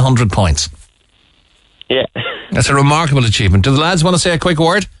 1,800 points. Yeah. That's a remarkable achievement. Do the lads want to say a quick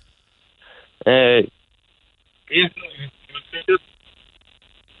word? Yeah.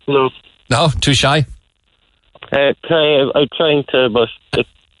 No. No? Too shy? I'm trying to, but...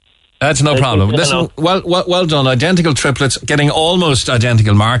 That's no problem. Listen, well done. Identical triplets, getting almost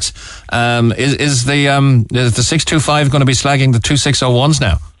identical marks. Is the 625 going to be slagging the 2601s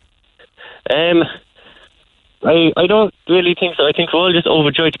now? I don't really think so. I think we're all just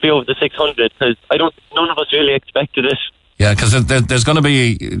overjoyed to be over the 600 because none of us really expected it. Yeah, because there's going to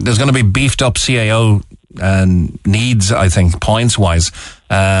be beefed up CAO needs, I think, points wise,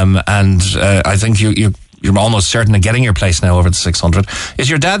 and I think you're almost certain of getting your place now over the 600. Is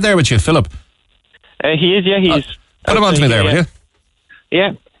your dad there with you, Philip? He is, yeah. He's put him on to me there, will you?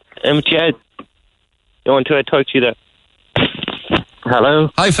 Yeah. Chad, I want to talk to you there. Hello.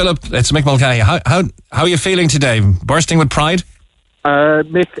 Hi, Philip. It's Mick Mulcahy. How are you feeling today? Bursting with pride?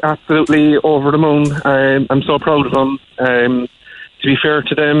 Mick, absolutely over the moon. I'm so proud of them. To be fair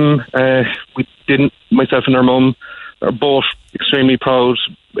to them, myself and our mum are both extremely proud.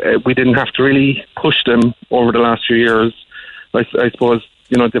 We didn't have to really push them over the last few years. I suppose,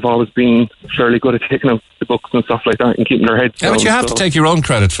 they've always been fairly good at taking out the books and stuff like that and keeping their heads down. Yeah, but you have to take your own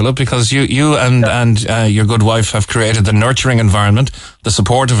credit, Philip, because you and your good wife have created the nurturing environment, the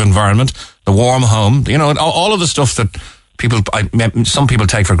supportive environment, the warm home, all of the stuff that some people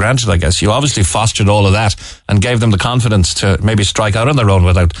take for granted, I guess. You obviously fostered all of that and gave them the confidence to maybe strike out on their own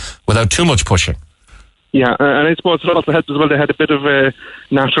without too much pushing. Yeah, and I suppose it also helped as well. They had a bit of a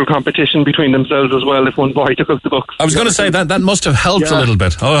natural competition between themselves as well if one boy took up the books. I was going to say that must have helped a little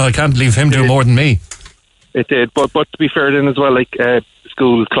bit. Oh, I can't leave him do more than me. It did, but to be fair then as well,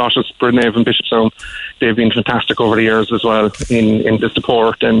 school, Colossus, Spridnaeve and Bishopstown, they've been fantastic over the years as well in the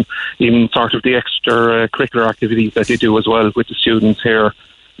support and even sort of the extra curricular activities that they do as well with the students here.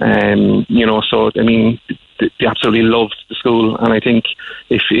 So, I mean, they absolutely loved the school, and I think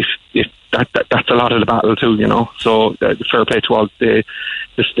if that's a lot of the battle too, So fair play to all the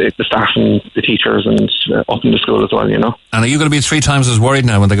staff and the teachers and up in the school as well, And are you going to be 3 times as worried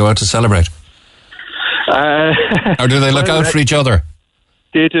now when they go out to celebrate? Or do they look out for each other?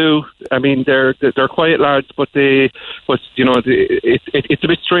 They do. I mean, they're quiet lads, but it's a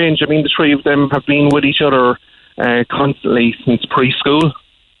bit strange. I mean, the 3 of them have been with each other constantly since preschool.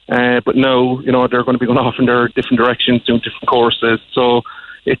 But now, they're going to be going off in their different directions, doing different courses. So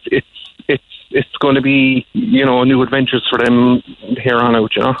it's going to be, new adventures for them here on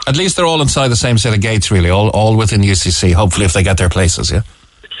out, At least they're all inside the same set of gates, really, all within UCC, hopefully, if they get their places, yeah?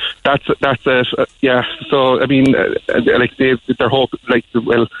 That's it, yeah. So, I mean, their hope,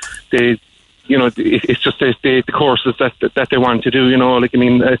 it's just the courses that they want to do,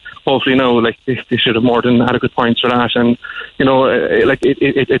 hopefully now, they should have more than adequate points for that. And,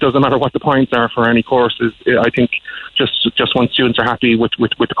 it doesn't matter what the points are for any courses. I think just when students are happy with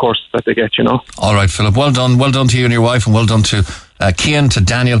the courses that they get, All right, Philip. Well done to you and your wife, and well done to Cian, to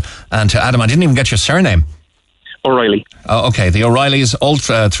Daniel, and to Adam. I didn't even get your surname. O'Reilly. Oh, okay, the O'Reillys, all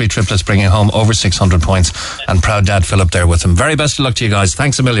 3 triplets bringing home over 600 points, and proud dad Philip there with them. Very best of luck to you guys.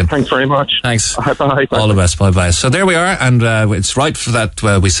 Thanks a million. Thanks very much. Thanks. Bye. All the best. Bye. So there we are, and it's right for that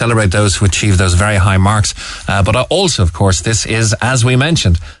we celebrate those who achieve those very high marks. But also, of course, this is, as we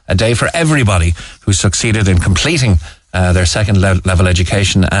mentioned, a day for everybody who succeeded in completing their second level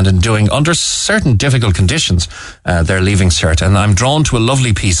education and in doing, under certain difficult conditions, their leaving cert. And I'm drawn to a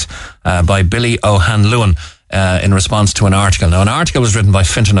lovely piece by Billy O'Hanlon in response to an article. Now, an article was written by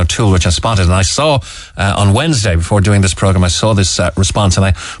Fintan O'Toole, which I spotted, and I saw on Wednesday before doing this programme, I saw this response, and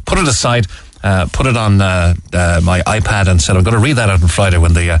I put it aside, put it on my iPad, and said I'm going to read that out on Friday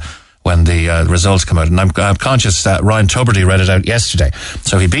when when the results come out. And I'm conscious that Ryan Tuberty read it out yesterday,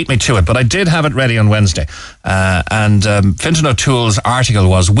 so he beat me to it. But I did have it ready on Wednesday. And Fintan O'Toole's article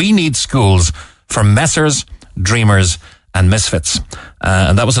was, "We need schools for messers, dreamers and misfits."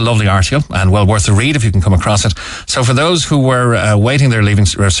 And that was a lovely article and well worth a read if you can come across it. So for those who were waiting their Leaving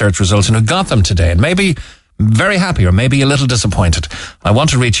Cert results and who got them today and maybe very happy or maybe a little disappointed, I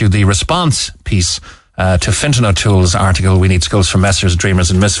want to read you the response piece to Fintan O'Toole's article, "We Need Schools for Messers, Dreamers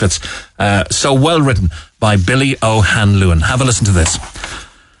and Misfits." So well written by Billy O'Hanlon. Have a listen to this.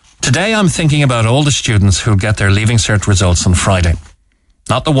 "Today I'm thinking about all the students who'll get their Leaving Cert results on Friday.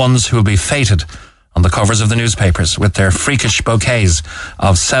 Not the ones who'll be feted on the covers of the newspapers with their freakish bouquets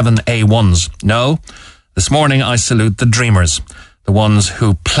of 7 A1s. No, this morning I salute the dreamers, the ones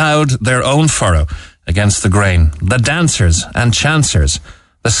who ploughed their own furrow against the grain, the dancers and chancers,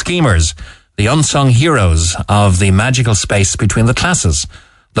 the schemers, the unsung heroes of the magical space between the classes,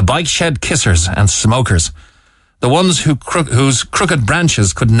 the bike shed kissers and smokers, the ones whose crooked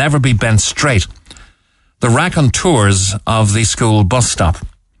branches could never be bent straight, the raconteurs of the school bus stop,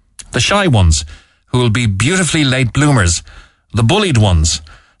 the shy ones who will be beautifully late bloomers, the bullied ones,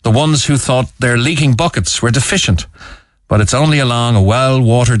 the ones who thought their leaking buckets were deficient. But it's only along a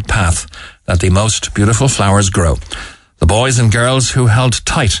well-watered path that the most beautiful flowers grow. The boys and girls who held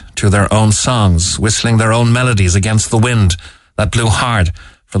tight to their own songs, whistling their own melodies against the wind that blew hard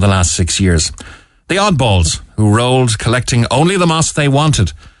for the last 6 years. The oddballs who rolled collecting only the moss they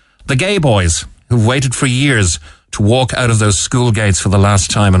wanted. The gay boys who've waited for years to walk out of those school gates for the last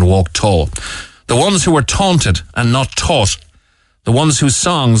time and walk tall. The ones who were taunted and not taught. The ones whose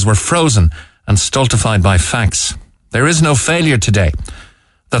songs were frozen and stultified by facts. There is no failure today.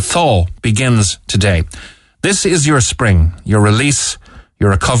 The thaw begins today. This is your spring, your release, your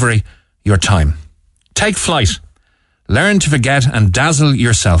recovery, your time. Take flight. Learn to forget and dazzle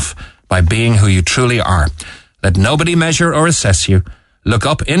yourself by being who you truly are. Let nobody measure or assess you. Look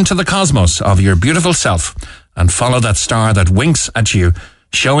up into the cosmos of your beautiful self and follow that star that winks at you,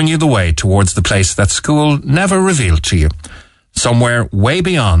 showing you the way towards the place that school never revealed to you. Somewhere way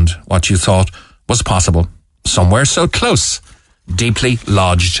beyond what you thought was possible. Somewhere so close, deeply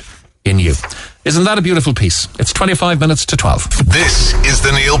lodged in you." Isn't that a beautiful piece? It's 25 minutes to 12. This is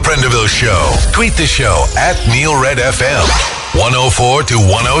the Neil Prendeville Show. Tweet the show at Neil Red FM. 104 to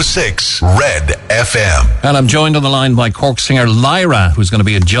 106 Red FM. And I'm joined on the line by Cork singer Lyra, who's going to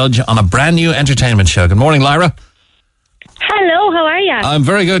be a judge on a brand new entertainment show. Good morning, Lyra. Hello, how are you? I'm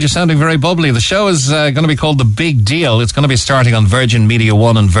very good. You're sounding very bubbly. The show is going to be called The Big Deal. It's going to be starting on Virgin Media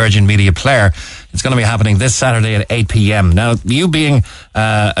 1 and Virgin Media Player. It's going to be happening this Saturday at 8 p.m. Now, you being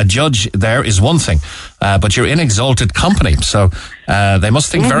a judge there is one thing, but you're in exalted company. So they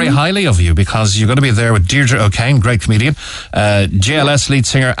must think very highly of you because you're going to be there with Deirdre O'Kane, great comedian, JLS lead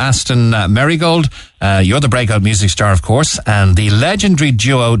singer Aston Marigold. You're the breakout music star, of course, and the legendary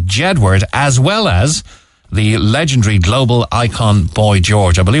duo Jedward, as well as the legendary global icon Boy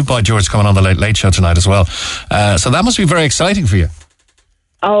George. I believe Boy George is coming on the Late Show tonight as well. So that must be very exciting for you.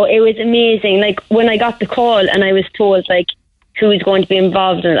 Oh, it was amazing. Like, when I got the call and I was told, like, who was going to be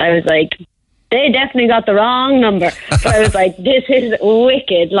involved in it, I was like, they definitely got the wrong number. But I was like, this is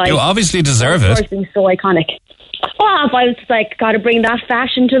wicked. Like, you obviously deserve it. So iconic. Well, I was just like, got to bring that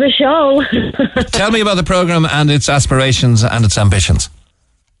fashion to the show. Tell me about the programme and its aspirations and its ambitions.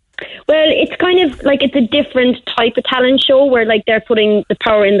 Well, it's kind of like, it's a different type of talent show where, like, they're putting the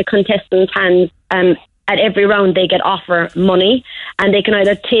power in the contestants' hands. At every round they get offer money, and they can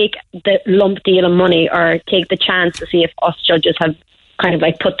either take the lump deal of money or take the chance to see if us judges have kind of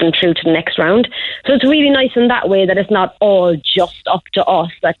like put them through to the next round. So it's really nice in that way that it's not all just up to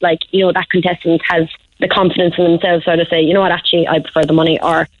us, that, like, you know, that contestant has the confidence in themselves so to say, you know what, actually I prefer the money,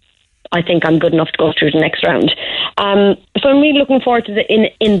 or I think I'm good enough to go through the next round. So I'm really looking forward to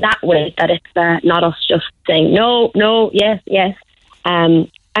it in that way, that it's not us just saying no, yes.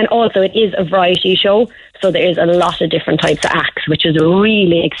 And also it is a variety show, so there is a lot of different types of acts, which is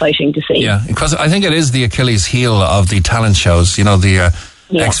really exciting to see. Yeah, because I think it is the Achilles heel of the talent shows, you know, the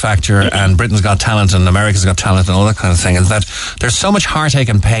X Factor and Britain's Got Talent and America's Got Talent and all that kind of thing, is that there's so much heartache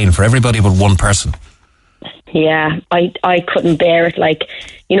and pain for everybody but one person. Yeah, I couldn't bear it. Like,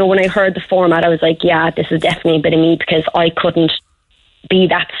 you know, when I heard the format, I was like, yeah, this is definitely a bit of me, because I couldn't be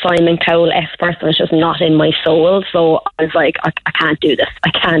that Simon Cowell-esque person. It's just not in my soul. So I was like, I can't do this. I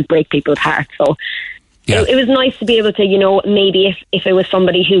can't break people's hearts. So it was nice to be able to, you know, maybe if it was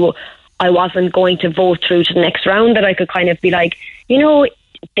somebody who I wasn't going to vote through to the next round, that I could kind of be like, you know,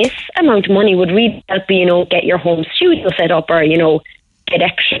 this amount of money would really help you, you know, get your home studio set up, or, you know, get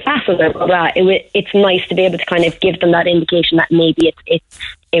extra classes or blah, blah. It's nice to be able to kind of give them that indication that maybe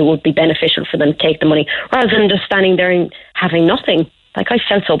it would be beneficial for them to take the money rather than just standing there and having nothing. Like, I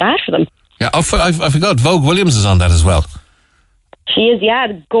felt so bad for them. Yeah, I forgot Vogue Williams is on that as well. She is, yeah,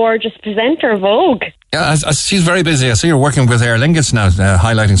 the gorgeous presenter, Vogue. Yeah, she's very busy. I see you're working with Aer Lingus now,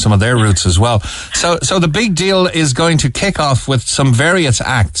 highlighting some of their routes as well. So the big deal is going to kick off with some various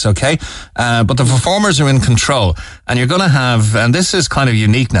acts, okay? But the performers are in control. And you're going to have, and this is kind of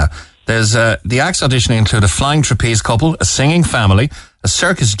unique now, there's the acts auditioning include a flying trapeze couple, a singing family, a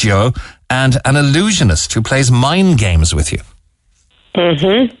circus duo, and an illusionist who plays mind games with you.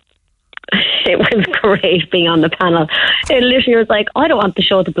 Mm-hmm. It was great being on the panel. It literally was like, I don't want the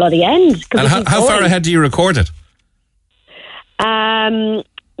show to bloody end. And how far ahead do you record it?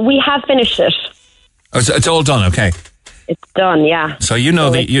 We have finished it. Oh, so it's all done, okay. It's done, yeah. So you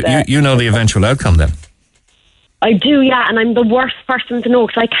know you know the eventual outcome then? I do, yeah, and I'm the worst person to know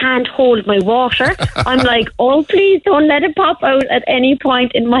because I can't hold my water. I'm like, oh, please don't let it pop out at any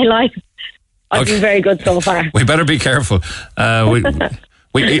point in my life. I've been very good so far. We better be careful.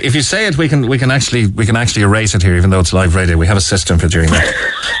 If you say it, we can actually erase it here, even though it's live radio. We have a system for doing that.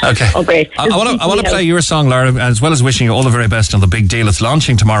 Okay. Oh, great. I want to play your song, Lyra, as well as wishing you all the very best on the big deal. It's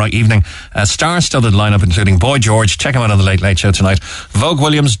launching tomorrow evening. A star-studded lineup, including Boy George. Check him out on the Late Late Show tonight. Vogue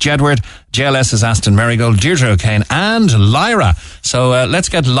Williams, Jedward, JLS's Aston Marigold, Deirdre O'Kane, and Lyra. So let's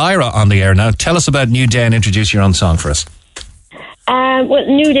get Lyra on the air now. Tell us about New Day and introduce your own song for us. Well,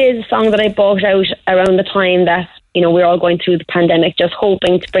 New Day is a song that I brought out around the time that, you know, we're all going through the pandemic, just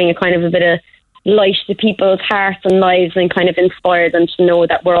hoping to bring a kind of a bit of light to people's hearts and lives and kind of inspire them to know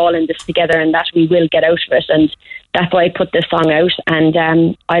that we're all in this together and that we will get out of it. And that's why I put this song out.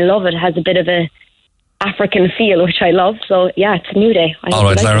 And I love it. It has a bit of a African feel, which I love. So, yeah, it's a New Day. All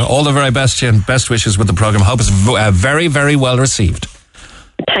right, Lyra, all the very best to you and best wishes with the programme. Hope it's very, very well received.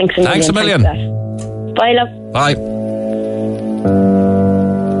 Thanks a million. Thanks a million. Bye, love. Bye.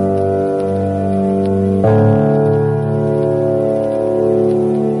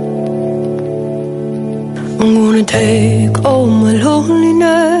 I'm gonna take all my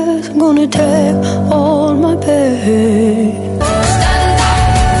loneliness, I'm gonna take all my pain.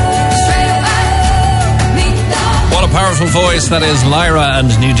 What a powerful voice that is, Lyra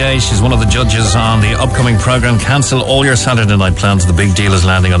and New Day. She's one of the judges on the upcoming programme. Cancel all your Saturday night plans. The big deal is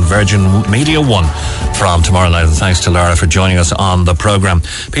landing on Virgin Media 1 from tomorrow night. And thanks to Lyra for joining us on the programme.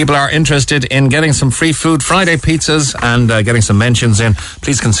 People are interested in getting some free food Friday pizzas and getting some mentions in.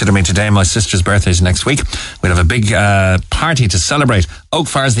 Please consider me today. My sister's birthday is next week. We'll have a big party to celebrate. Oak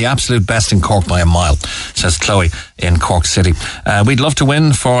Fire's the absolute best in Cork by a mile, says Chloe in Cork City. We'd love to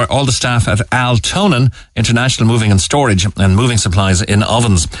win for all the staff at Altonan International Moving and Storage and moving supplies in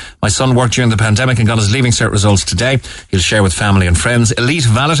ovens. My son worked during the pandemic and got his Leaving Cert results today. He'll share with family and friends. Elite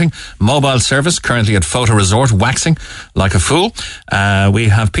Valeting, mobile service, currently at Photo Resort, waxing like a fool. We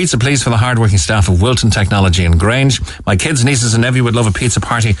have pizza, please, for the hardworking staff of Wilton Technology in Grange. My kids, nieces and nephew would love a pizza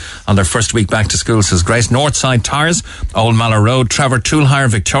party on their first week back to school, says Grace. Northside Tires, Old Mallow Road, Trevor Toolhire,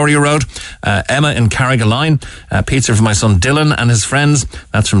 Victoria Road, Emma in Carrigaline. Pizza for my son Dylan and his friends.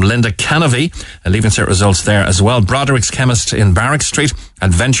 That's from Linda Canavy. Leaving Cert results there as well. Broderick's Chemist in Barrack Street.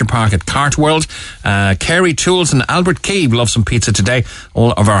 Adventure Park at Cartworld. Carey Tools and Albert Key love some pizza today.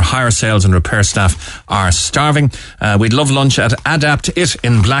 All of our hire sales and repair staff are starving. We'd love lunch at Adapt It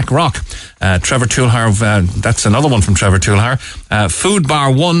in Blackrock. Trevor Toolhire, that's another one from Trevor Toolhire. Food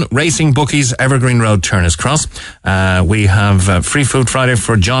Bar 1, Racing Bookies, Evergreen Road, Turners Cross. We have Free Food Friday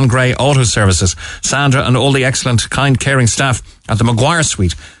for John Gray Auto Services. Sandra and all the excellent, kind, caring staff at the Maguire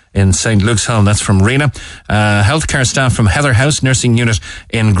Suite in St. Luke's Home. That's from Rena. Healthcare staff from Heather House Nursing Unit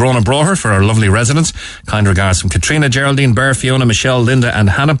in Grona Broher for our lovely residents. Kind regards from Katrina, Geraldine, Bear, Fiona, Michelle, Linda and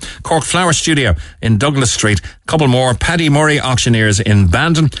Hannah. Cork Flower Studio in Douglas Street. A couple more. Paddy Murray Auctioneers in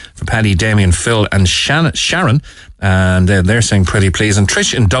Bandon for Paddy, Damien, Phil and Sharon. And they're saying pretty please. And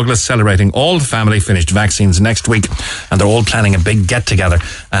Trish in Douglas celebrating all the family finished vaccines next week. And they're all planning a big get-together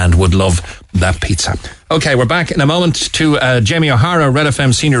and would love that pizza. Okay, we're back in a moment to Jamie O'Hara, Red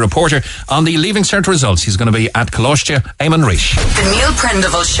FM senior reporter, on the Leaving Cert results. He's going to be at Colostia, Eamon Rees. The Neil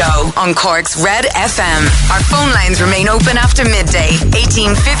Prendeville Show on Cork's Red FM. Our phone lines remain open after midday.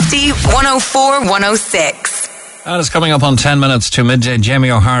 1850 104 106. And it's coming up on 10 minutes to midday. Jamie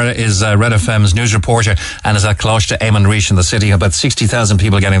O'Hara is Red FM's news reporter and is at Colostia, Eamon Rees in the city. About 60,000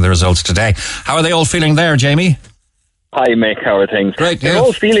 people getting the results today. How are they all feeling there, Jamie? Hi, Mick. How are things? Great. They're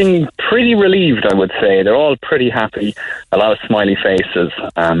all feeling pretty relieved, I would say. They're all pretty happy. A lot of smiley faces.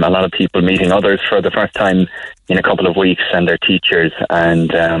 A lot of people meeting others for the first time in a couple of weeks and their teachers.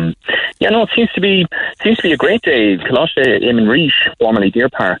 And, it seems to be seems to be a great day. Coláiste Éamon Rees, formerly Deer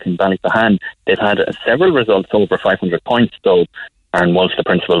Park in Ballyfahan, they've had several results over 500 points. So Aaron Wolfe, the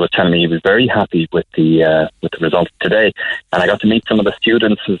principal, was telling me he was very happy with the results today. And I got to meet some of the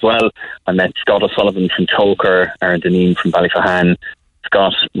students as well. I met Scott O'Sullivan from Toker, Aaron Deneen from Ballyfahan,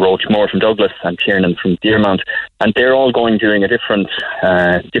 Scott Roachmore from Douglas, and Tiernan from Deermount. And they're all doing a different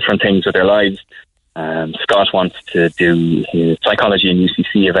things with their lives. Scott wants to do psychology in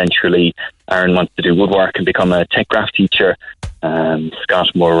UCC eventually. Aaron wants to do woodwork and become a tech graph teacher. Scott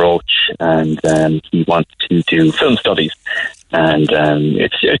Roach, and he wants to do film studies. And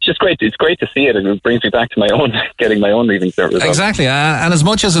it's just great. It's great to see it. It brings me back to getting my own Leaving Cert results. Exactly. And as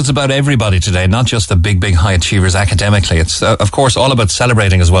much as it's about everybody today, not just the big high achievers academically, it's of course all about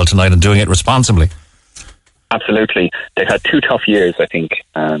celebrating as well tonight and doing it responsibly. Absolutely. They've had 2 tough years, I think.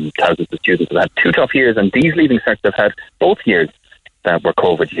 Thousands of students have had 2 tough years, and these Leaving Certs have had both years that were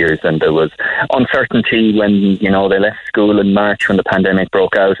COVID years, and there was uncertainty when, they left school in March when the pandemic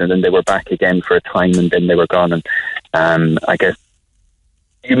broke out, and then they were back again for a time, and then they were gone. And I guess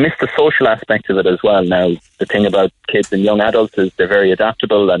you miss the social aspect of it as well. Now, the thing about kids and young adults is they're very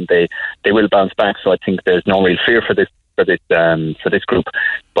adaptable, and they will bounce back, so I think there's no real fear for this group,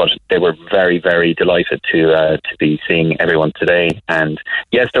 but they were very, very delighted to be seeing everyone today. And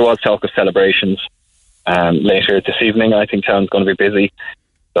yes, there was talk of celebrations later this evening. I think town's going to be busy,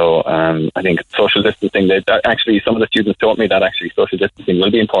 so I think social distancing. Actually, some of the students told me that actually social distancing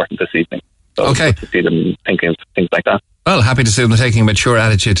will be important this evening. So okay, to see them thinking of things like that. Well, happy to see them taking a mature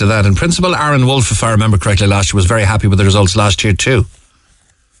attitude to that. And Principal Aaron Wolfe, if I remember correctly, last year was very happy with the results last year too.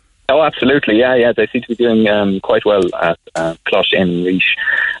 Oh, absolutely. Yeah. They seem to be doing quite well at Coláiste Éamon Rees.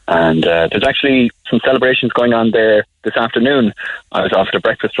 And there's actually some celebrations going on there this afternoon. I was offered a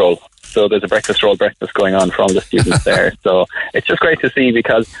breakfast roll. So there's a breakfast going on for all the students there. So it's just great to see,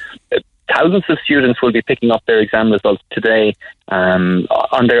 because thousands of students will be picking up their exam results today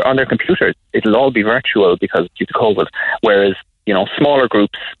on their computers. It'll all be virtual because due to COVID. Whereas, smaller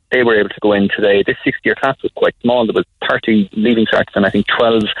groups, they were able to go in today. This 6th-year class was quite small. There was 30 Leaving Certs and I think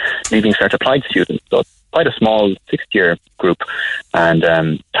 12 Leaving Cert applied students. So it's quite a small 6th-year group. And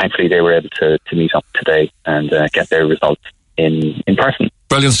thankfully they were able to meet up today and get their results in person.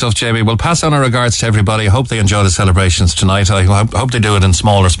 Brilliant stuff, Jamie. We'll pass on our regards to everybody. I hope they enjoy the celebrations tonight. I hope they do it in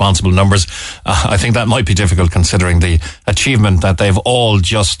small, responsible numbers. I think that might be difficult considering the achievement that they've all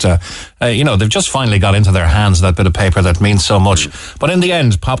just, they've just finally got into their hands, that bit of paper that means so much. But in the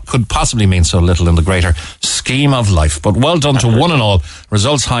end, could possibly mean so little in the greater scheme of life. But well done to one and all.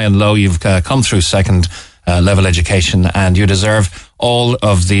 Results high and low. You've come through second level education, and you deserve all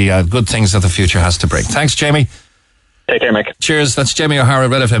of the good things that the future has to bring. Thanks, Jamie. Take care, Mick. Cheers. That's Jamie O'Hara,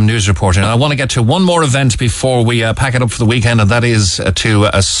 RedFM news reporter. And I want to get to one more event before we pack it up for the weekend, and that is to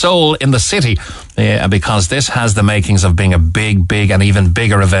a Soul in the City, because this has the makings of being a big and even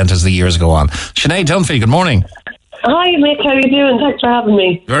bigger event as the years go on. Sinead Dunphy, good morning. Hi, Mick. How are you doing? Thanks for having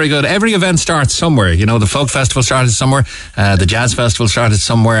me. Very good. Every event starts somewhere. The folk festival started somewhere, the jazz festival started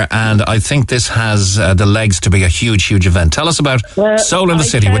somewhere, and I think this has the legs to be a huge event. Tell us about Soul in the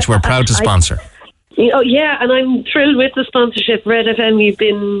City, which we're proud to sponsor. And I'm thrilled with the sponsorship. Red FM, you've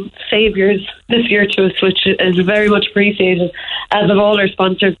been saviours this year to us, which is very much appreciated, as have all our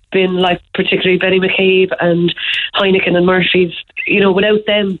sponsors been, like particularly Benny McCabe and Heineken and Murphy's. Without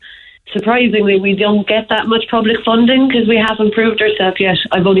them, surprisingly, we don't get that much public funding because we haven't proved ourselves yet.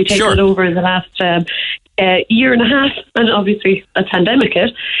 I've only taken it over in the last year and a half, and obviously a pandemic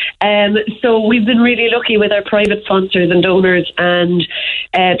hit. So we've been really lucky with our private sponsors and donors and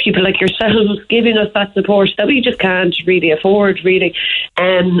people like yourselves giving us that support that we just can't really afford, really.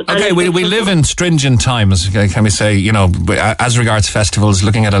 Okay, we live in stringent times, can we say, as regards festivals,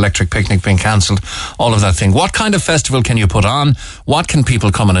 looking at Electric Picnic being cancelled, all of that thing. What kind of festival can you put on? What can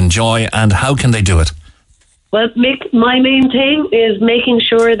people come and enjoy, and how can they do it? Well, Mick, my main thing is making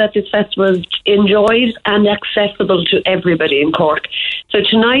sure that this festival is enjoyed and accessible to everybody in Cork. So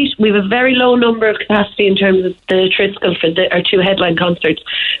tonight we have a very low number of capacity in terms of the Triskel for our 2 headline concerts,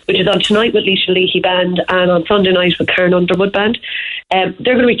 which is on tonight with Leisha Leahy Band and on Sunday night with Karen Underwood Band.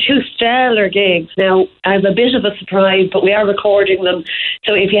 They're going to be 2 stellar gigs. Now, I have a bit of a surprise, but we are recording them.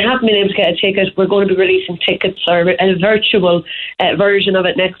 So if you haven't been able to get a ticket, we're going to be releasing tickets or a virtual version of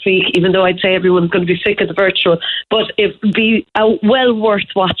it next week, even though I'd say everyone's going to be sick of the virtual. But it would be well worth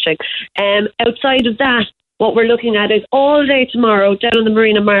watching. Outside of that, what we're looking at is all day tomorrow down in the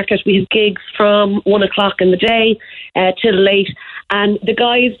Marina Market. We have gigs from 1 o'clock in the day till late. And the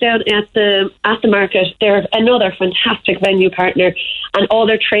guys down at the market, they're another fantastic venue partner, and all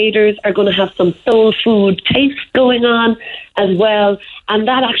their traders are going to have some soul food tastes going on as well. And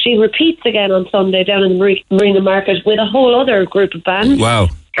that actually repeats again on Sunday down in the Marina Market with a whole other group of bands. Wow.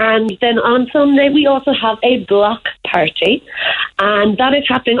 And then on Sunday, we also have a block party, and that is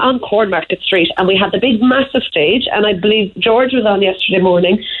happening on Cornmarket Street. And we have the big, massive stage, and I believe George was on yesterday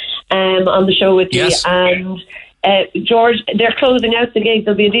morning on the show with Yes. me. And George, they're closing out the gig.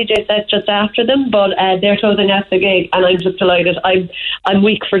 There'll be a DJ set just after them, but they're closing out the gig, and I'm just delighted. I'm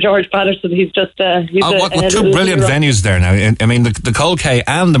weak for George Patterson. He's just what two brilliant venues there now. I mean, the Cold K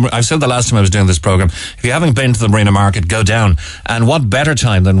and I've said the last time I was doing this programme, if you haven't been to the Marina Market, go down. And what better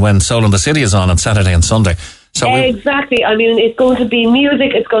time than when Soul in the City is on Saturday and Sunday. So exactly. I mean, it's going to be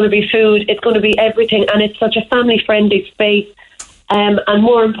music, it's going to be food, it's going to be everything, and it's such a family-friendly space. And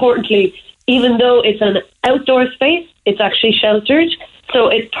more importantly, even though it's an outdoor space, it's actually sheltered. So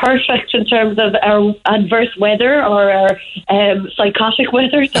it's perfect in terms of our adverse weather or our psychotic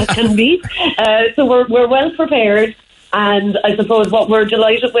weather that can be. So we're well prepared. And I suppose what we're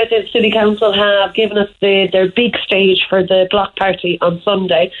delighted with is City Council have given us their big stage for the block party on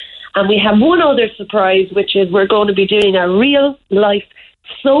Sunday. And we have one other surprise, which is we're going to be doing a real-life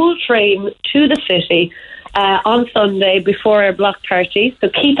soul train to the city on Sunday before our block party. So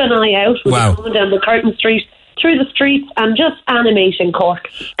keep an eye out. We'll be coming down the Curtin Street, through the streets, and just animating Cork.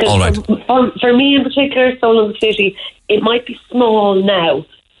 All right. For me in particular, Soul in the City, it might be small now,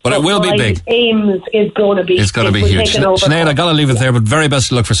 but it will be big. Ames is going to be. It's going to be huge. Sinead, I got to leave it there, but very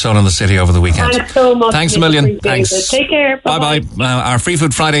best of luck for Soul in the City over the weekend. Thanks so much. Thanks a million. Thanks. Take care. Bye-bye. Our Free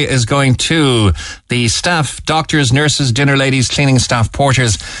Food Friday is going to the staff, doctors, nurses, dinner ladies, cleaning staff,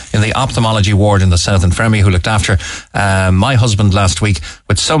 porters in the ophthalmology ward in the South Infirmary who looked after my husband last week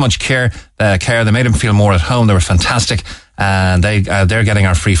with so much care. They made him feel more at home. They were fantastic. And they're getting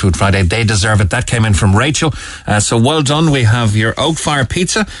our Free Food Friday. They deserve it. That came in from Rachel. So well done. We have your Oak Fire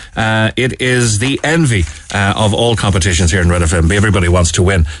Pizza. It is the envy of all competitions here in Red FM. Everybody wants to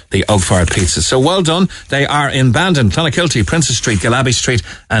win the Oak Fire Pizza. So well done. They are in Bandon, Clonakilty, Princess Street, Galaby Street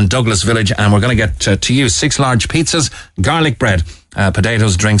and Douglas Village. And we're going to get to you 6 large pizzas, garlic bread,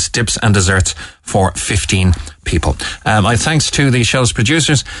 potatoes, drinks, dips and desserts for 15 people. My thanks to the show's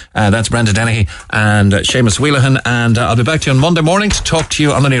producers. That's Brenda Dennehy and Seamus Wheelahan. And I'll be back to you on Monday morning to talk to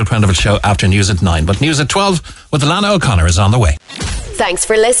you on the Neil Prendeville Show after news at 9. But news at 12 with Lana O'Connor is on the way. Thanks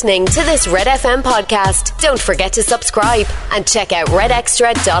for listening to this Red FM podcast. Don't forget to subscribe and check out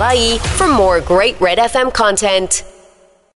redextra.ie for more great Red FM content.